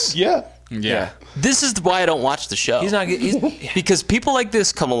sucks. Yeah. Yeah. This is why I don't watch the show. He's not. He's, Because people like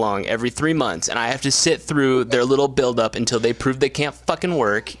this come along every 3 months, and I have to sit through their little build-up until they prove they can't fucking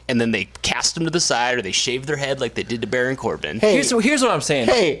work, and then they cast them to the side, or they shave their head like they did to Baron Corbin. Hey, here's what I'm saying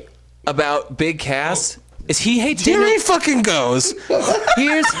hey, about Big Cass. Is he hates Here Daniel? he fucking goes.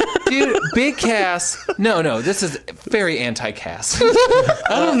 Dude, Big Cass. No, this is very anti-Cass.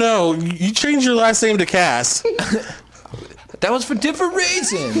 I don't know. You changed your last name to Cass. That was for different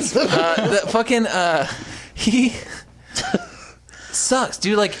reasons. That fucking he sucks,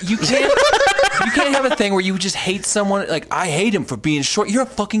 dude. Like you can't have a thing where you just hate someone. Like I hate him for being short. You're a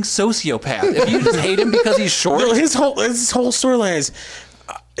fucking sociopath. If you just hate him because he's short, No, his whole storyline is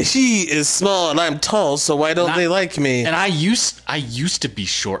he is small and I'm tall, so why don't they like me? And I used to be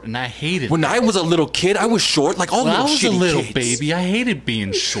short, and I hated when it. I was a little kid, I was short. Like all When I little was a shitty little kids. baby, I hated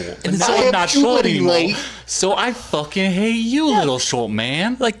being short. And I now am I'm not short puberty anymore. late. So I fucking hate you, little short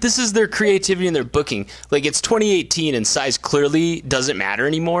man. Like, this is their creativity and their booking. Like, it's 2018 and size clearly doesn't matter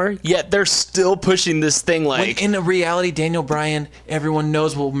anymore, yet they're still pushing this thing When like... in reality, Daniel Bryan, everyone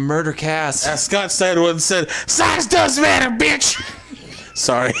knows will murder Cass. As Scott Steiner once said, size does matter, bitch.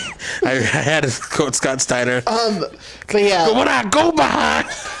 Sorry, I had to quote Scott Steiner. but yeah, But when I go behind,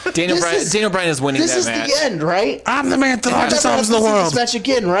 Daniel Bryan is winning this that is match. the end, right? I'm the man with the largest Never arms in the have to see world. This match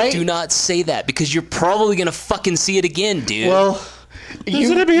again, right? Do not say that, because you're probably gonna fucking see it again, dude. Well, you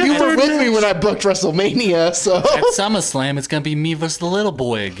gonna be a were third with me match. when I booked WrestleMania, so At SummerSlam, it's gonna be me versus the little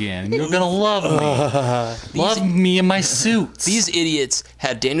boy again. And you're gonna love me. Love me in my suits. These idiots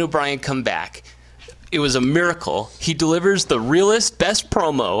had Daniel Bryan come back. It was a miracle. He delivers the realest, best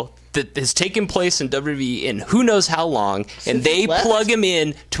promo that has taken place in WWE in who knows how long, and they left? plug him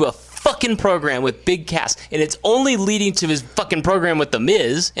in to a fucking program with Big Cass, and it's only leading to his fucking program with The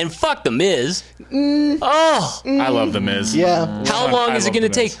Miz, and fuck The Miz. I love the Miz. yeah. How I long is it love going to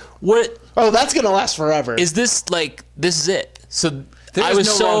The take? Miz. What Oh, that's gonna last forever. is this like? This is it. So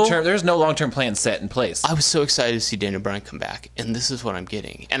There's no long-term plan set in place. I was so excited to see Daniel Bryan come back, and this is what I'm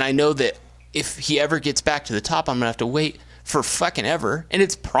getting. And I know that if he ever gets back to the top, I'm gonna have to wait for fucking ever, and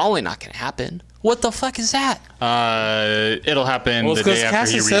it's probably not gonna happen. What the fuck is that? It'll happen Well, the it's 'cause day after Cass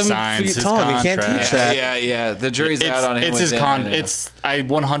he is 7 resigns feet his tall and he can't contract. teach that. Yeah. The jury's out on him. It's with his him, con. you know. It's I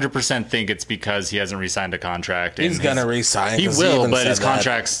 100% think it's because he hasn't re-signed a contract. and He's gonna his- re-sign. He 'cause will, even but said his that.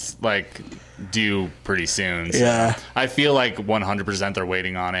 contract's like due pretty soon. So Yeah. I feel like 100% they're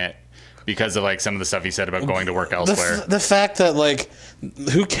waiting on it because of like some of the stuff he said about going to work elsewhere. The fact that like,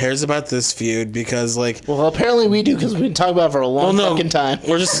 who cares about this feud? Because like, well, apparently we do because we've been talking about it for a long fucking time.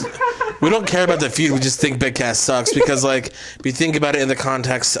 We don't care about the feud. We just think Big Cass sucks because like, if you think about it in the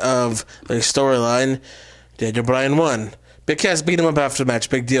context of the storyline, Daniel Bryan won. Big Cass beat him up after the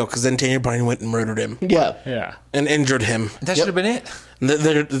match. Big deal, because then Daniel Bryan went and murdered him Yeah. Yeah. and injured him. That should have been it. And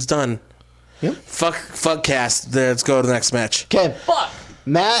it's done. Yep. Fuck Cass. Let's go to the next match. Okay.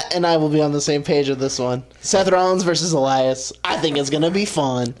 Matt and I will be on the same page with this one. Seth Rollins versus Elias. I think it's gonna be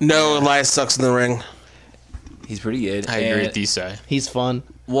fun. No, Elias sucks in the ring. He's pretty good. I agree And- with Desai. He's fun.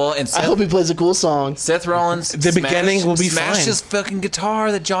 Well, and I hope he plays a cool song. Seth Rollins. The beginning will be smashed fine. his fucking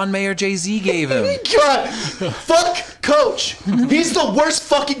guitar that John Mayer Jay-Z gave him. God, fuck Coach. He's the worst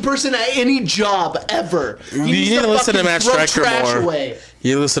fucking person at any job ever. He You needs need to listen to fucking Matt throw Striker trash more. away.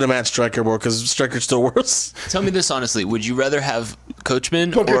 You listen to Matt Striker more because Striker's still worse. Tell me this honestly: would you rather have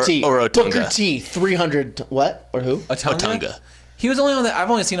Coachman Booker T. or Otunga? Booker T. 300. What or who? Otunga? Otunga. He was only on that. I've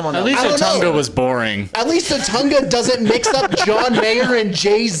only seen him on At that. least I don't Otunga know. was boring. At least Otunga doesn't mix up John Mayer and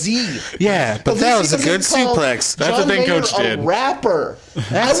Jay-Z. Yeah, but At that least was he a good doesn't call suplex. That's John the thing Mayer Coach a did. rapper.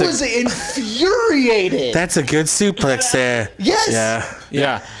 I was infuriated. That's a good suplex there. Yes.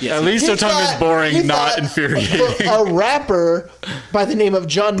 Yeah. Yeah. At least He Otunga's thought- he boring, not thought infuriating. A rapper by the name of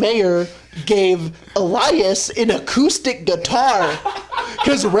John Mayer gave Elias an acoustic guitar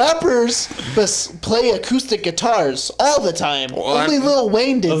because rappers play acoustic guitars all the time. Only Lil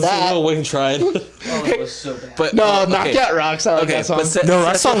Wayne did that. Lil Wayne tried. But No, okay. Knockout Rocks. I like Okay, that song. but Seth, No,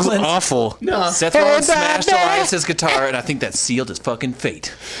 that Seth song's Rollins- awful. Seth Rollins smashed Elias's guitar, and I think that sealed his fucking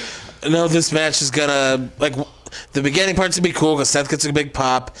fate. No, this match is gonna the beginning part's gonna be cool because Seth gets a big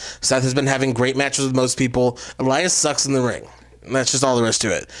pop. Seth has been having great matches with most people. Elias sucks in the ring. And that's just all there is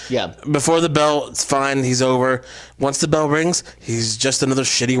to it. Yeah. Before the bell, it's fine. He's over. Once the bell rings, he's just another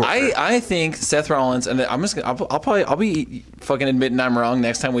shitty worker. I think Seth Rollins, and I'm just gonna, I'll be fucking admitting I'm wrong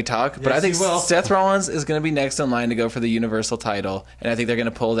next time we talk, but I think Seth Rollins is gonna be next in line to go for the Universal title, and I think they're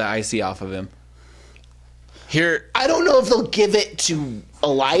gonna pull the IC off of him. Here, I don't know if they'll give it to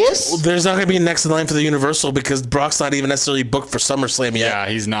Elias. There's not gonna be next in line for the Universal because Brock's not even necessarily booked for SummerSlam yet. Yeah,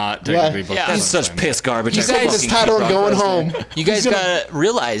 he's not technically Yeah. booked. Yeah. for He's such SummerSlam. piss garbage. You I guys- fucking This hate title and Brock going Lesnar. home. you guys gotta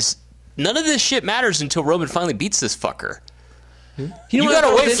realize none of this shit matters until Roman finally beats this fucker. You what gotta I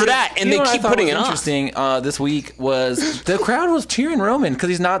thought wait was for that, and you know they what I keep thought putting was it off. Interesting. This week was the crowd was cheering Roman because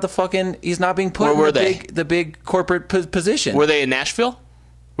he's not being put Where in were the they? big corporate position. Were they in Nashville?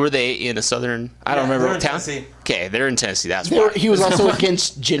 Were they in a southern? I don't remember they're in town. Tennessee. Okay, they're in Tennessee. That's They were- why. he was also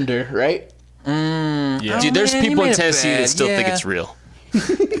against gender, right? Yeah. Dude, there's man, you people in made it Tennessee bad. that still think Yeah. it's real.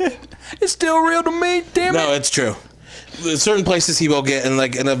 It's still real to me. Damn No, it. it's true. There's certain places he will get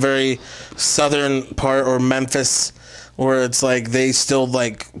in a very southern part or Memphis where it's like they still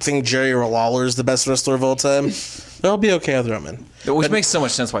think Jerry Lawler is the best wrestler of all time. They'll be okay with Roman. Which makes so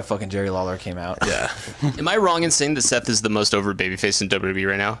much sense why fucking Jerry Lawler came out. Yeah. Am I wrong in saying that Seth is the most over babyface in WWE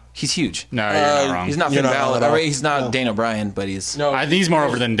right now? He's huge. No, you're not wrong. He's not You're Finn not wrong Balor. at all. Or he's not Dana Bryan, but he's. No, I think he's more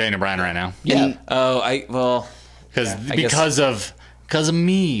over than Dana Bryan right now. Yeah. Because of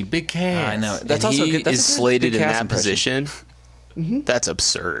me, Big K. I know. That's That's and also he good. That's is a good slated big in cast that impression. position. That's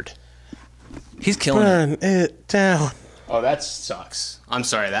absurd. He's killing it. burn it down. Oh, that sucks. I'm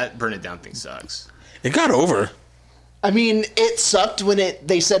sorry, that burn it down thing sucks. It got over. I mean, it sucked when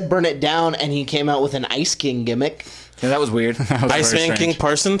they said burn it down and he came out with an Ice King gimmick. Yeah, that was weird. That was very Iceman strange. King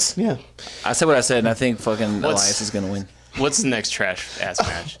Parsons. Yeah. I said what I said, and I think fucking What's- Elias is going to win. What's the next trash ass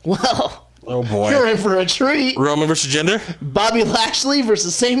match? Well, Oh boy. you're in for a treat. Roman versus Jinder. Bobby Lashley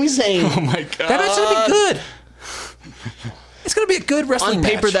versus Sami Zayn. Oh my god. That match's going to be good. It's going to be a good wrestling On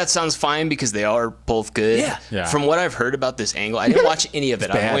paper, match. that sounds fine because they are both good. Yeah. Yeah. From what I've heard about this angle, I didn't watch any of it.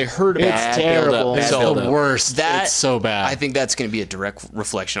 I've bad. only heard about It's it. terrible. Bad So build-up. the worst. That It's so bad. I think that's going to be a direct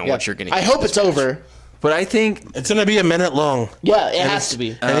reflection on Yeah. what you're going to. I hope it's over. But I think It's gonna be a minute long, Yeah, it has to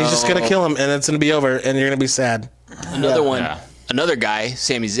be. and he's just gonna kill him, and it's gonna be over, and you're gonna be sad. Another one. Yeah. Another guy,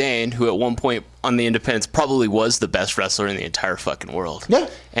 Sami Zayn, who at one point on the Independents probably was the best wrestler in the entire fucking world. Yeah.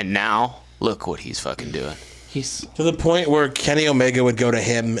 And now, look what he's fucking doing. He's To the point where Kenny Omega would go to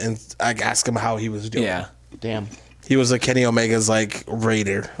him and ask him how he was doing. yeah. damn. He was like Kenny Omega's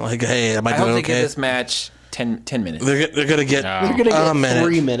raider. Like, hey, am I I hope doing they give okay? this match 10 minutes. They're gonna get No. They're gonna a get minute.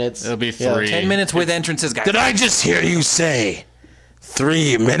 3 minutes. It'll be Yeah. 3. 10 minutes with entrances, guys. Did I just hear you say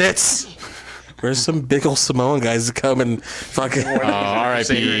 3 minutes? Where's some big old Samoan guys that come and fucking? Oh,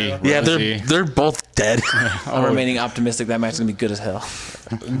 R.I.P. Yeah, Rosie. they're both dead. I'm remaining optimistic that match is going to be good as hell.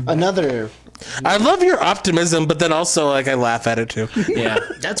 Another. I love your optimism, but then also I laugh at it too. Yeah.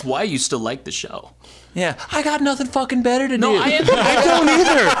 That's why you still like the show. Yeah. I got nothing fucking better to No, do.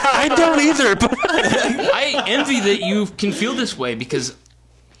 I don't either. But I envy that you can feel this way because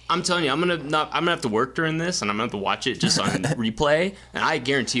I'm telling you, I'm gonna have to work during this, and I'm gonna have to watch it just on replay, and I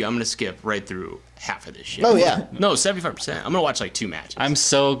guarantee you, I'm gonna skip right through half of this shit. Oh, yeah. No, 75%. I'm gonna watch like 2 matches. I'm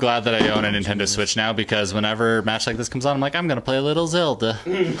so glad that I own a Nintendo Switch now because whenever a match like this comes on, I'm like, I'm gonna play a little Zelda.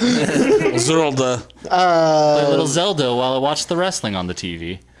 Zelda. Play a little Zelda while I watch the wrestling on the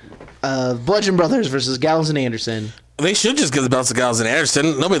TV. Bludgeon Brothers versus Gallows and Anderson. They should just give the belts to Gallows and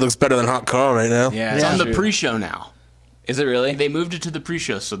Anderson. Nobody looks better than Hot Carl right now. Yeah. It's on the true. pre-show now. Is it really? They moved it to the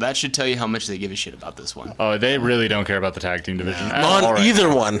pre-show, so that should tell you how much they give a shit about this one. Oh, they really don't care about the tag team division at On all right either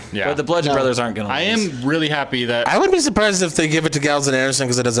now. one. Yeah. But the Bludgeon No. Brothers aren't going to I am really happy that. I wouldn't be surprised if they give it to Gallows and Anderson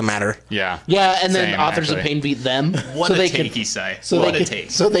because it doesn't matter. Yeah. Yeah, and then Same, Authors of actually. Pain beat them. What so a they take, can, he say. so What they a can,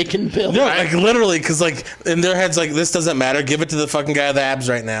 take. so they can build. No, literally, because in their heads, this doesn't matter. Give it to the fucking guy with the abs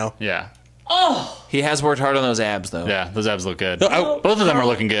right now. Yeah. He has worked hard on those abs, though. Yeah, those abs look good. No, Both of them are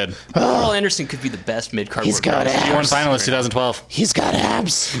looking good. Carl Anderson could be the best mid-card. He's got worker. abs. He won finalist 2012. He's got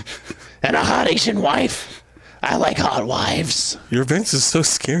abs and a hot Asian wife. I like hot wives. Your Vince is so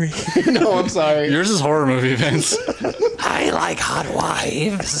scary. No, I'm sorry. Yours is horror movie, Vince. I like hot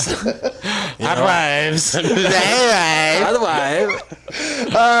wives. Hot wives. Hot wife.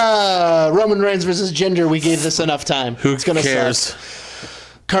 Roman Reigns versus Jinder. We gave this enough time. Who gonna cares? suck.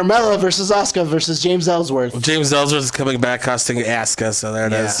 Carmella versus Asuka versus James Ellsworth. James Ellsworth is coming back costing Asuka, so there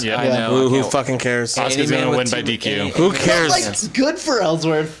it is. Yeah. I know. Who I can't- fucking cares? Any Asuka's man going to with win by two- DQ. Who cares? Like, it's good for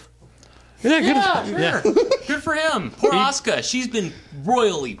Ellsworth. Yeah, good. Yeah, good for him. Poor Asuka. She's been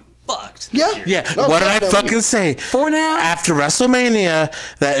royally fucked. Yeah. Yeah, Oh, what did I definitely. fucking say? For now? After WrestleMania,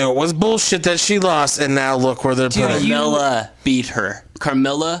 that it was bullshit that she lost, and now look where they're putting. Carmella beat her.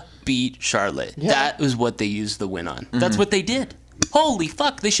 Carmella beat Charlotte. That was what they used the win on. That's what they did. Holy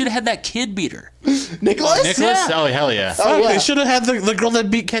fuck! They should have had that kid beat her. Nicholas? Nicholas? Yeah. Oh, hell yeah. Oh, yeah. They should have had the girl that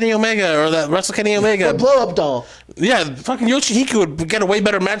beat Kenny Omega, or that wrestled Kenny The Omega. blow up doll. Yeah, fucking Yoshihiko would get a way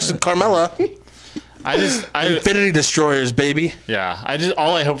better match than Carmella. Infinity Destroyers, baby.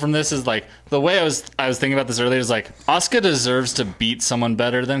 All I hope from this is like the way I was thinking about this earlier is like Asuka deserves to beat someone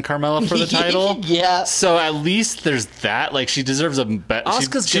better than Carmella for the title. Yeah. So at least there's that. Like she deserves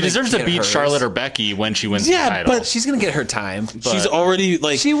Asuka's she gonna deserves to get beat hers. Charlotte or Becky when she wins Yeah, the title. but She's going to get her time. She's already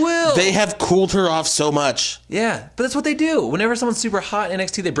like She will. They have cooled her off so much. Yeah, but that's what they do. Whenever someone's super hot in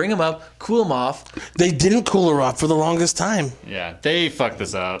NXT, they bring them up, cool them off. They didn't cool her off for the longest time. yeah, they fucked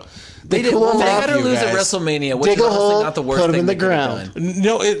this up. They did. cool Well, they them off, got to you lose at guys. WrestleMania, which Dig is a honestly hole, not the worst put 'em thing in the they could have ground. done.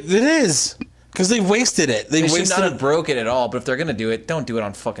 No, it is because they wasted it. They They should wasted not have it. broke it at all. But if they're gonna do it, don't do it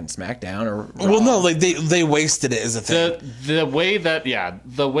on fucking SmackDown or. Raw. Well, no, like they wasted it as a thing. The way that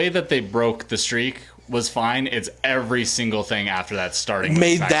they broke the streak was fine. It's every single thing after that starting with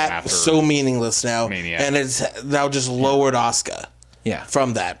Made SmackDown that after so meaningless now, Mania. and it's now just lowered Asuka Yeah.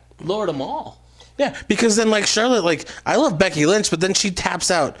 from that. Lowered them all. Yeah, because then like Charlotte, like I love Becky Lynch, but then she taps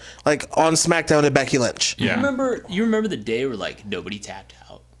out like on SmackDown to Becky Lynch. Yeah. You remember the day where like nobody tapped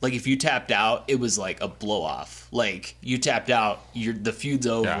out? Like if you tapped out, it was like a blow off. Like you tapped out, the feud's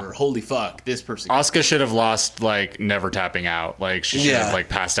over. Yeah. Holy fuck, this person. Asuka should have lost like never tapping out. Like she should Yeah. have like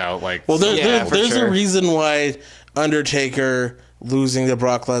passed out. Like Well, for there's sure. a reason why Undertaker losing to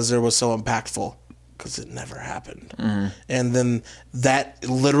Brock Lesnar was so impactful. Because it never happened. And then that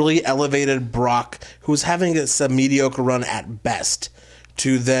literally elevated Brock, who was having a mediocre run at best,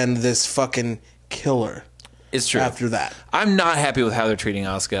 to then this fucking killer. It's true. After that. I'm not happy with how they're treating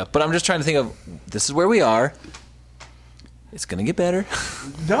Asuka, but I'm just trying to think of this is where we are. It's gonna get better.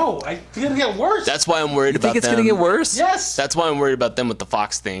 No, I think it'll get worse. That's why I'm worried You about think it's them. gonna get worse? Yes. That's why I'm worried about them with the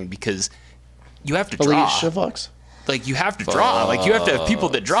Fox thing because you have to draw. Alicia Fox. Like you have to draw. Like you have to have people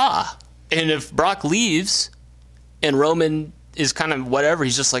that draw. And if Brock leaves and Roman is kind of whatever,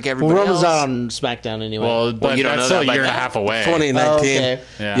 he's just like everybody Well, Roman's else. not on SmackDown anyway. well, but you don't that's know still that a by year and a now. half away. 2019. Oh, okay.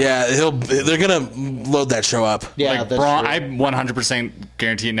 Yeah, they're gonna load that show up. yeah, Like that's Braun, true. I 100%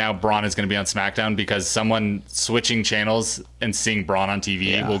 guarantee it now. Braun is going to be on SmackDown because someone switching channels and seeing Braun on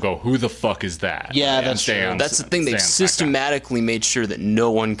TV will go, "Who the fuck is that?" Yeah, And that's true. That's the thing. stay They've on SmackDown. systematically made sure that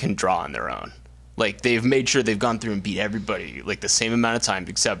no one can draw on their own. Like they've made sure they've gone through and beat everybody like the same amount of times,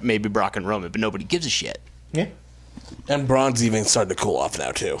 except maybe Brock and Roman, but nobody gives a shit. yeah. And Braun's even starting to cool off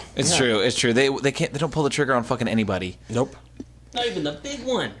now too. It's true. It's true. They can't. They don't pull the trigger on fucking anybody. Nope. Not even the big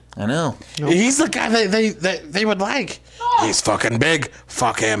one. I know. He's the guy they would like. He's fucking big.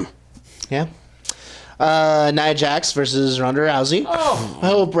 Fuck him. Yeah. Nia Jax versus Ronda Rousey. Oh. I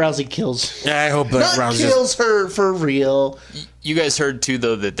hope Rousey kills. Yeah, I hope that Not Rousey kills her for real. You guys heard too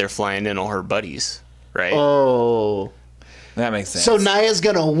though that they're flying in all her buddies, right? Oh. That makes sense. So Nia's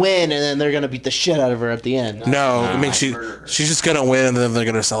gonna win, and then they're gonna beat the shit out of her at the end. No, I mean she's just gonna win, and then they're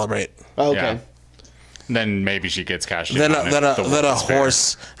gonna celebrate. Okay. Yeah. Then maybe she gets cashed. Then in a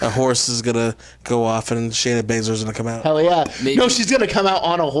a horse is gonna go off, and Shayna Baszler's gonna come out. Hell yeah. Maybe- No, she's gonna come out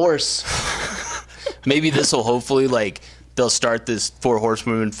on a horse. Maybe this will hopefully like they'll start this four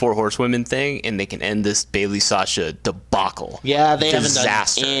horsewomen thing, and they can end this Bailey Sasha debacle. Yeah, they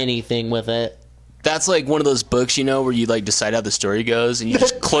Disaster. haven't done anything with it. That's like one of those books, you know, where you like decide how the story goes, and you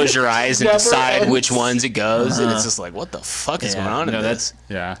just close your eyes and Never decide ends. which ones it goes, and it's just like, what the fuck is going on in this?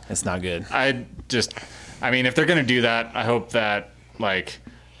 Yeah. It's not good. I mean, if they're gonna do that, I hope that like,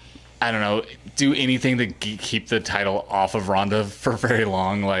 I don't know, do anything to keep the title off of Ronda for very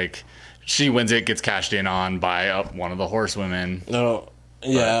long. Like, she wins it, gets cashed in on by one of the horsewomen. No,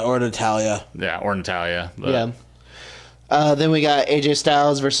 yeah, or Natalia. Yeah, or Natalia. But Yeah. Then we got AJ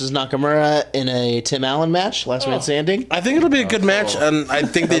Styles versus Nakamura in a Tim Allen match, last man standing. I think it'll be a good match, and I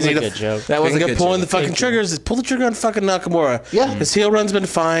think they need a good joke. That was a good pulling joke. the fucking triggers. Pull the trigger on fucking Nakamura. Yeah. His heel run's been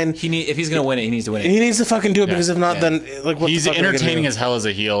fine. If he's gonna win it, he needs to win it. He needs to fucking do it because if not, then like what He's the fuck are they gonna entertaining do? as hell as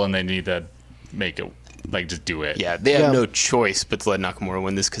a heel, and they need to make it like just do it. Yeah, they have Yeah. no choice but to let Nakamura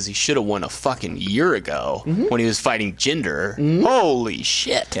win this because he should have won a fucking year ago when he was fighting Jinder. Holy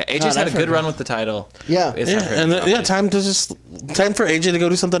shit! Yeah, AJ's God, had a I've good heard run with the title. Yeah. It's Yeah, not and hurting. time for AJ to go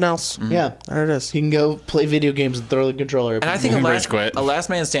do something else. Yeah. There it is. He can go play video games and throw the controller. And I think Rage quit. a last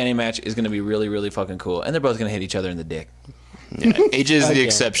man standing match is going to be really, really fucking cool. And they're both going to hit each other in the dick. Yeah, AJ is the Okay.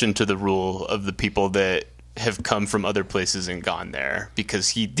 exception to the rule of the people that have come from other places and gone there because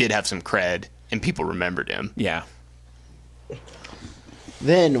he did have some cred and people remembered him. Yeah.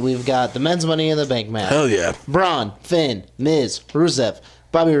 Then we've got the men's Money in the Bank match. Hell yeah. Braun, Finn, Miz, Rusev,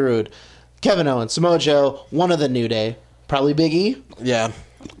 Bobby Roode, Kevin Owens, Samoa Joe, one of the New Day, probably Big E. Yeah.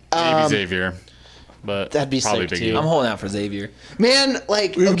 Maybe Xavier, but That'd be probably sick, Big too. E. I'm holding out for Xavier. Man,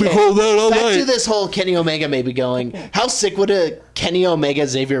 like, be okay, holding out all back night. to this whole Kenny Omega maybe going. How sick would a Kenny Omega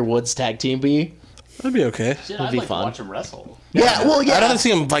Xavier Woods tag team be? That'd be okay. Would be fun. Watch him wrestle. Yeah, well, yeah, I'd rather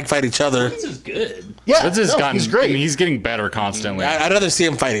see him like fight each other. This is good. yeah. Woods has no, gotten. he's great. I mean, he's getting better constantly. I'd rather see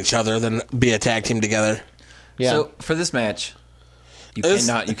him fight each other than be a tag team together. yeah. So for this match, you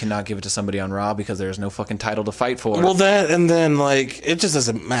cannot give it to somebody on Raw because there's no fucking title to fight for. Well, that and then like it just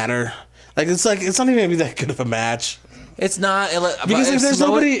doesn't matter. Like it's not even gonna be that good of a match it's not because if there's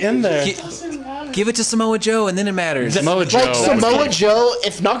nobody in there. Give it to Samoa Joe and then it matters. Samoa Joe. like Samoa Joe,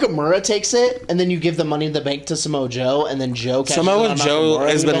 if Nakamura takes it, and then you give the Money in the Bank to Samoa Joe, and then Joe catches it Samoa on Joe Nakamura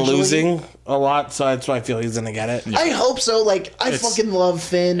has been eventually. losing a lot, so that's why I feel he's gonna get it. I hope so. Like, I It's- fucking love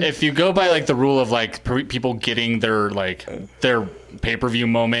Finn. If you go by like the rule of like people getting their pay-per-view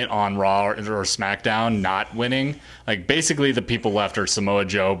moment on Raw or SmackDown not winning, like basically the people left are Samoa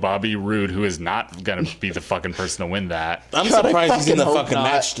Joe, Bobby Roode, who is not gonna be the fucking person to win that. I'm God, I surprised he's in the fucking hope fucking not.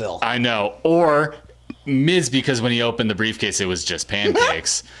 match still. I know. Or Miz, because when he opened the briefcase it was just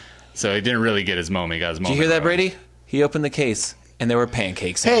pancakes. So he didn't really get his moment. He got his Did moment. you hear that, early. Brady? He opened the case and there were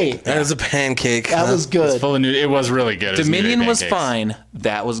pancakes. in it. hey, That is a pancake. that was good. Full of new. It was really good. It was New Day Dominion was pancakes. fine.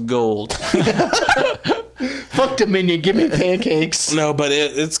 That was gold. Fuck Dominion, give me pancakes. No, but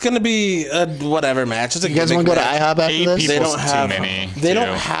it's gonna be a whatever match. It's a You guys want to go to IHOP after 8 this? people. They don't Too have many, They too.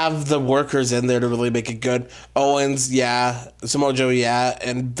 don't have the workers in there to really make it good. Owens, yeah. Samoa Joe, yeah,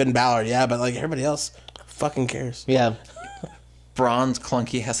 and Finn Balor, yeah. But like everybody else, fucking cares. Yeah. Bronze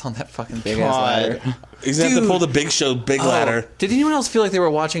clunky ass on that fucking big ass ladder. He's gonna have to Dude. pull the Big Show big ladder. Did anyone else feel like they were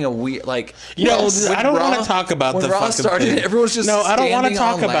watching a weird like? No, Yes. I don't When want Raw- to talk about when the Raw fucking started. thing. Everyone's just No, I don't want to standing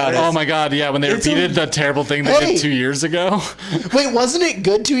talk on about ladders. Oh my god, yeah, when they It's a- repeated the terrible thing they Hey! did 2 years ago. Wait, wasn't it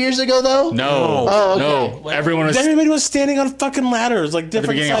good 2 years ago though? No. Oh, okay. No. Everyone was at Everybody was standing on fucking ladders, like the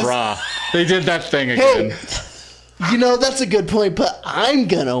different beginning of size. Raw. They did that thing Hey, again. you know that's a good point, but I'm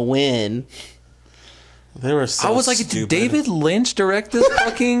gonna win. They were so I was like, stupid. did David Lynch direct this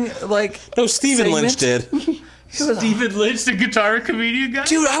fucking like? No, Stephen Lynch segment? did. Stephen Lynch, the guitar comedian guy.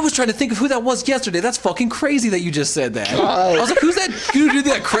 Dude, I was trying to think of who that was yesterday. That's fucking crazy that you just said that. God. I was like, who's that dude who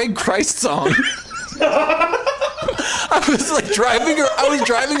did that Craig Christ song? I was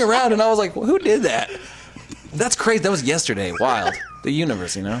driving around and I was like, who did that? That's crazy. That was yesterday. Wild. The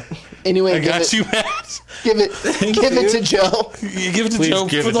universe, you know? Anyway, I give got it, you, Matt. give it to Joe. You give it to Please Joe.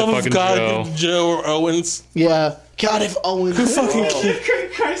 give For it the to love of fucking God, Joe. give it to Joe or Owens. Yeah. God, if Owens. Fucking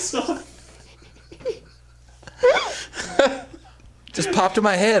Craig Christ song. Just popped in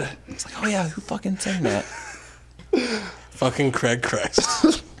my head. It's like, oh yeah, who fucking sang that? fucking Craig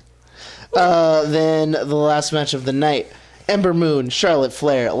Christ. Then the last match of the night: Ember Moon, Charlotte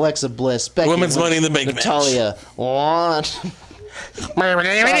Flair, Alexa Bliss, Becky Women's Lynch, Money in the Bank Natalia, Lana,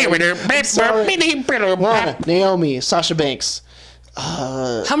 Naomi, Sasha Banks.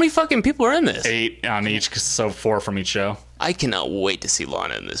 How many fucking people are in this? 8 on each, so 4 from each show. I cannot wait to see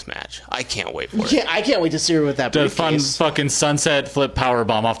Lana in this match. I can't wait for it. I can't wait to see her with that The fun briefcase. fucking sunset flip power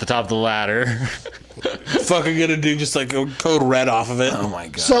bomb off the top of the ladder. fucking gonna do just like a code red off of it. Oh my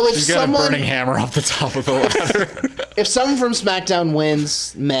god. So if She's got a someone, burning hammer off the top of the ladder. if someone from SmackDown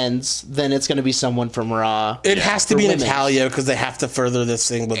wins men's, then it's going to be someone from Raw. It has to For be women's. Natalia because they have to further this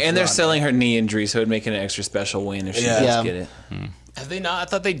thing with. And they're Ronda. selling her knee injury, so it'd make it an extra special win if she Yeah. does Yeah. get it. Have they not? I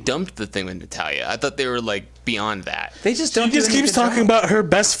thought they dumped the thing with Natalia. I thought they were like beyond that. They just She don't. just do any keeps good talking job. about her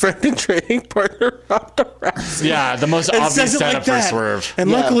best friend and training partner, Ronda Rousey. Yeah, the most And obvious says it setup like for that. Swerve. And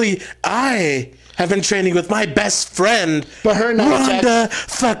Yeah. luckily, I have been training with my best friend, But her and Nia Ronda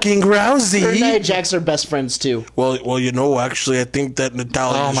fucking Rousey. Her and Nia Jax are best friends too. Well, you know, actually, I think that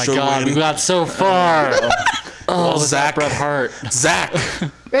Natalia. Oh my should god, win. we got so far. Oh, Zach. Bret Hart. Zach.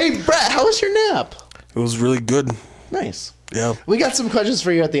 Hey, Brett, how was your nap? It was really good. Nice. Yeah. We got some questions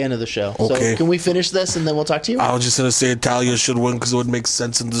for you at the end of the show. Okay. So can we finish this and then we'll talk to you? I was just going to say Italia should win because it would make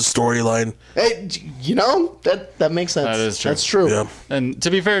sense in the storyline. Hey, you know, that makes sense. That is true. That's true. Yeah. And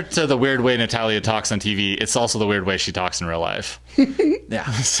to be fair to the weird way Natalia talks on TV, it's also the weird way she talks in real life. Yeah.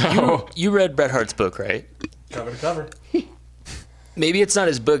 So You read Bret Hart's book, right? Cover to cover. Maybe it's not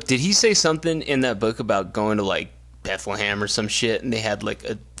his book. Did he say something in that book about going to like Bethlehem or some shit, and they had like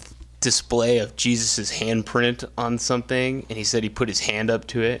a display of Jesus's handprint on something, and he said he put his hand up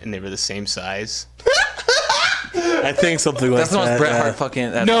to it, and they were the same size. I think something like That's the most that. Bret yeah. Hart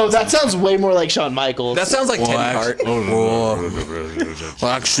fucking. No, that sounds way more like Shawn Michaels. That sounds like Teddy Hart.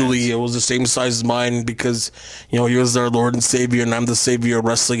 Well, actually, it was the same size as mine because, you know, he was our Lord and Savior, and I'm the Savior of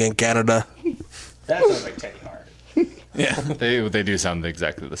wrestling in Canada. That sounds like Teddy Hart. Yeah. they do sound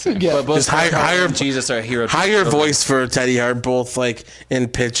exactly the same. Yeah. But both Just Bret Hart higher- and Jesus are hero. Higher voice for Teddy Hart, both like in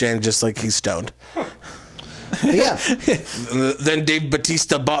pitch and just like he's stoned. Yeah. Then Dave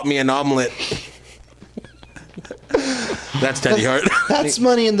Batista bought me an omelet. That's Teddy Hart. That's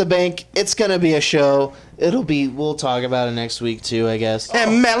Money in the Bank. It's going to be a show. We'll talk about it next week too, I guess.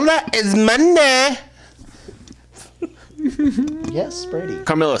 And Mela is Monday. Yes, Brady.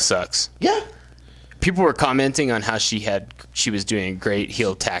 Carmella sucks. Yeah. People were commenting on how she was doing great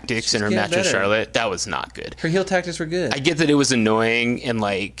heel tactics in her getting match with better. Charlotte. That was not good. Her heel tactics were good. I get that it was annoying and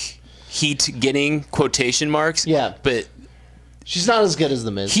like heat getting quotation marks. Yeah. But She's not as good as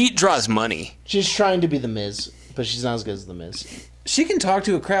The Miz. heat draws money. She's trying to be The Miz, but she's not as good as The Miz. She can talk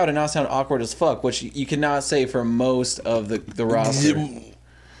to a crowd and not sound awkward as fuck, which you cannot say for most of the roster.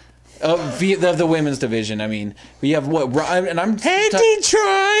 Of the women's division, I mean, we have what? And I'm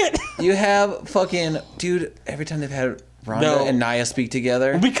Detroit! You have fucking dude. Every time they've had Ronda No. and Nia speak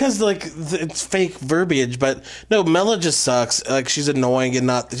together, Because like it's fake verbiage, but no, Mela just sucks. Like she's annoying and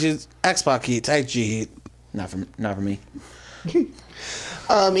not. She's X-Pac heat, Tai Chi heat. not for me.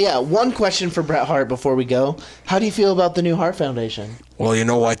 Yeah, one question for Bret Hart before we go. How do you feel about the new Hart Foundation? Well, you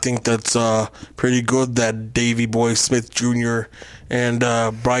know, I think that's pretty good that Davey Boy Smith Jr. and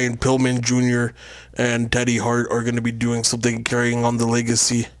Brian Pillman Jr. and Teddy Hart are going to be doing something carrying on the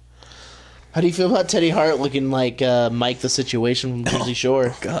legacy. How do you feel about Teddy Hart looking like Mike the Situation from Jersey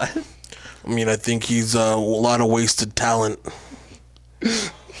Shore? God, I mean, I think he's a lot of wasted talent.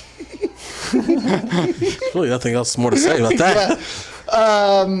 Really, nothing else more to say about that.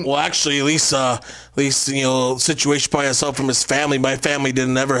 Well, actually, at least you know, situation by myself from his family. My family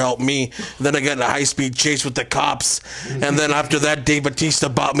didn't ever help me. Then I got in a high-speed chase with the cops, and then after that, Dave Batista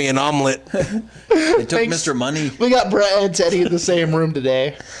bought me an omelet. they took Thanks. Mr. Money. We got Bret and Teddy in the same room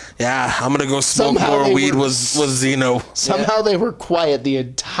today. Yeah, I'm gonna go smoke Somehow more they weed. were- Was you know? Somehow they were quiet the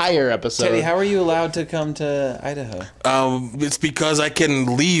entire episode. Teddy, how are you allowed to come to Idaho? It's because I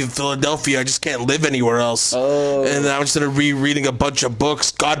can leave Philadelphia. I just can't live anywhere else. Oh. And I'm just gonna be reading a bunch of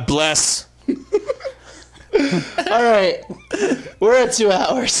books. God bless. All right, we're at 2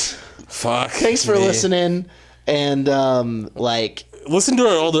 hours. Fuck. Thanks for me. listening. And Listen to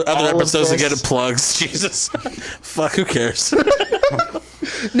our other All of episodes and get this. plugs. Jesus. Fuck, who cares?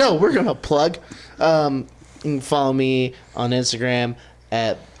 no, we're gonna plug. You can follow me on Instagram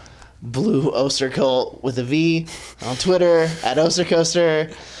at Blue Ostercult with a V, on Twitter at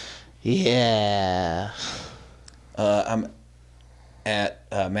Ostercoaster. Yeah. I'm at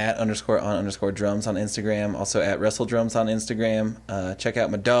Matt_on_drums on Instagram. Also at WrestleDrums on Instagram. Check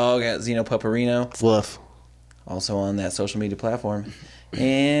out my dog at Zeno Paparino. Woof. Also on that social media platform.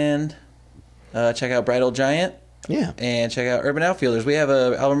 And check out Bright Old Giant. Yeah. And check out Urban Outfielders. We have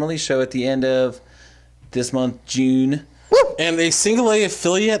a album release show at the end of this month, June. And a single A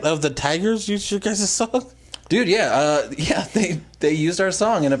affiliate of the Tigers used your guys' song? Dude, they used our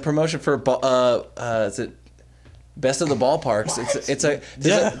song in a promotion for is it Best of the Ballparks?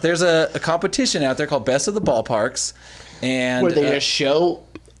 There's a competition out there called Best of the Ballparks, and Where they just show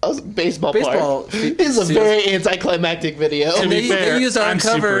a baseball Baseball- part. It's a very anticlimactic video. and be fair, they used our I'm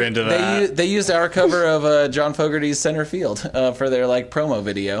cover. super into that. They used our cover of John Fogerty's Center Field for their like promo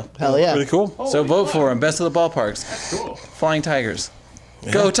video. Hell yeah. Really cool. So vote for them. Best of the Ballparks. Cool. Flying Tigers.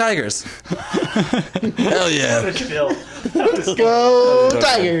 Go Tigers. Hell yeah. Go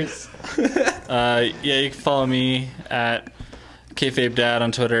Tigers. Yeah, you can follow me at kayfabe dad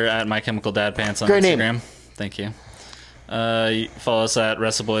on Twitter, at my chemical dad pants on Great name. Instagram. Thank you. You can follow us at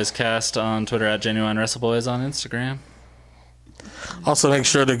WrestleBoysCast on Twitter, at Genuine WrestleBoys on Instagram. Also, make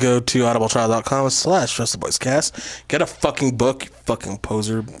sure to go to audibletrial.com/WrestleBoysCast. Get a fucking book, you fucking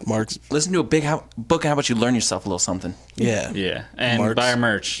poser, Marks. Listen to a book and how about you learn yourself a little something? Yeah. Yeah, and Marks. buy our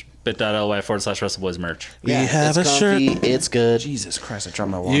merch. bit.ly/WrestleBoys merch. We have a it's shirt. comfy, It's good. Jesus Christ, I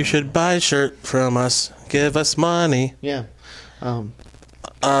dropped my wallet. You should buy a shirt from us. Give us money. Yeah.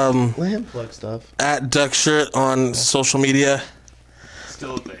 Let him plug stuff. At Duck Shirt on social media.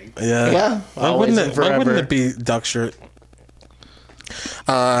 Still a thing. Yeah. Yeah. Why wouldn't it be Duck Shirt?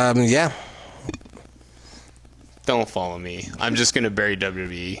 Yeah. Don't follow me. I'm just gonna bury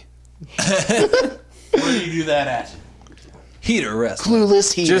WWE. Where do you do that at? Heater Wrestling.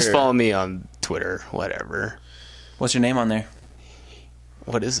 Clueless Heater. Just follow me on Twitter, whatever. What's your name on there?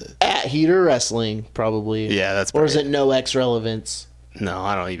 What is it? At Heater Wrestling, probably. Yeah, that's Or is probably it No X Relevance? No,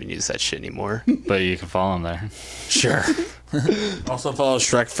 I don't even use that shit anymore. But you can follow him there. Sure. Also follow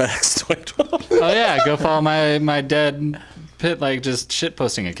Shrekfax 2012. Oh yeah, go follow my dead pit just shit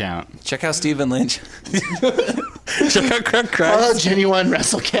posting account. Check out Stephen Lynch. Follow Genuine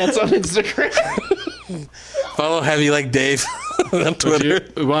WrestleCats on Instagram. Follow Heavy Like Dave on Twitter.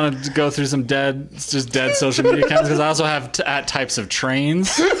 We want to go through some dead social media accounts because I also have at types of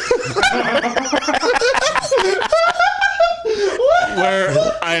trains.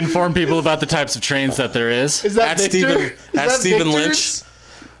 Where I inform people about the types of trains that there is. Is that Victor? At Stephen Lynch.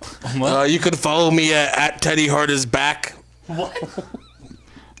 What? You can follow me at Teddy Hart is back.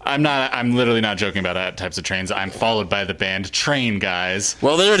 I'm literally not joking about at types of trains. I'm followed by the band Train Guys.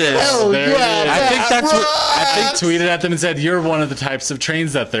 Well, there it is. Oh, There it yeah. is. I think that's what. I tweeted at them and said, "You're one of the types of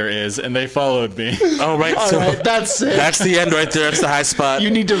trains that there is," and they followed me. Oh, right. All So right, that's it. that's the end right there. That's the high spot.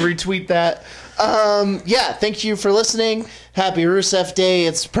 You need to retweet that. Yeah, thank you for listening. Happy Rusev Day.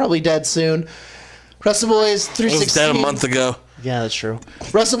 It's probably dead soon. Wrestle Boys It 316. was dead a month ago. Yeah, that's true.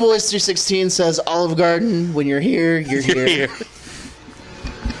 Wrestle Boys 316 says Olive Garden. When you're here, you're here.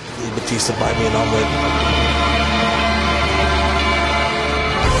 Batista buy me an omelet.